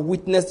must have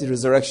witnessed the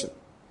resurrection.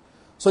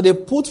 So they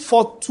put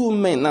forth 2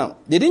 men. Now,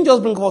 they didn't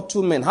just bring forth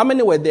 2 men. How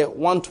many were there?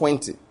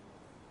 120.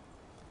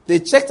 They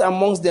checked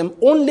amongst them.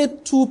 Only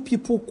 2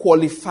 people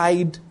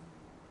qualified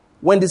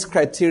when this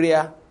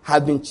criteria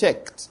had been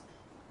checked.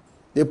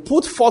 They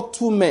put forth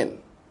 2 men.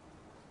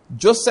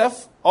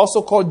 Joseph,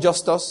 also called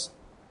Justus,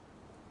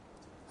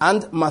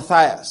 and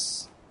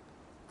Matthias.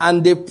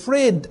 And they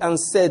prayed and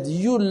said,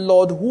 you,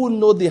 Lord, who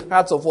know the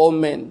hearts of all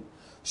men,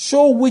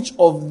 show which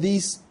of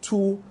these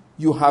 2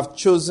 you have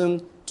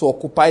chosen to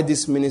occupy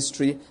this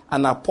ministry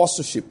and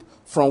apostleship,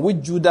 from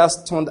which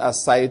Judas turned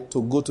aside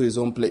to go to his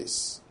own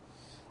place.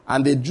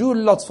 And they drew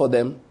lots for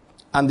them,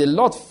 and the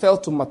lot fell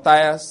to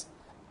Matthias,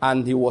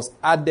 and he was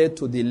added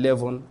to the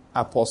 11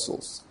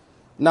 apostles.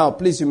 Now,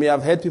 please, you may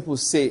have heard people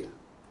say,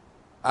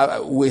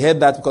 we heard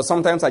that because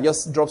sometimes I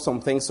just drop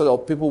some things so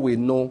that people will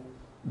know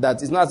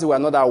that it's not as if we're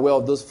not aware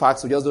of those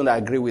facts, we just don't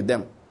agree with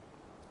them.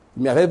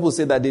 You may have heard people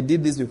say that they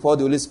did this before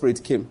the Holy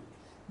Spirit came.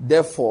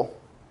 Therefore,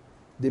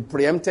 they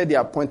preempted the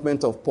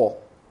appointment of Paul.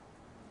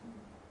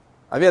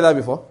 Have you heard that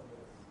before?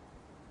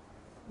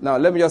 Now,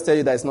 let me just tell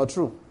you that it's not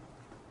true.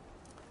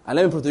 And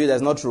let me prove to you that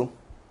it's not true.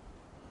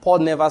 Paul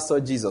never saw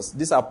Jesus.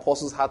 These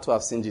apostles had to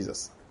have seen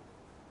Jesus.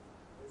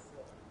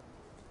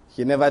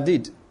 He never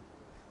did.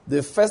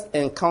 The first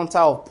encounter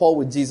of Paul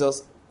with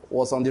Jesus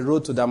was on the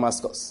road to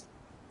Damascus.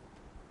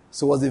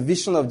 So it was the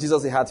vision of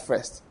Jesus he had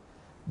first.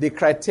 The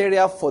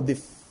criteria for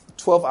the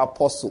 12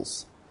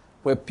 apostles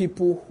were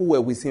people who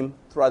were with him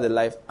throughout the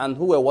life and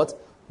who were what?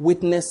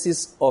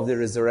 Witnesses of the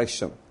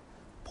resurrection.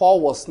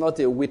 Paul was not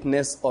a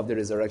witness of the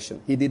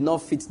resurrection. He did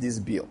not fit this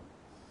bill.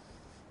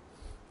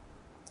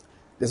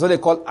 That's what they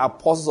call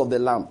apostles of the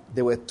Lamb.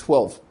 There were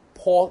 12.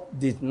 Paul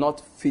did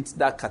not fit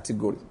that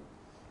category.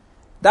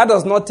 That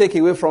does not take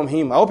away from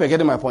him. I hope you're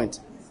getting my point.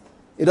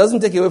 It doesn't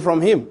take away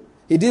from him.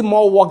 He did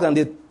more work than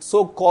the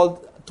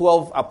so-called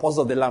 12 apostles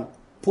of the Lamb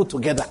put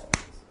together.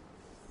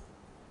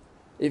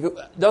 If you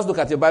just look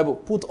at your Bible,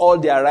 put all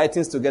their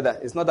writings together.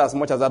 It's not as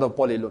much as that of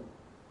Paul alone.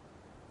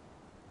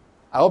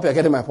 I hope you're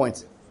getting my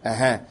point.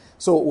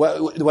 So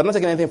we're not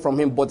taking anything from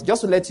him, but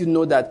just to let you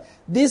know that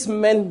these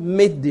men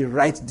made the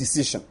right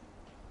decision.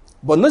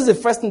 But notice the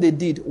first thing they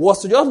did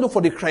was to just look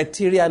for the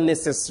criteria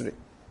necessary.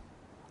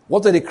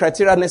 What are the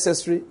criteria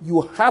necessary?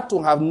 You had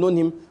to have known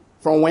him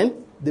from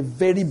when? The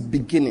very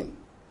beginning.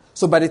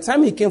 So by the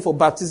time he came for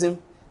baptism,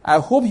 I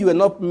hope you were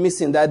not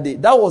missing that day.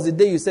 That was the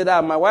day you said,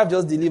 my wife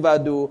just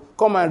delivered,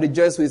 come and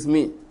rejoice with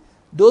me.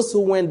 Those who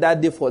went that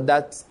day for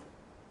that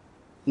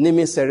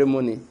naming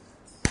ceremony,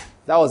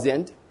 that was the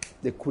end.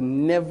 They could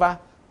never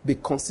be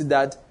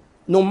considered,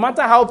 no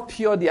matter how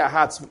pure their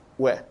hearts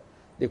were,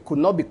 they could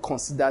not be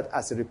considered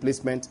as a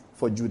replacement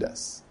for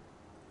Judas.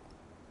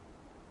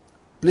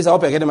 Please, I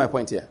hope you're getting my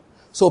point here.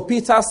 So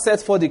Peter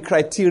set for the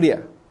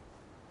criteria.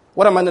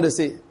 What am I going to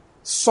say?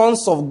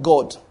 Sons of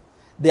God.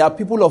 They are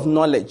people of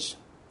knowledge.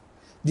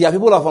 They are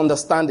people of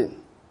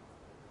understanding.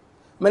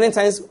 Many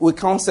times we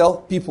counsel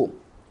people.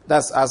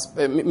 That's as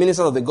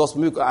ministers of the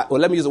gospel. Or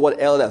let me use the word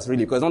elders,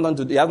 really, because it has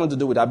nothing to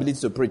do with the ability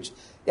to preach.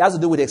 It has to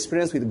do with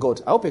experience with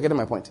God. I hope you're getting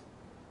my point.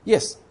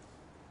 Yes.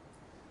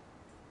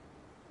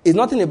 It's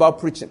nothing about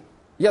preaching.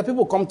 Yeah,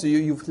 people come to you,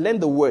 you've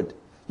learned the word.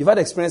 You've had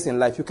experience in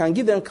life. You can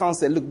give them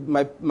counsel. Look,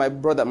 my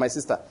brother, my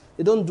sister,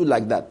 they don't do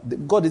like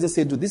that. God didn't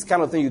say do this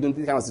kind of thing, you do in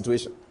this kind of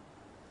situation.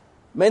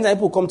 Many times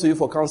people come to you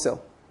for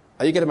counsel.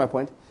 Are you getting my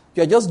point?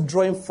 You are just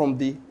drawing from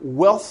the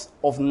wealth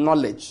of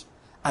knowledge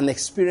and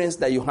experience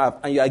that you have,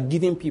 and you are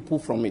giving people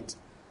from it.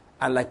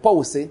 And like Paul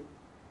will say,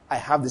 I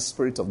have the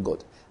Spirit of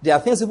God. There are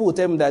things people will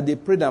tell me that they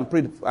prayed,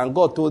 and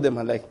God told them,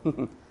 and like,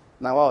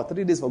 now wow,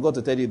 3 days for God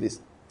to tell you this.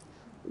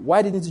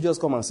 Why didn't you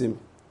just come and see me?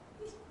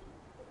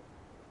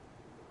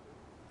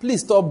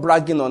 Please stop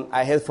bragging on,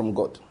 I heard from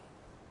God.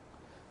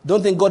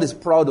 Don't think God is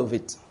proud of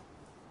it.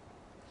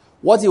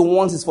 What he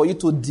wants is for you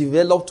to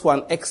develop to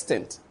an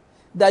extent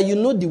that you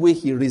know the way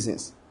he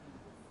reasons.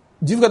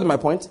 Do you get my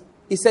point?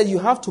 He said you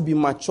have to be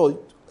mature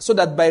so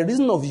that by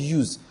reason of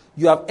use,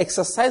 you have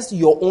exercised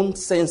your own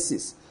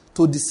senses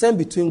to discern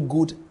between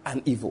good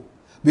and evil,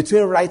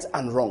 between right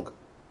and wrong.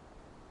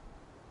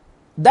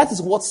 That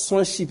is what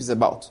sonship is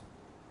about.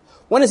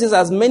 When it says,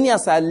 as many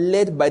as are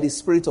led by the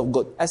Spirit of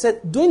God, I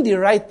said, doing the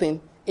right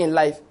thing in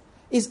life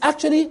is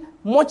actually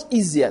much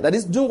easier. That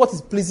is, doing what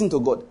is pleasing to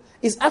God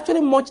is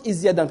actually much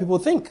easier than people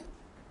think.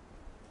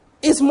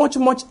 It's much,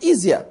 much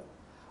easier.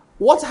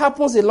 What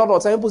happens a lot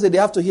of times, people say they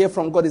have to hear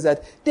from God, is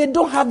that they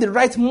don't have the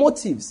right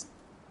motives.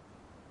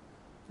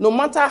 No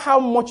matter how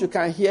much you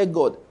can hear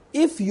God,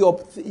 if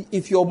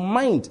your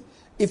mind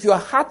if your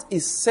heart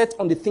is set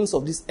on the things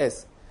of this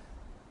earth,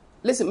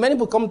 listen, many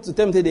people come to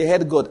tell me they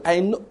heard God. I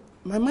know,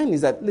 my mind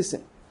is that,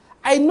 listen,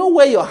 I know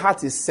where your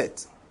heart is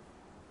set.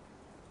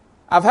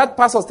 I've had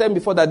pastors tell me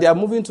before that they are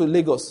moving to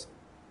Lagos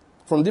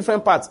from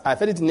different parts. I've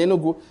heard it in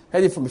Enugu,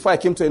 heard it from before I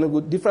came to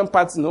Enugu, different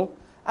parts, And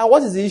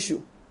what is the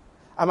issue?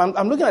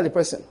 I'm looking at the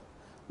person.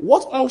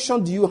 What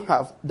unction do you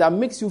have that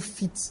makes you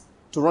fit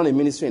to run a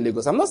ministry in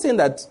Lagos? I'm not saying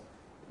that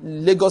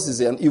Lagos is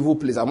an evil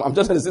place. I'm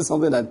just trying to say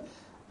something that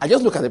I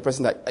just look at the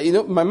person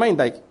that, my mind,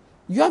 like,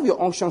 you have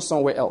your unction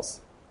somewhere else.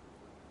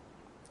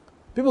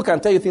 People can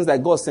tell you things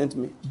like God sent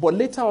me, but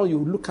later on you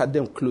look at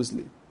them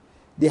closely.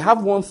 They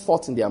have one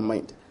thought in their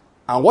mind.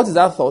 And what is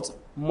that thought?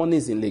 Money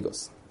is in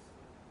Lagos.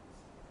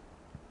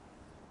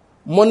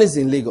 Money is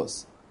in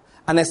Lagos.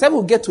 And except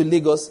we get to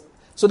Lagos,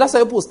 so that's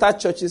why people start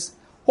churches,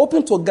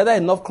 hoping to gather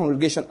enough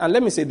congregation. And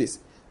let me say this.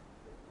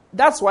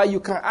 That's why you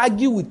can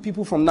argue with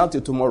people from now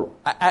till tomorrow.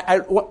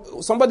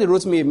 Somebody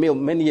wrote me a mail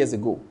many years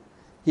ago.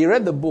 He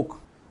read the book.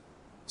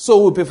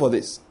 So we'll pay for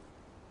this.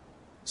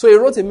 So he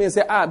wrote a mail and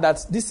said,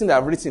 that this thing that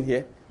I've written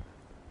here,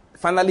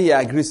 finally he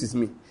agrees with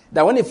me.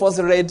 That when he first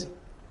read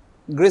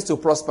Grace to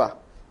Prosper,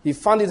 he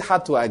found it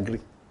hard to agree.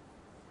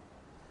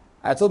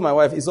 I told my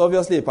wife, he's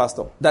obviously a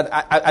pastor. That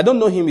I don't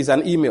know him, it's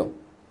an email.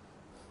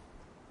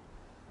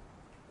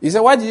 He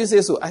said, why did you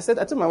say so? I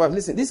told my wife,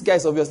 listen, this guy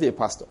is obviously a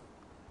pastor.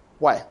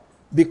 Why?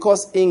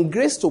 Because in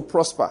Grace to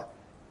Prosper,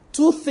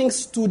 two things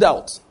stood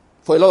out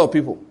for a lot of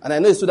people. And I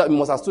know it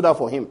must have stood out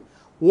for him.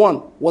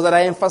 One was that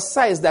I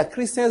emphasized that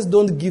Christians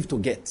don't give to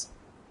get.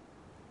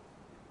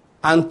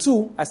 And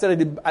two, I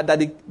said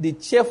that the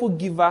cheerful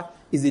giver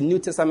is a New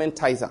Testament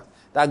tither.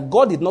 That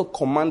God did not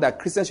command that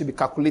Christians should be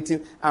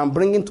calculating and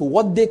bringing to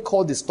what they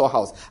call the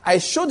storehouse. I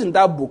showed in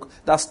that book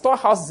that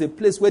storehouse is a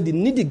place where the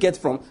needy get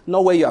from,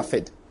 not where you are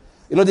fed.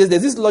 There's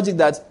this logic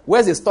that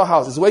where's the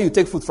storehouse is where you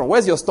take food from.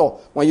 Where's your store?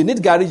 When you need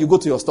garri, you go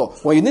to your store.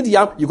 When you need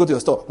yam, you go to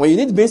your store. When you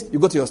need beans, you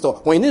go to your store.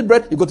 When you need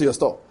bread, you go to your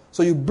store.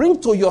 So you bring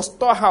to your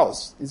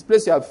storehouse, it's the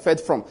place you are fed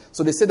from.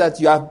 So they say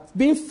that you are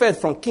being fed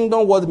from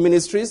Kingdom World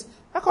Ministries.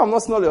 How come I'm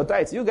not smell your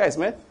tithes? You guys,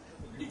 man.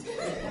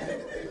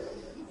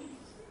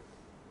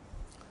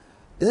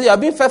 They say you are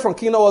being fed from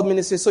Kingdom World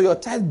Ministries, so your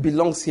tithe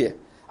belongs here.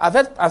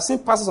 I've seen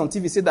pastors on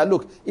TV say that,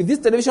 look, if this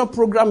television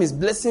program is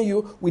blessing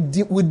you, we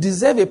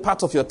deserve a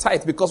part of your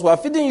tithe because we are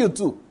feeding you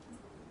too.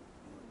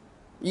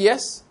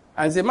 Yes,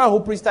 and it's a man who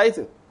preached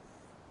tithing.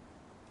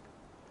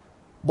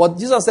 But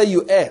Jesus said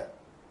you err.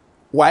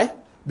 Why?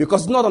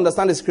 Because you do not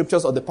understand the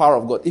scriptures or the power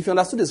of God. If you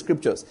understood the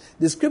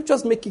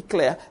scriptures make it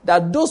clear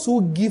that those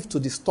who give to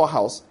the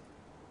storehouse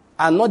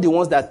are not the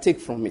ones that take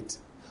from it.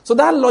 So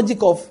that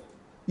logic of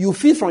you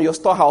feed from your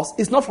storehouse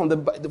is not from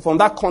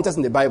that context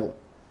in the Bible.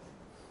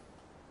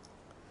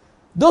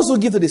 Those who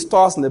give to the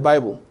storehouse in the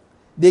Bible,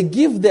 they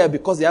give there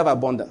because they have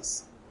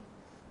abundance.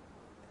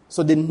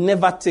 So they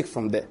never take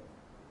from there.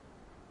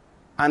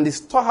 And the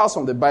storehouse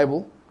from the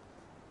Bible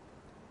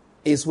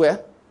is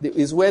where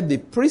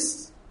the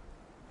priests,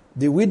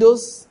 the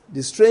widows,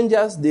 the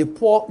strangers, the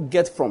poor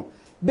get from.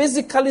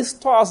 Basically,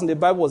 storehouse in the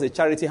Bible was a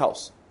charity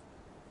house.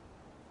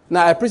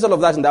 Now, I preached all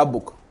of that in that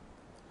book.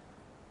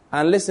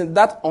 And listen,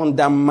 that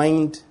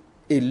undermined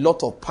a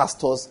lot of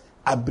pastors'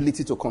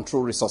 ability to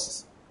control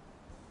resources.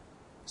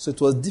 So it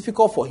was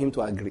difficult for him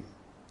to agree.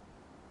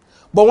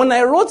 But when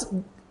I wrote,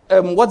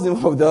 what's the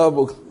name of the other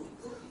book?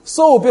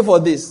 So we'll pay for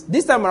this.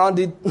 This time around,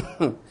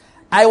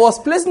 I was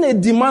placing a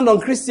demand on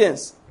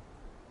Christians.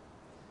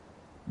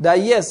 That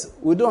yes,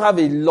 we don't have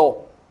a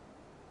law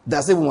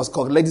that says we must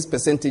collect this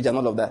percentage and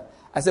all of that.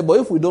 I said, but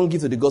if we don't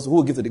give to the gospel, who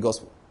will give to the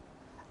gospel?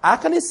 I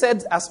actually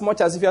said as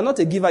much as if you are not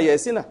a giver, you're a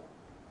sinner.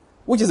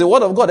 Which is the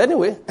word of God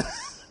anyway.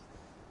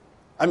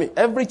 I mean,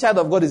 every child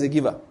of God is a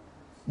giver.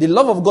 The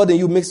love of God in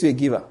you makes you a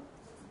giver.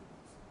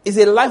 It's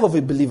a life of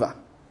a believer.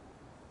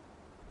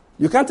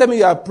 You can't tell me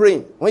you are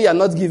praying when you are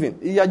not giving.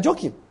 You are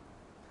joking.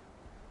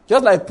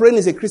 Just like praying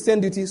is a Christian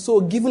duty, so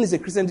giving is a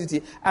Christian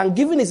duty. And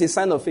giving is a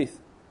sign of faith.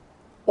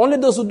 Only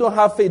those who don't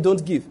have faith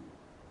don't give.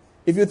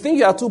 If you think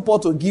you are too poor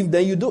to give,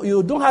 then you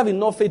don't have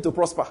enough faith to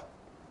prosper.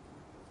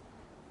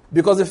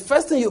 Because the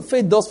first thing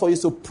faith does for you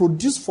is to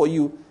produce for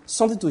you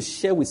something to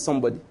share with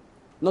somebody,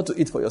 not to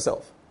eat for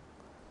yourself.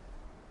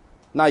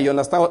 Now you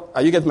understand?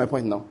 Are you getting my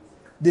point now?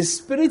 The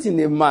spirit in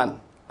a man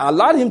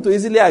allowed him to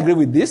easily agree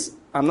with this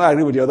and not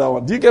agree with the other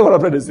one. Do you get what I'm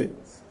trying to say?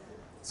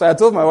 So I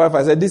told my wife,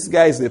 I said, this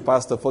guy is a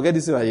pastor. Forget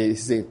this thing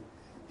he's saying.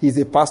 He's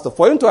a pastor.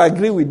 For him to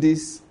agree with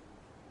this.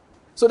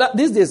 So that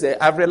these days,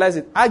 I've realized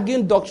that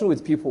arguing doctrine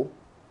with people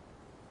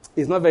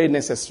is not very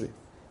necessary.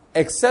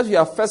 Except you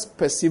have first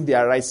perceived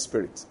their right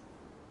spirit.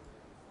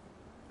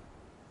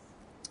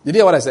 Did you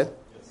hear what I said?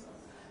 Yes.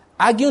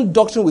 Arguing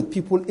doctrine with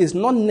people is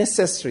not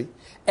necessary.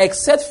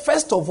 Except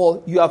first of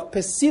all, you have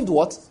perceived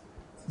what?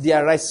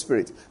 Their right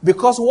spirit.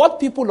 Because what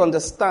people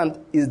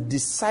understand is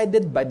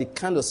decided by the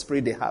kind of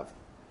spirit they have.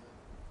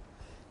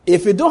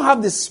 If you don't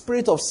have the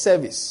spirit of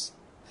service,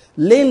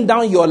 laying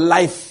down your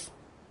life,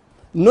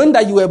 knowing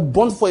that you were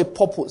born for a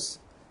purpose,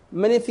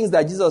 many things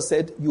that Jesus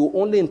said, you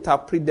only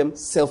interpret them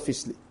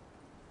selfishly.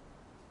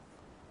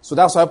 So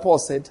that's why Paul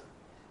said,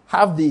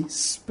 have the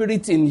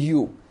spirit in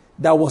you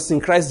that was in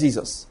Christ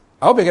Jesus.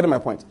 I hope you're getting my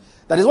point.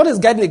 That is what is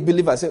guiding a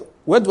believer. Say,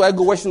 where do I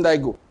go? Where shouldn't I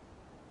go?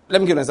 Let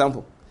me give you an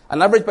example.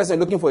 An average person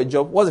looking for a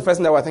job, what's the first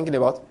thing that we're thinking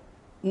about?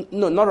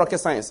 No, not rocket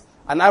science.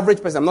 An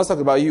average person, I'm not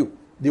talking about you,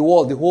 the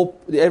world,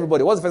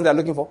 everybody. What's the first thing they're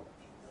looking for?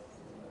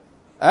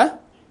 Huh?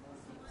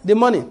 The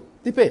money,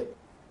 the pay.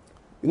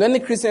 You know, any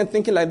Christian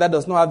thinking like that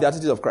does not have the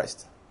attitude of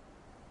Christ.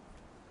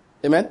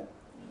 Amen?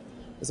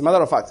 It's a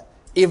matter of fact.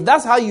 If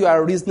that's how you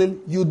are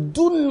reasoning, you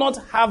do not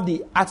have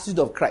the attitude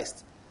of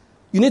Christ.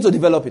 You need to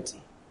develop it.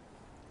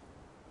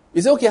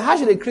 You say, okay, how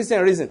should a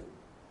Christian reason?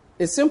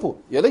 It's simple.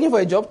 You're looking for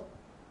a job.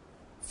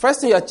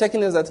 First thing you're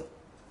checking is that,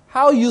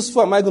 how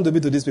useful am I going to be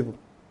to these people?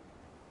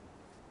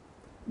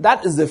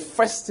 That is the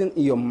first thing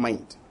in your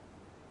mind.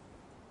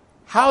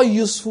 How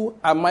useful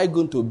am I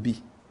going to be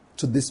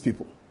to these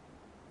people?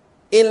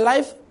 In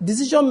life,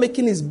 decision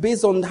making is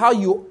based on how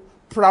you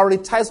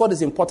prioritize what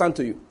is important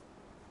to you.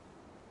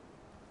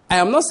 I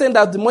am not saying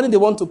that the money they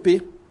want to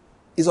pay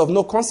is of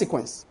no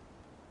consequence.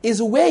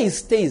 It's where it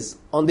stays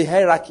on the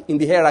hierarchy, in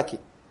the hierarchy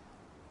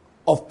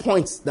of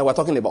points that we're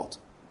talking about.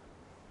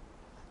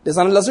 There's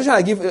an illustration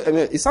I give.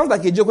 It sounds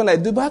like a joke when I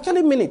do, but I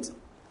actually mean it.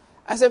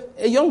 I said,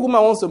 a young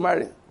woman wants to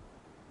marry.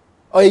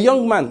 Or a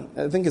young man.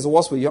 I think it's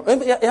worse with young.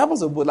 It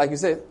happens to both, like you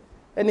said.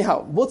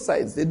 Anyhow, both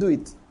sides, they do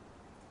it.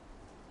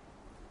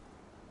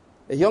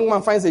 A young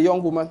man finds a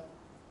young woman.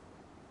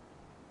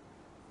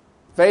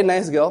 Very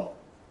nice girl.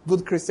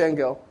 Good Christian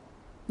girl.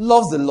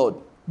 Loves the Lord.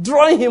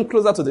 Drawing him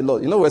closer to the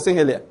Lord. You know what we were saying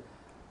earlier?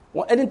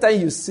 Well, anytime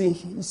you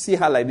see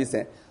her like this,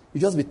 you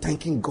just be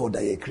thanking God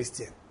that you're a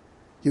Christian.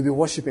 You'll be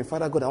worshiping.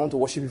 Father God, I want to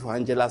worship you for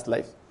Angela's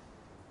life.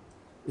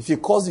 If she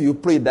calls you, you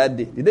pray that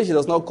day. The day she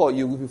does not call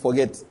you, you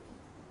forget.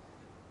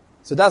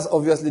 So that's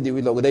obviously the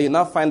will of God. Then you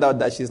now find out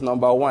that she's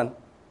number 1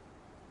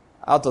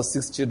 out of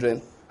 6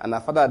 children. And her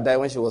father died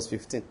when she was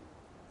 15.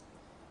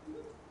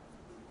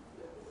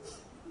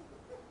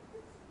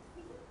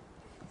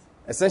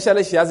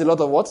 Essentially, she has a lot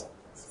of what?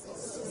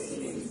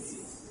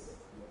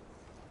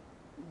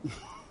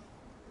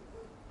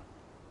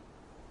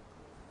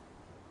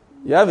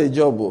 You have a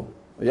job, or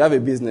you have a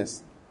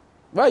business.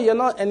 Well, you're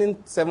not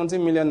earning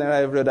 17 million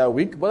naira every other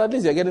week, but at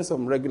least you're getting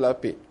some regular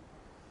pay.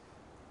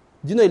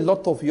 Do you know a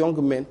lot of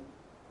young men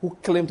who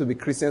claim to be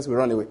Christians will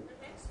run away?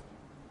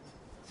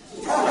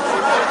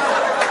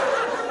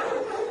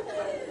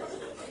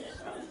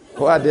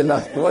 Why are they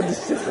laughing? What did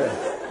she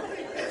say?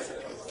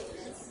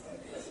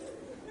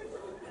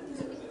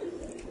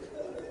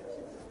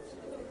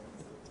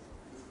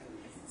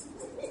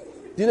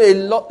 Do you know a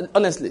lot,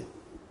 honestly,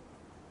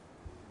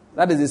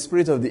 that is the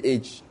spirit of the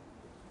age.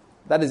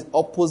 That is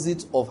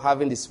opposite of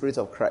having the spirit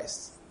of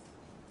Christ.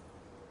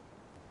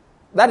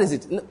 That is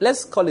it.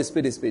 Let's call a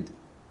spade a spade.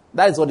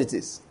 That is what it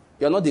is.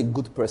 You're not a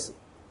good person.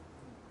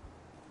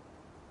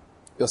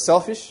 You're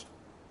selfish.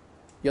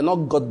 You're not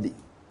godly.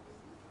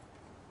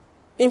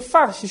 In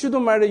fact, she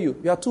shouldn't marry you.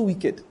 You are too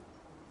wicked.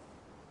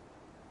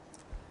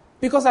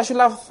 Because I should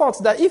have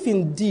thought that if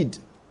indeed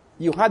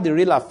you had the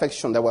real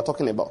affection that we're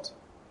talking about.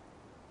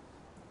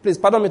 Please,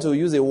 pardon me to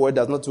use a word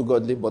that's not too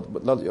godly, but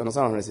you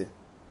understand what I'm say?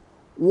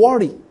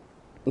 Worry,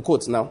 in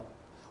quotes now.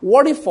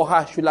 Worry for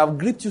her should have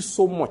gripped you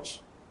so much.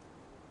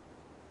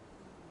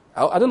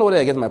 I don't know whether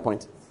I get my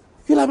point.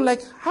 You'll have been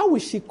like, how will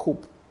she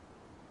cope?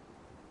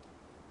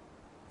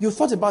 You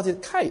thought about it,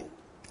 Kai,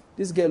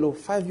 this girl,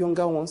 5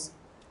 younger ones,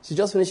 she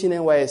just finished in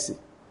NYSC.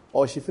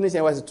 Or she finished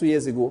NYSC 2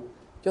 years ago,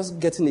 just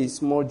getting a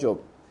small job.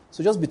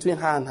 So just between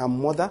her and her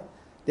mother,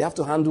 they have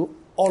to handle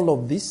all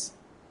of this.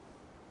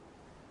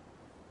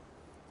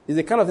 It's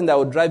the kind of thing that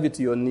will drive you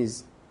to your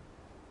knees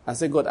and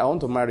say, God, I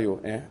want to marry you.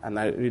 And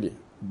I really,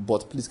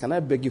 but please, can I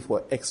beg you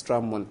for extra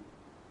money?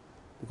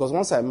 Because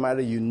once I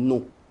marry you,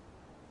 know,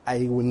 I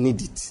will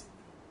need it.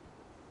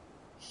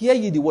 Hear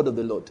ye the word of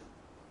the Lord.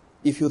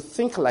 If you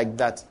think like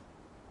that,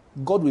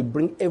 God will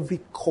bring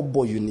every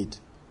kobo you need.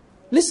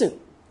 Listen,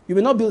 you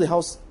will not build a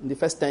house in the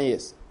first 10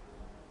 years.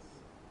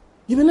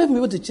 You will not be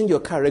able to change your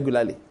car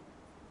regularly.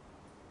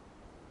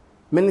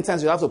 Many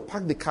times you have to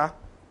park the car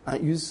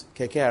and use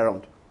keke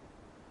around.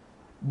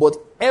 But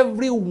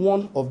every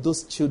one of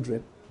those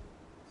children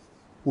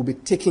will be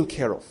taken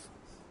care of.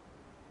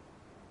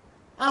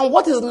 And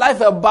what is life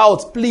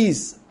about,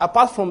 please,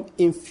 apart from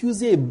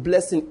infusing a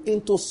blessing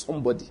into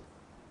somebody?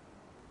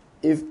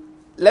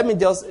 Let me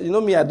just,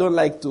 me, I don't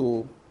like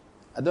to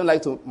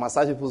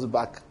massage people's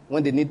back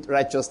when they need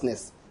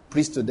righteousness.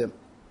 Preach to them.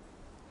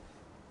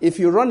 If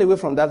you run away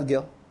from that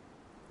girl,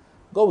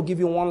 God will give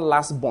you one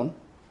last born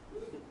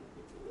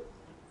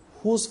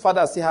whose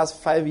father still has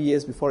 5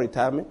 years before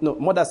retirement. No,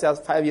 mother still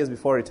has 5 years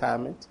before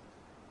retirement.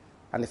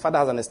 And the father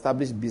has an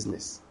established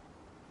business.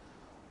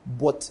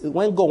 But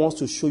when God wants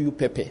to show you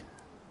Pepe,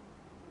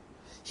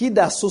 he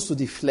that sows to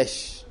the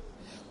flesh,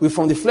 will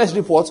from the flesh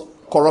report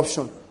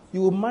corruption.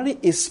 You will marry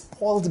a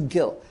spoiled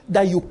girl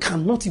that you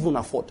cannot even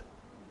afford.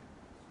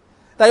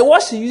 That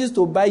what she uses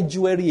to buy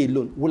jewelry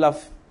alone will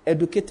have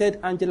educated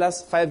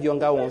Angela's 5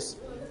 younger ones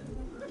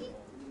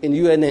in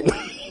UNN.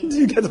 Do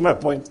you get my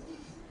point?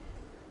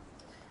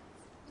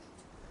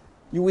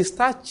 You will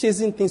start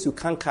chasing things you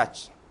can't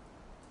catch.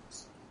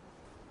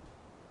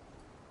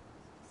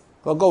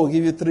 But God will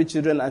give you 3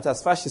 children, and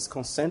as far as she's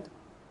concerned,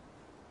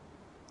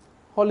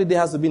 holiday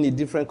has to be in a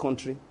different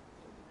country.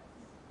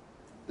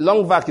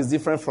 Long vac is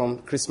different from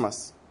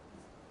Christmas.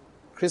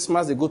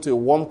 Christmas, they go to a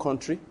warm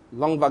country.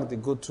 Long vac, they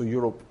go to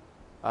Europe,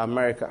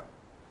 America.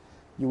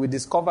 You will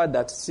discover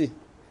that, see,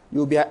 you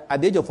will be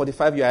at the age of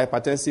 45, you are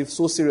hypertensive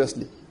so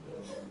seriously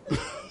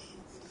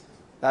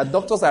that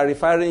doctors are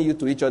referring you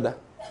to each other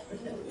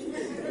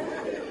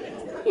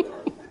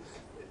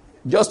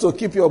just to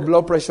keep your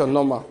blood pressure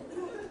normal.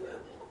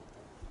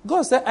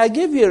 God said, I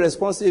gave you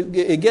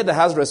a girl that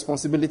has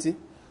responsibility.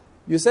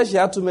 You said she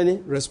had too many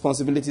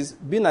responsibilities.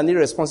 Being an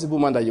irresponsible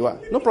man that you are.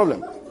 No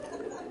problem.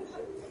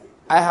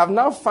 I have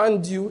now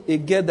found you a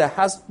girl that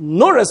has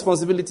no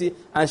responsibility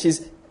and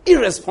she's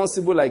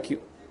irresponsible like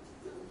you.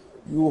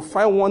 You will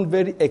find one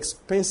very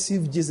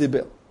expensive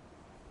Jezebel.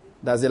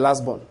 That's the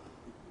last born.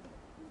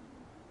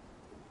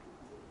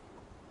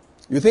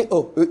 You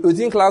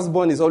think last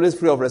born is always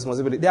free of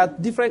responsibility. There are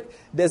different,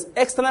 there's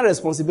external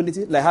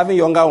responsibility, like having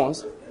younger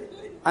ones.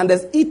 And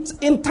there's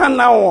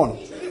internal one.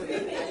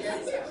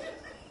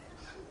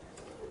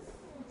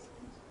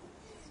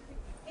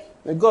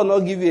 May God not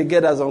give you a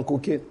girl that's on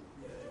cocaine.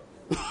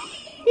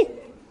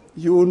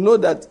 You will know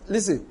that,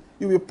 listen,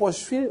 you will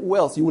pursue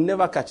wealth, you will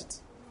never catch it.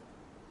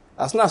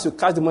 As soon as you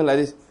catch the money like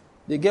this,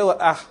 the girl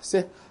will,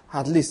 say,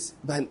 at least,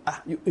 but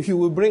you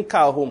will bring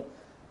car home.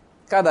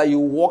 Car that you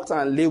walked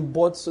and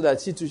labored so that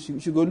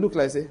she go look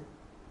like, say,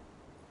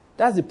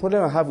 that's the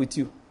problem I have with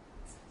you.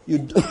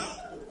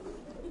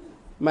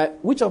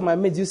 Which of my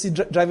mates do you see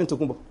driving to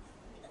Kumba?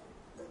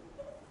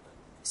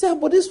 He said,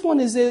 but this one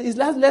is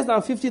less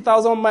than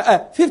 50,000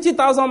 miles.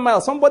 50,000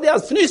 miles. Somebody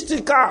has finished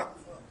the car.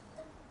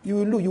 You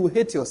will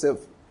hate yourself.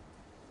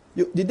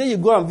 The day you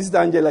go and visit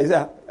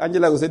Angela,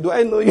 Angela will say, do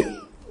I know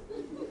you?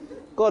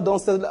 God don't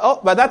say,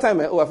 by that time,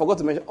 I forgot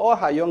to mention, all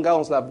her younger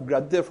ones have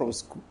graduated from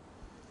school.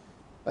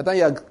 By the time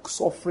you are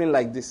suffering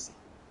like this.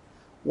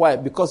 Why?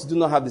 Because you do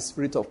not have the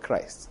Spirit of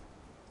Christ.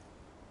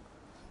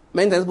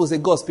 Many times people say,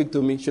 God speak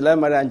to me. Should I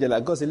marry Angela?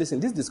 God say, listen,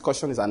 this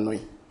discussion is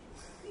annoying.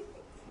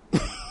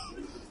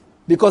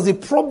 Because the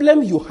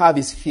problem you have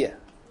is fear.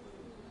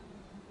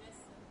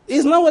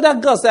 It's not whether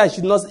God said I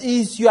should not.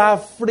 It's you are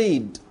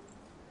afraid.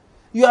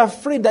 You are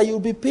afraid that you'll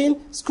be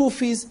paying school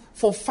fees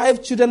for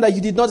 5 children that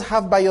you did not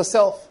have by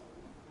yourself.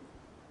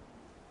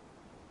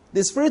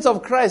 The Spirit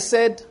of Christ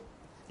said,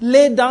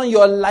 lay down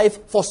your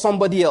life for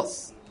somebody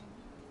else.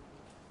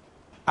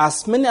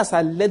 As many as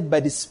are led by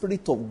the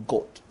Spirit of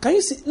God. Can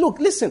you see? Look,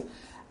 listen.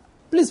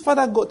 Please,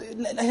 Father God,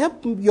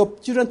 help your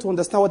children to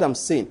understand what I'm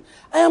saying.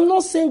 I am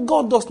not saying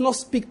God does not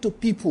speak to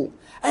people.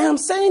 I am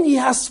saying He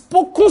has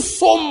spoken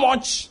so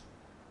much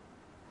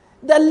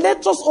that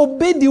let us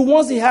obey the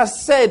ones He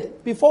has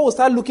said before we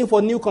start looking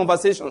for new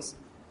conversations.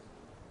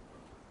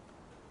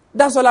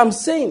 That's all I'm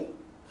saying.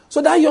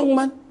 So that young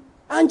man,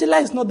 Angela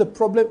is not the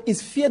problem.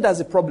 It's fear that's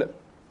the problem.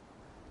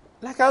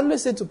 Like I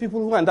always say to people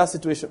who are in that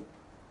situation,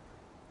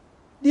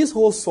 this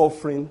whole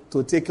suffering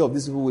to take care of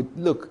these people with,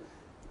 look,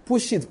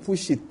 push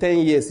it, 10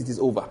 years, it is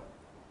over.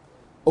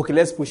 Okay,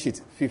 let's push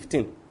it,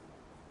 15.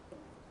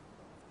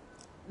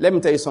 Let me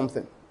tell you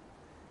something.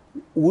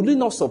 Would it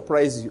not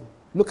surprise you?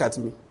 Look at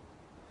me.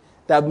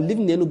 That I've been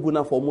living in Enugu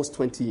now for almost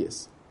 20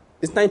 years.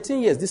 It's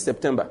 19 years this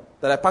September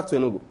that I packed to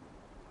Enugu.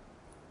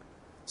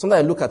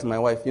 Sometimes I look at my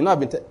wife. You know, I've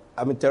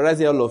been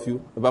terrorizing all of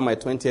you about my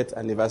 20th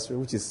anniversary,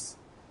 which is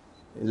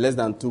in less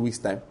than 2 weeks'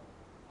 time.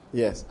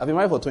 Yes, I've been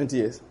married for 20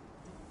 years.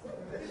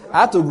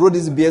 I had to grow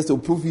this beard to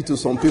prove it to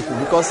some people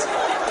because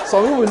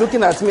some people were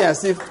looking at me and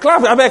say,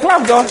 clap, I beg,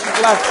 clap, John.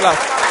 Clap.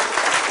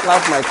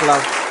 Clap my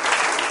clap.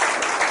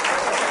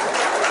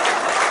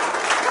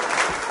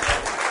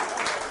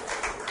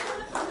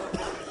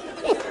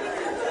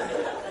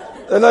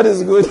 The Lord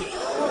is good.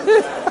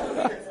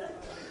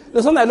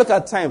 Sometimes I look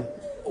at time.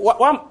 What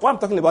I'm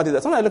talking about is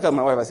that sometimes I look at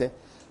my wife and say,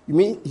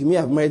 you may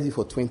have married you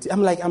for 20.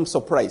 I'm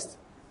surprised.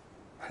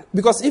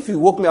 Because if you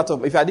woke me out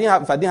of, if I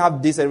didn't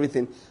have this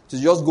everything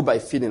to just go by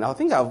feeling, I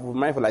think I've been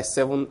married for like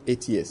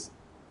 7-8 years.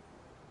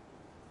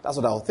 That's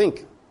what I would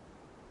think.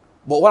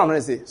 But what I'm going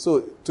to say,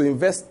 so to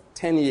invest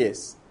 10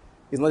 years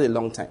is not a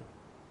long time.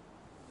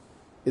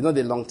 It's not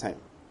a long time.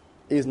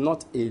 It's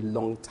not a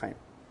long time.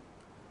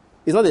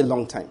 It's not a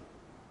long time.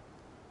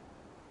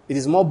 It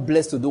is more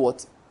blessed to do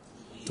what?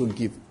 To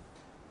give.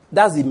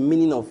 That's the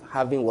meaning of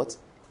having what?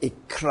 A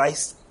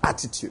Christ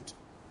attitude.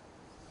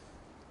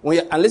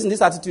 And listen,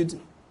 this attitude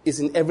is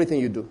in everything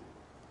you do.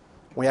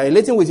 When you're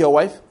relating with your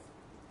wife,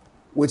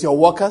 with your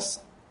workers,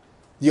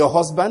 your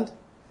husband,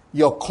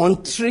 your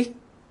country,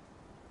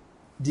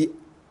 the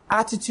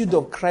attitude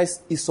of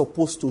Christ is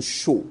supposed to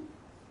show.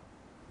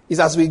 It's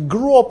as we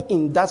grow up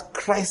in that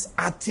Christ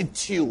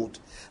attitude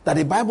that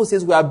the Bible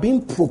says we are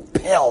being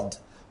propelled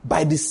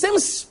by the same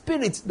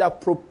Spirit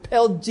that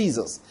propelled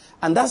Jesus.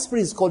 And that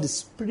Spirit is called the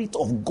Spirit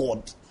of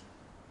God.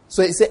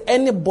 So it says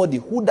anybody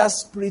who that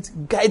Spirit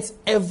guides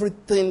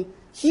everything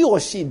he or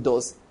she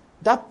does,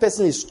 that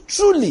person is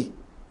truly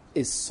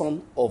a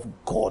son of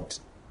God.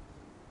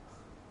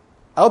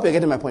 I hope you're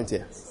getting my point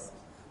here.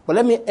 But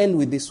let me end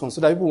with this one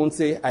so that people won't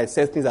say I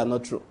said things that are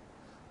not true.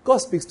 God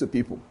speaks to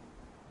people.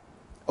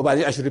 Oh, but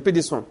I should repeat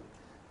this one.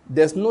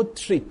 There's no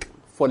trick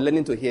for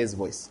learning to hear his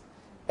voice.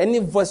 Any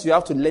voice you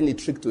have to learn a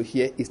trick to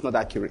hear is not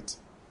accurate.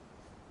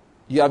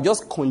 You have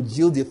just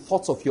congealed the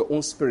thoughts of your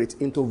own spirit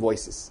into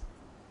voices.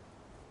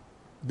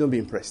 Don't be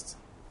impressed.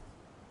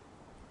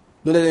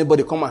 Don't let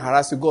anybody come and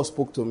harass you. God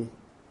spoke to me.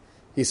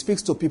 He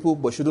speaks to people,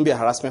 but shouldn't be a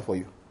harassment for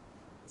you.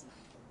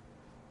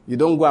 You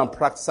don't go and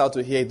practice how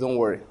to hear it, don't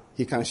worry.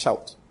 He can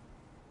shout.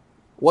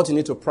 What you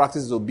need to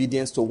practice is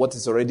obedience to what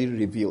is already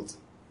revealed.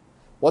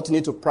 What you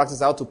need to practice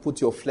is how to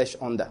put your flesh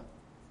under.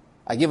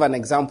 I give an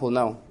example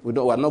now. We're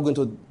not going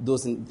to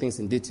those things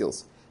in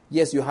details.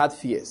 Yes, you had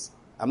fears.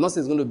 I'm not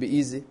saying it's going to be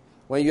easy.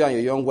 When you and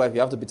your young wife, you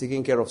have to be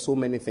taking care of so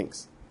many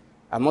things.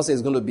 I'm not saying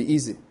it's going to be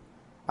easy.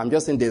 I'm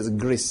just saying there's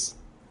grace.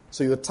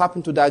 So you tap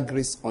into that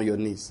grace on your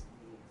knees.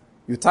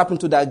 You tap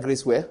into that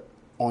grace where?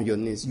 On your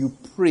knees. You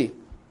pray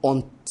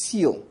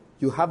until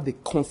you have the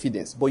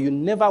confidence, but you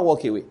never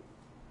walk away.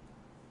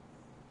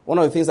 One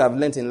of the things I've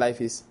learned in life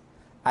is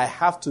I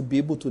have to be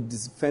able to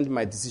defend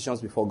my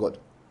decisions before God.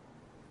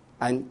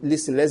 And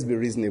listen, let's be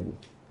reasonable.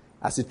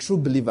 As a true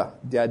believer,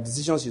 there are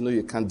decisions you know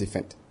you can't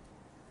defend.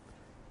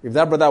 If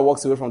that brother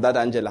walks away from that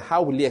Angela,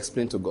 how will he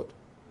explain to God?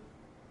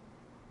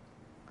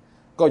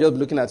 God will just be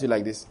looking at you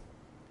like this.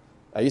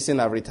 Are you saying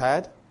I've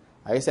retired?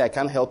 Are you saying I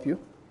can't help you?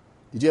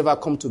 Did you ever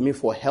come to me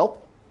for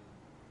help?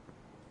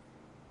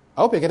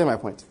 I hope you're getting my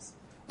point.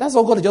 That's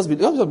all God will just be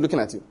looking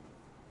at you.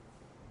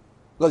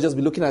 God will just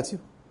be looking at you.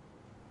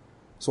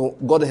 So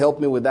God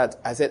helped me with that.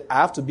 I said, I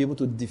have to be able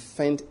to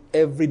defend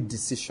every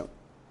decision.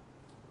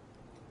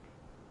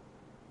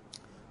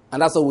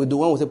 And that's what we do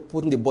when we say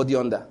putting the body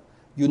under.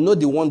 You know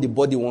the one the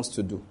body wants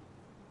to do.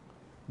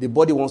 The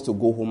body wants to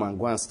go home and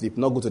go and sleep,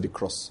 not go to the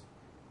cross.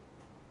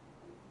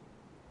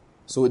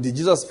 So did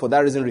Jesus, for that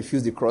reason,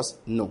 refuse the cross?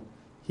 No.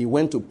 He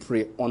went to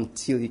pray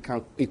until he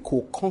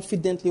could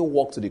confidently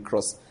walk to the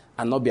cross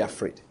and not be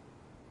afraid.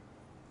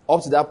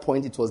 Up to that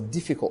point, it was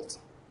difficult.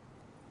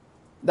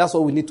 That's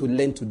what we need to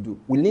learn to do.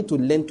 We need to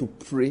learn to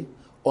pray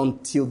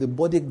until the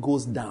body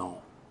goes down.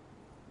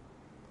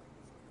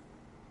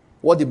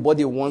 What the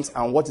body wants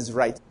and what is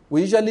right.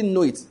 We usually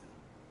know it.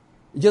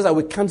 It's just that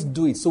we can't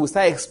do it. So we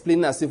start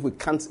explaining as if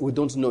we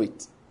don't know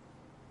it.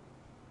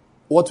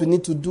 What we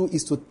need to do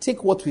is to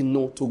take what we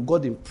know to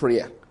God in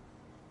prayer.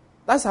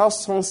 That's how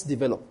sons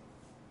develop.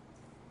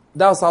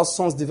 That's how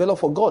sons develop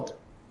for God.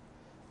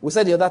 We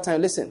said the other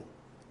time, listen,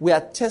 we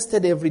are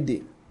tested every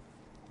day.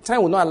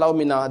 Time will not allow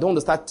me now. I don't want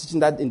to start teaching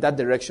that in that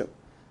direction.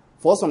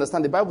 For us to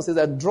understand, the Bible says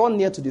that draw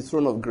near to the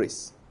throne of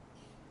grace,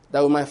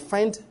 that we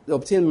might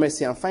obtain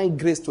mercy and find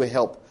grace to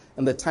help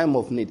in the time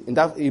of need. In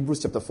that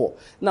Hebrews chapter 4.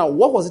 Now,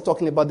 what was it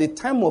talking about? The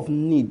time of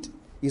need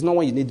is not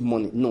when you need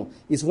money. No.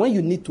 It's when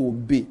you need to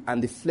obey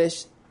and the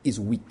flesh is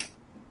weak.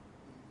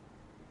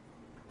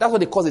 That's what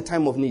they call the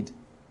time of need.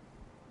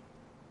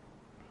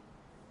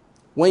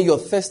 When you're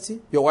thirsty,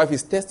 your wife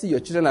is thirsty,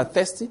 your children are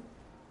thirsty,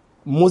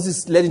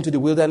 Moses led into the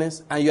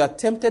wilderness, and you are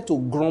tempted to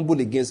grumble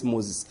against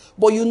Moses.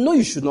 But you know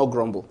you should not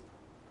grumble.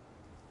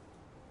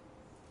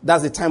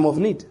 That's the time of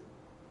need.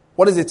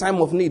 What is the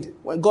time of need?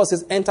 When God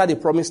says, enter the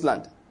promised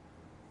land.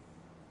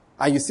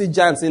 And you see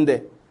giants in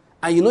there.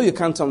 And you know you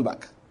can't turn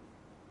back.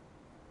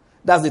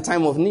 That's the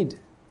time of need.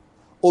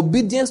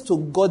 Obedience to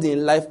God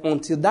in life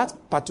until that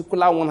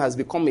particular one has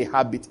become a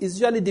habit is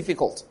usually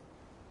difficult.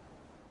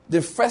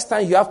 The first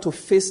time you have to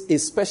face a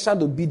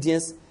special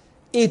obedience,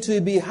 it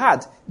will be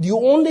hard. The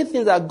only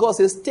thing that God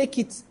says, take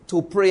it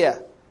to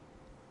prayer.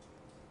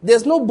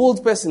 There's no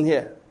bold person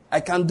here. I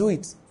can do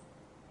it.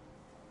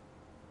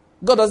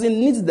 God doesn't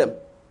need them.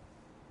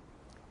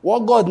 What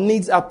God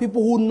needs are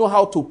people who know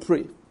how to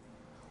pray.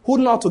 Who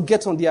know how to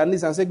get on their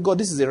knees and say, God,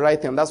 this is the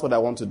right thing. That's what I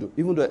want to do.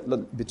 Even though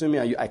between me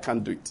and you, I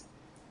can't do it.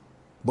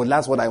 But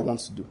that's what I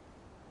want to do.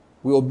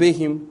 We obey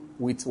him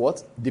with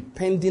what?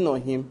 Depending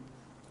on him.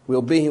 We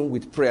obey him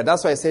with prayer.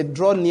 That's why I said,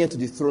 draw near to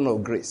the throne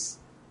of grace.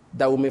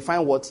 That we may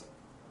find what?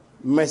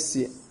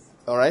 Mercy.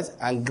 All right?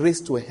 And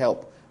grace to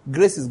help.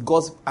 Grace is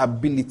God's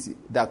ability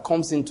that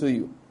comes into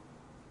you.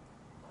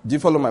 Do you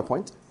follow my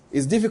point?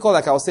 It's difficult,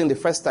 like I was saying the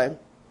first time,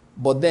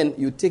 but then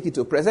you take it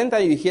to prayer.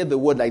 Anytime you hear the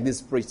word like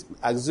this preached,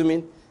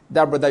 assuming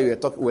that brother you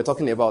were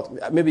talking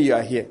about, maybe you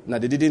are here. Now,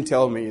 they didn't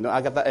tell me,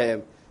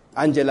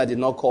 Angela did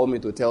not call me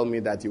to tell me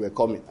that you were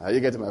coming. Are you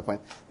getting my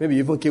point? Maybe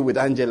you even came with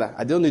Angela.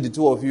 I don't know the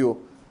two of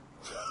you.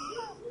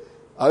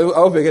 I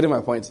hope you're getting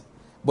my point.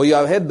 But you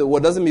have heard the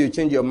word. Doesn't mean you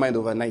change your mind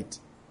overnight.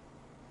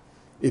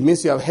 It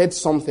means you have heard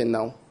something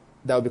now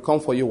that will become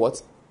for you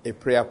what? A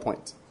prayer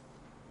point.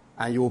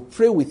 And you will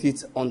pray with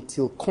it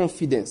until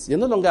confidence. You're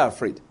no longer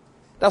afraid.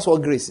 That's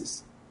what grace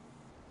is.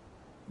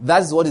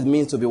 That's what it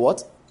means to be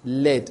what?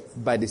 Led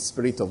by the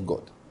Spirit of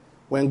God.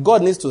 When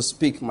God needs to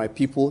speak, my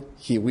people,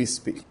 he will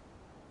speak.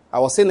 I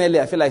was saying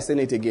earlier, I feel like saying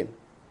it again.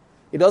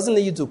 It doesn't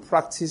need you to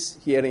practice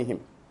hearing him.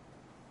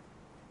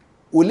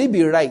 Will it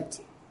be right?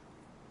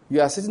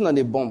 You are sitting on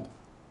a bomb.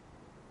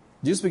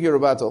 Do you speak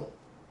Yoruba at all?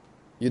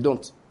 You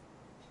don't.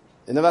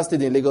 You never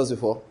stayed in Lagos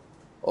before?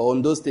 or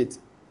Ondo State.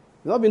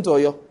 You've not been to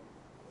Oyo?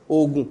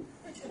 Ogun.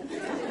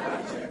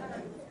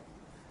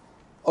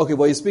 Okay,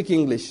 but you speak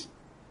English.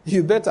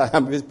 You better.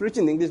 I've been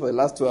preaching English for the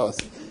last 2 hours.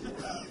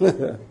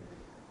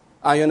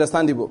 Are you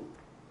understandable?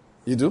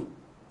 You do?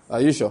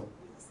 Are you sure?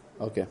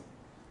 Okay.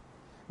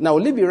 Now,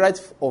 will it be right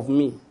of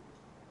me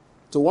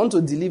to want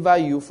to deliver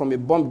you from a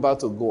bomb about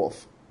to go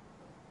off?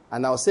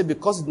 And I'll say,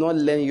 because you do not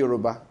learn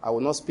Yoruba, I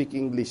will not speak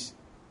English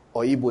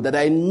or Igbo, that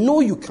I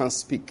know you can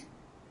speak.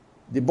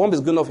 The bomb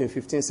is going off in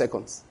 15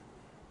 seconds.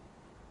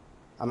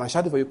 Am I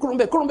shouting for you?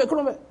 Kurumbe, Kurumbe,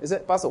 Kurumbe. He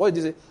said, Pastor, what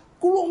did you say?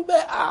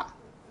 Kurumbe, ah.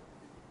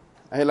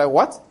 And you're like,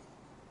 what?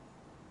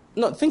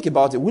 No, think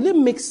about it. Will it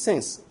make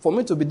sense for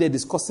me to be there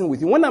discussing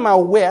with you when I'm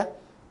aware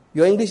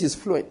your English is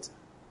fluent?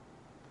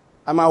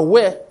 I'm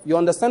aware your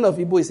understanding of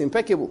Igbo is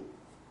impeccable.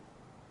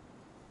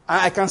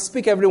 I can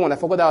speak everyone. I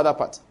forgot the other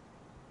part.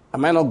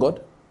 Am I not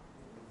God?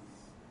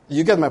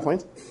 You get my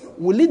point?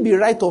 Will it be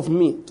right of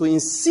me to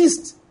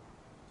insist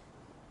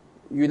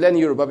you learn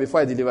Yoruba before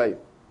I deliver you?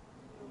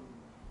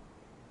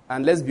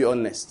 And let's be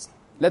honest.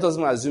 Let us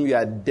not assume you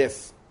are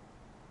deaf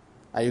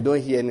and you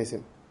don't hear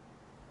anything.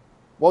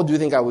 What do you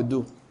think I will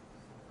do?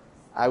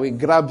 I will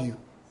grab you,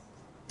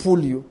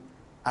 pull you,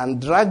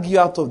 and drag you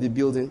out of the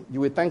building.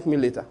 You will thank me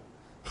later.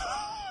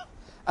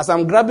 As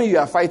I'm grabbing you,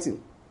 are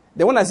fighting.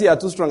 Then when I see you are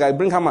too strong, I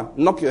bring hammer,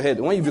 knock your head.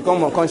 When you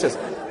become unconscious.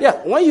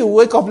 Yeah, when you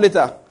wake up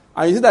later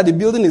and you see that the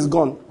building is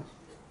gone,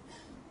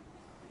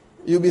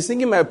 you'll be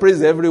singing my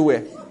praise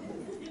everywhere.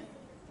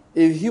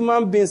 If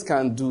human beings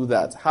can do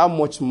that, how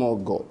much more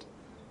God?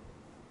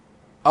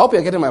 I hope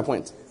you're getting my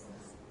point.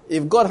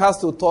 If God has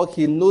to talk,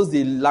 he knows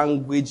the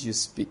language you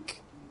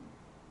speak.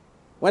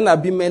 When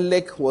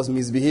Abimelech was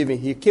misbehaving,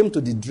 he came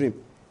to the dream.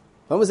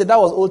 When we say that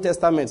was Old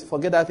Testament,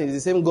 forget that thing. It's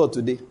the same God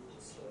today.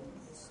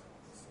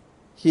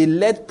 He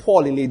led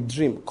Paul in a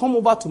dream. Come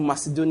over to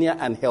Macedonia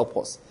and help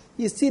us.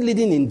 He's still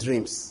leading in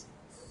dreams.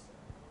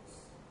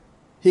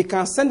 He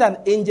can send an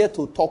angel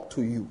to talk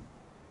to you.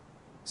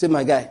 Say,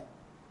 my guy,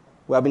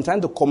 we have been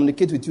trying to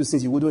communicate with you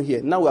since you wouldn't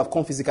hear. Now we have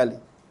come physically.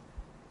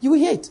 You will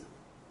hear it.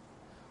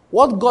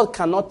 What God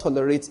cannot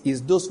tolerate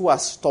is those who are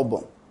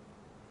stubborn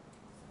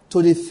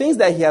to the things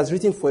that he has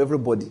written for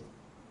everybody.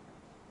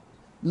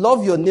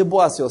 Love your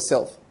neighbor as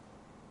yourself.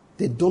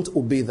 They don't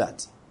obey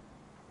that.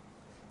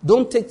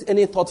 Don't take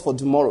any thought for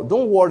tomorrow.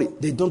 Don't worry.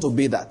 They don't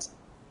obey that.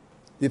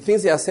 The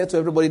things he has said to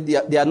everybody,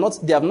 they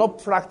have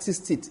not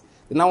practiced it.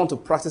 They now want to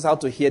practice how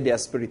to hear their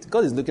spirit.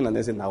 God is looking at them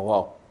and saying, now,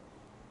 wow.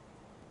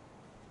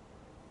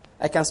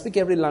 I can speak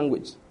every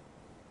language.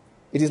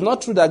 It is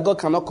not true that God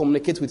cannot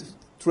communicate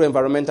through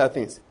environmental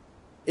things.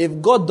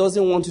 If God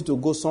doesn't want you to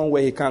go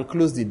somewhere, he can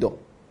close the door.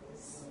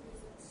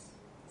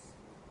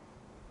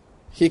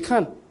 He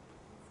can.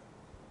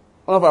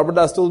 One of our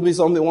brothers told me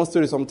one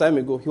story some time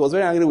ago. He was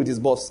very angry with his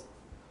boss.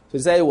 So he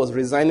said he was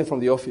resigning from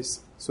the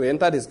office. So he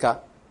entered his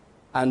car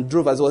and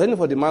drove. As he was heading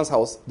for the man's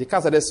house, the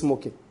car started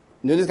smoking.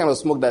 You know this kind of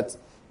smoke that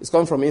is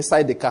coming from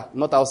inside the car,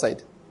 not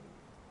outside.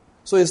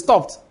 So he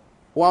stopped,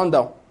 wound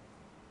down,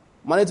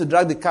 managed to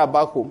drag the car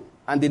back home,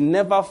 and they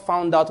never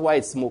found out why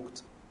it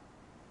smoked.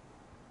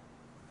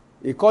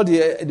 He called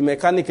the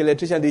mechanic,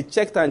 electrician. They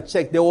checked and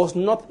checked. There was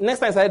not. Next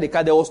time inside the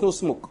car, there was no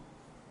smoke.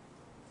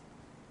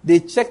 They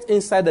checked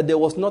inside that there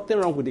was nothing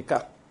wrong with the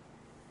car.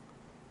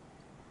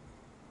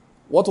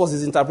 What was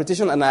his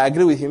interpretation? And I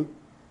agree with him.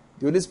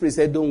 The Holy Spirit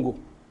said, don't go.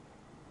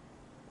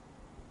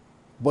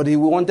 But he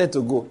wanted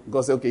to go.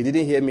 God said, okay, he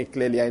didn't hear me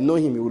clearly. I know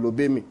him. He will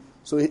obey me.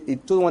 So he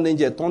told one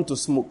angel, turn to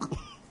smoke.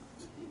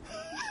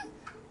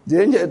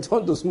 The angel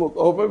turned to smoke.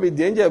 Or maybe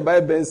the angel buy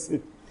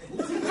Benson.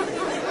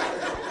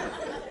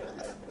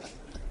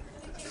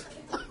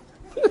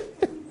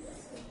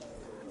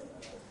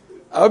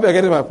 I hope you're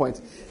getting my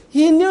point.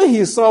 He knew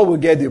his son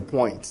would get the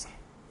point.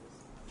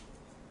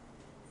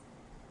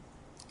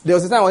 There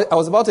was a time I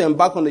was about to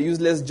embark on a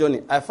useless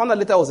journey. I found out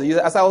later I was a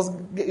useless. As I was,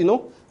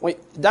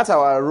 that's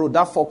our road,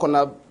 that four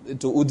corner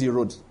to Udi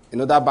Road,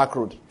 that back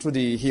road through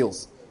the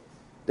hills.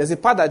 There's a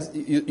part that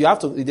you have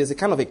to, there's a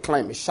kind of a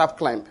climb, a sharp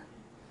climb.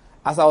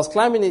 As I was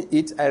climbing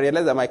it, I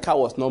realized that my car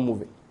was not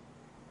moving.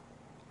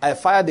 I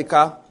fired the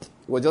car,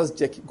 it was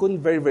just going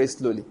very, very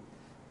slowly.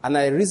 And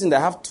I reasoned I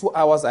have 2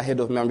 hours ahead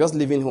of me. I'm just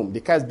leaving home.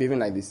 The car is behaving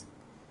like this.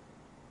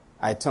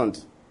 I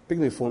turned, picked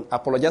my phone,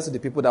 apologized to the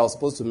people that I was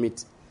supposed to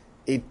meet.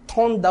 It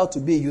turned out to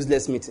be a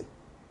useless meeting.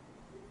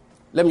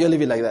 Let me just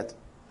leave it like that.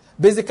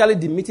 Basically,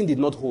 the meeting did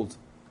not hold.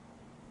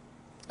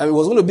 And it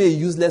was going to be a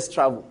useless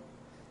travel.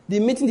 The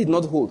meeting did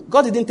not hold.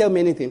 God didn't tell me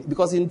anything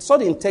because he saw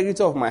the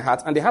integrity of my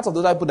heart and the hearts of the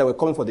other people that were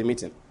coming for the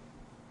meeting.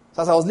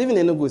 So as I was leaving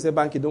Enugu, he said,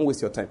 Banky, don't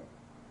waste your time.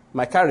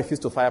 My car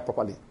refused to fire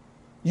properly.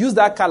 Use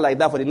that car like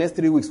that for the next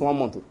 3 weeks, 1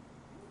 month.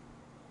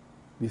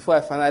 Before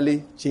I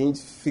finally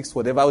changed, fixed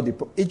whatever.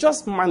 It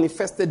just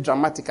manifested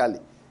dramatically.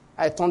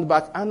 I turned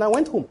back and I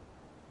went home.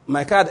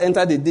 My car had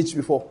entered the ditch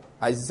before.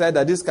 I decided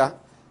that this car,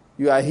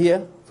 you are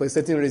here for a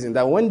certain reason.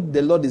 That when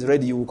the Lord is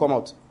ready, you will come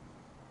out. It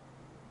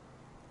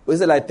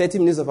was like 30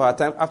 minutes of our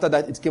time. After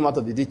that, it came out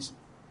of the ditch.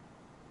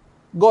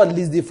 God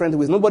leads different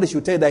ways. Nobody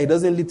should tell you that he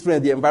doesn't lead through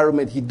the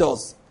environment. He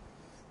does.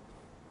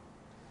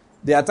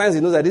 There are times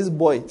he knows that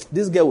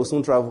this girl will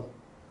soon travel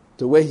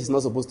to where he's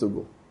not supposed to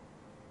go.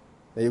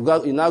 Then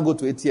you now go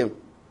to ATM.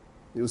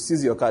 You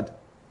seize your card.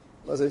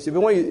 I say,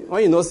 when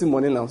you don't see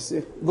money now,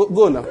 say,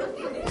 go now.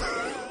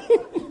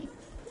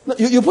 No,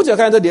 you put your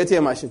card into the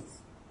ATM machine.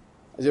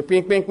 As you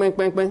ping, ping, ping,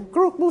 ping, ping,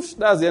 push.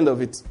 That's the end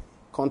of it.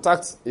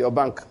 Contact your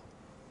bank.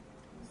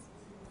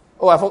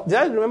 Oh, did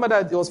I remember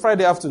that it was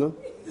Friday afternoon?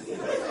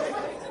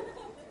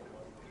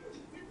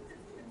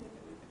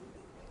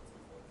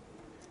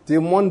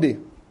 Till Monday,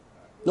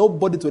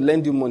 nobody to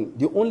lend you money.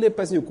 The only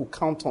person you could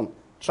count on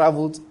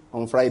traveled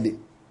on Friday.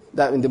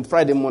 That in the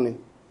Friday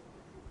morning.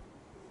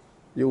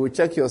 You will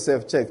check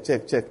yourself, check.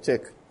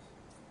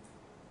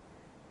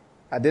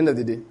 At the end of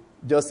the day,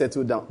 just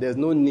settle down. There's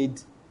no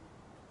need.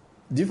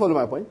 Do you follow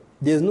my point?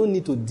 There's no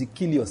need to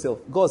kill yourself.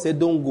 God said,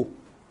 don't go.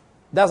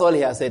 That's all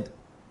he has said.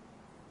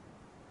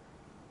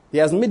 He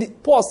has made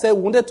it. Paul said,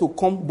 wanted to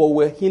come, but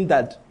were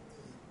hindered.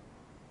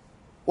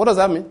 What does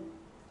that mean?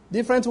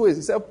 Different ways.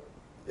 He said,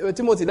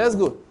 Timothy, let's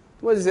go.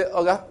 Timothy said,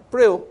 okay,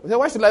 pray. He said,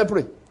 why should I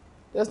pray?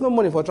 There's no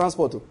money for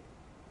transport.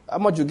 How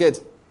much you get?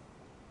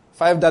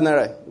 5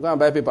 denarii. Go and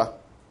buy paper.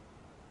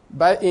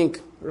 Buy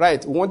ink.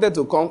 Right. Wanted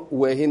to come,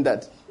 were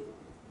hindered.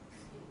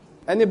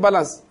 Any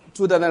balance,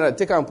 2 denarii.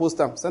 Take and post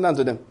them. Send them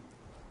to them.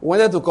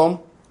 Wanted to come,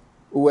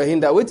 were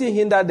hindered. Waiting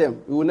hinder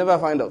them. We will never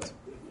find out.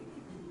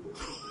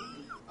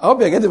 I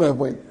hope you're getting my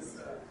point.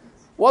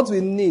 What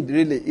we need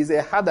really is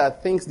a heart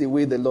that thinks the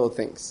way the Lord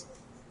thinks.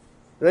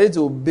 Ready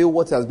to obey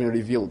what has been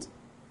revealed.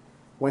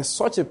 When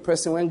such a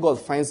person, when God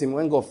finds him,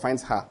 when God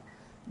finds her,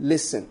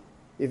 listen.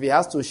 If he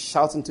has to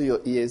shout into your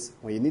ears,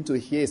 when you need to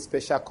hear a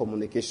special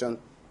communication,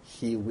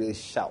 he will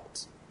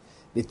shout.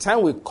 The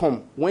time will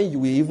come when you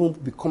will even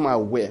become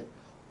aware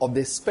of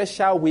the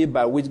special way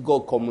by which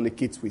God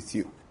communicates with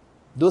you.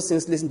 Those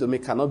things, listen to me,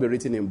 cannot be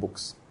written in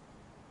books.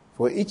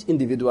 For each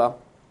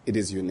individual, it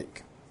is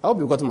unique. I hope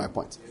you got to my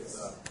point.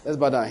 Yes, let's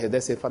bow down here.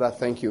 Let's say, Father,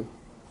 thank you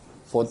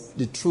for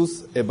the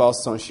truth about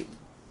sonship.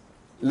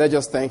 Let's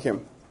just thank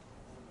him.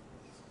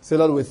 Say,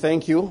 Lord, we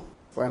thank you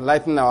for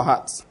enlightening our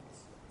hearts.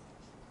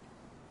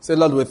 Say,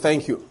 Lord, we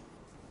thank you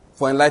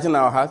for enlightening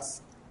our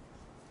hearts,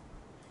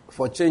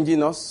 for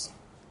changing us,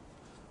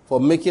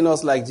 for making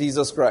us like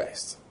Jesus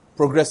Christ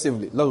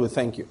progressively. Lord, we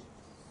thank you.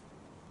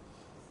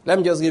 Let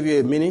me just give you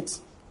a minute.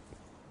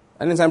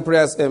 Anytime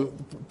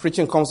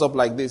preaching comes up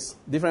like this,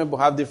 different people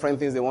have different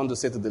things they want to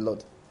say to the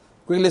Lord.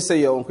 Quickly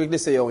say your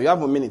own. You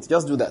have a minute.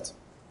 Just do that.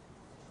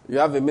 You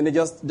have a minute.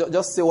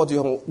 Just say what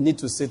you need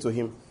to say to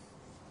him.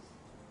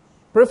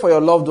 Pray for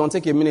your loved one.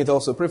 Take a minute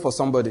also. Pray for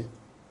somebody.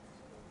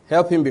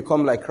 Help him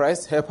become like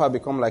Christ. Help her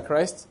become like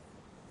Christ.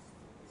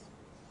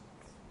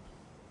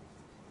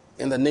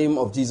 In the name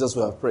of Jesus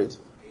we have prayed.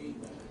 Amen.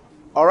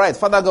 All right.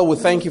 Father God, we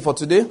thank you for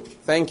today.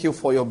 Thank you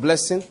for your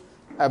blessing.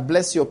 I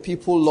bless your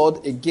people,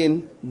 Lord,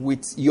 again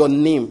with your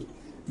name.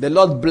 The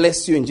Lord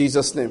bless you in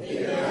Jesus' name.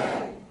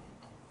 Amen.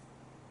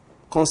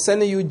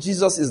 Concerning you,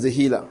 Jesus is the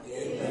healer.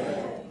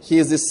 Amen. He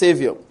is the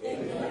Savior.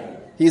 Amen.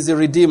 He is the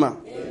Redeemer.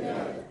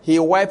 Amen. He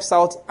wipes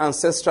out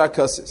ancestral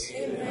curses.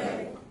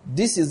 Amen.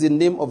 This is the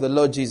name of the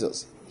Lord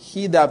Jesus.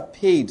 He that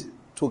paid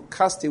to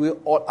cast away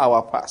all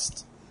our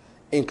past,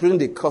 including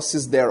the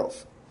curses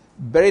thereof,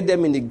 buried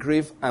them in the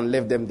grave and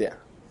left them there.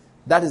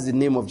 That is the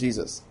name of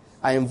Jesus.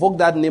 I invoke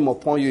that name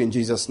upon you in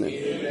Jesus' name.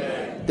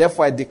 Amen.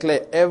 Therefore, I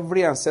declare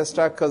every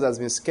ancestral curse that has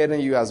been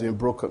scaring you has been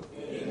broken.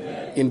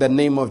 Amen. In the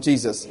name of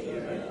Jesus.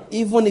 Amen.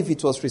 Even if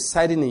it was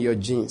residing in your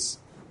genes,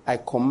 I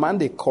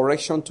command a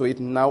correction to it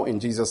now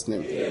in Jesus'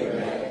 name.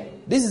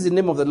 Amen. This is the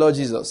name of the Lord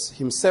Jesus.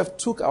 Himself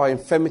took our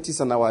infirmities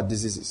and our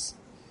diseases.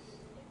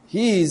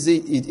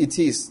 It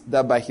is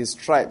that by his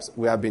stripes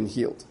we have been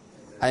healed.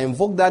 I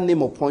invoke that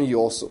name upon you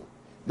also.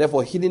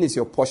 Therefore, healing is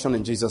your portion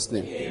in Jesus'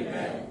 name.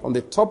 Amen. From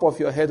the top of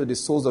your head to the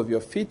soles of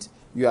your feet,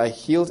 you are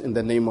healed in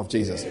the name of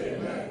Jesus.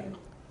 Amen.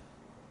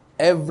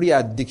 Every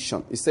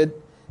addiction, he said,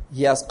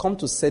 he has come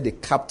to set the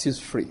captives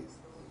free.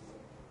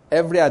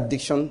 Every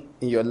addiction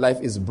in your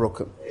life is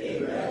broken.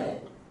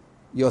 Amen.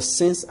 Your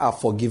sins are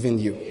forgiven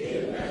you.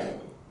 Amen.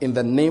 In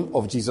the name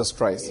of Jesus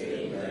Christ.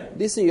 Amen.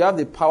 Listen, you have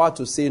the power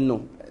to say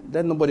no.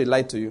 Let nobody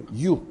lie to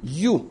you.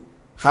 You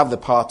have the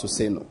power to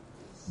say no.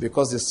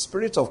 Because the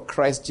Spirit of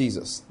Christ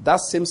Jesus,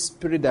 that same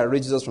Spirit that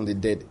raises us from the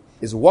dead,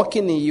 is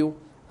working in you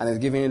and is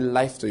giving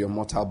life to your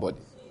mortal body.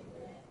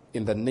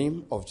 In the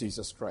name of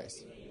Jesus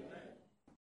Christ.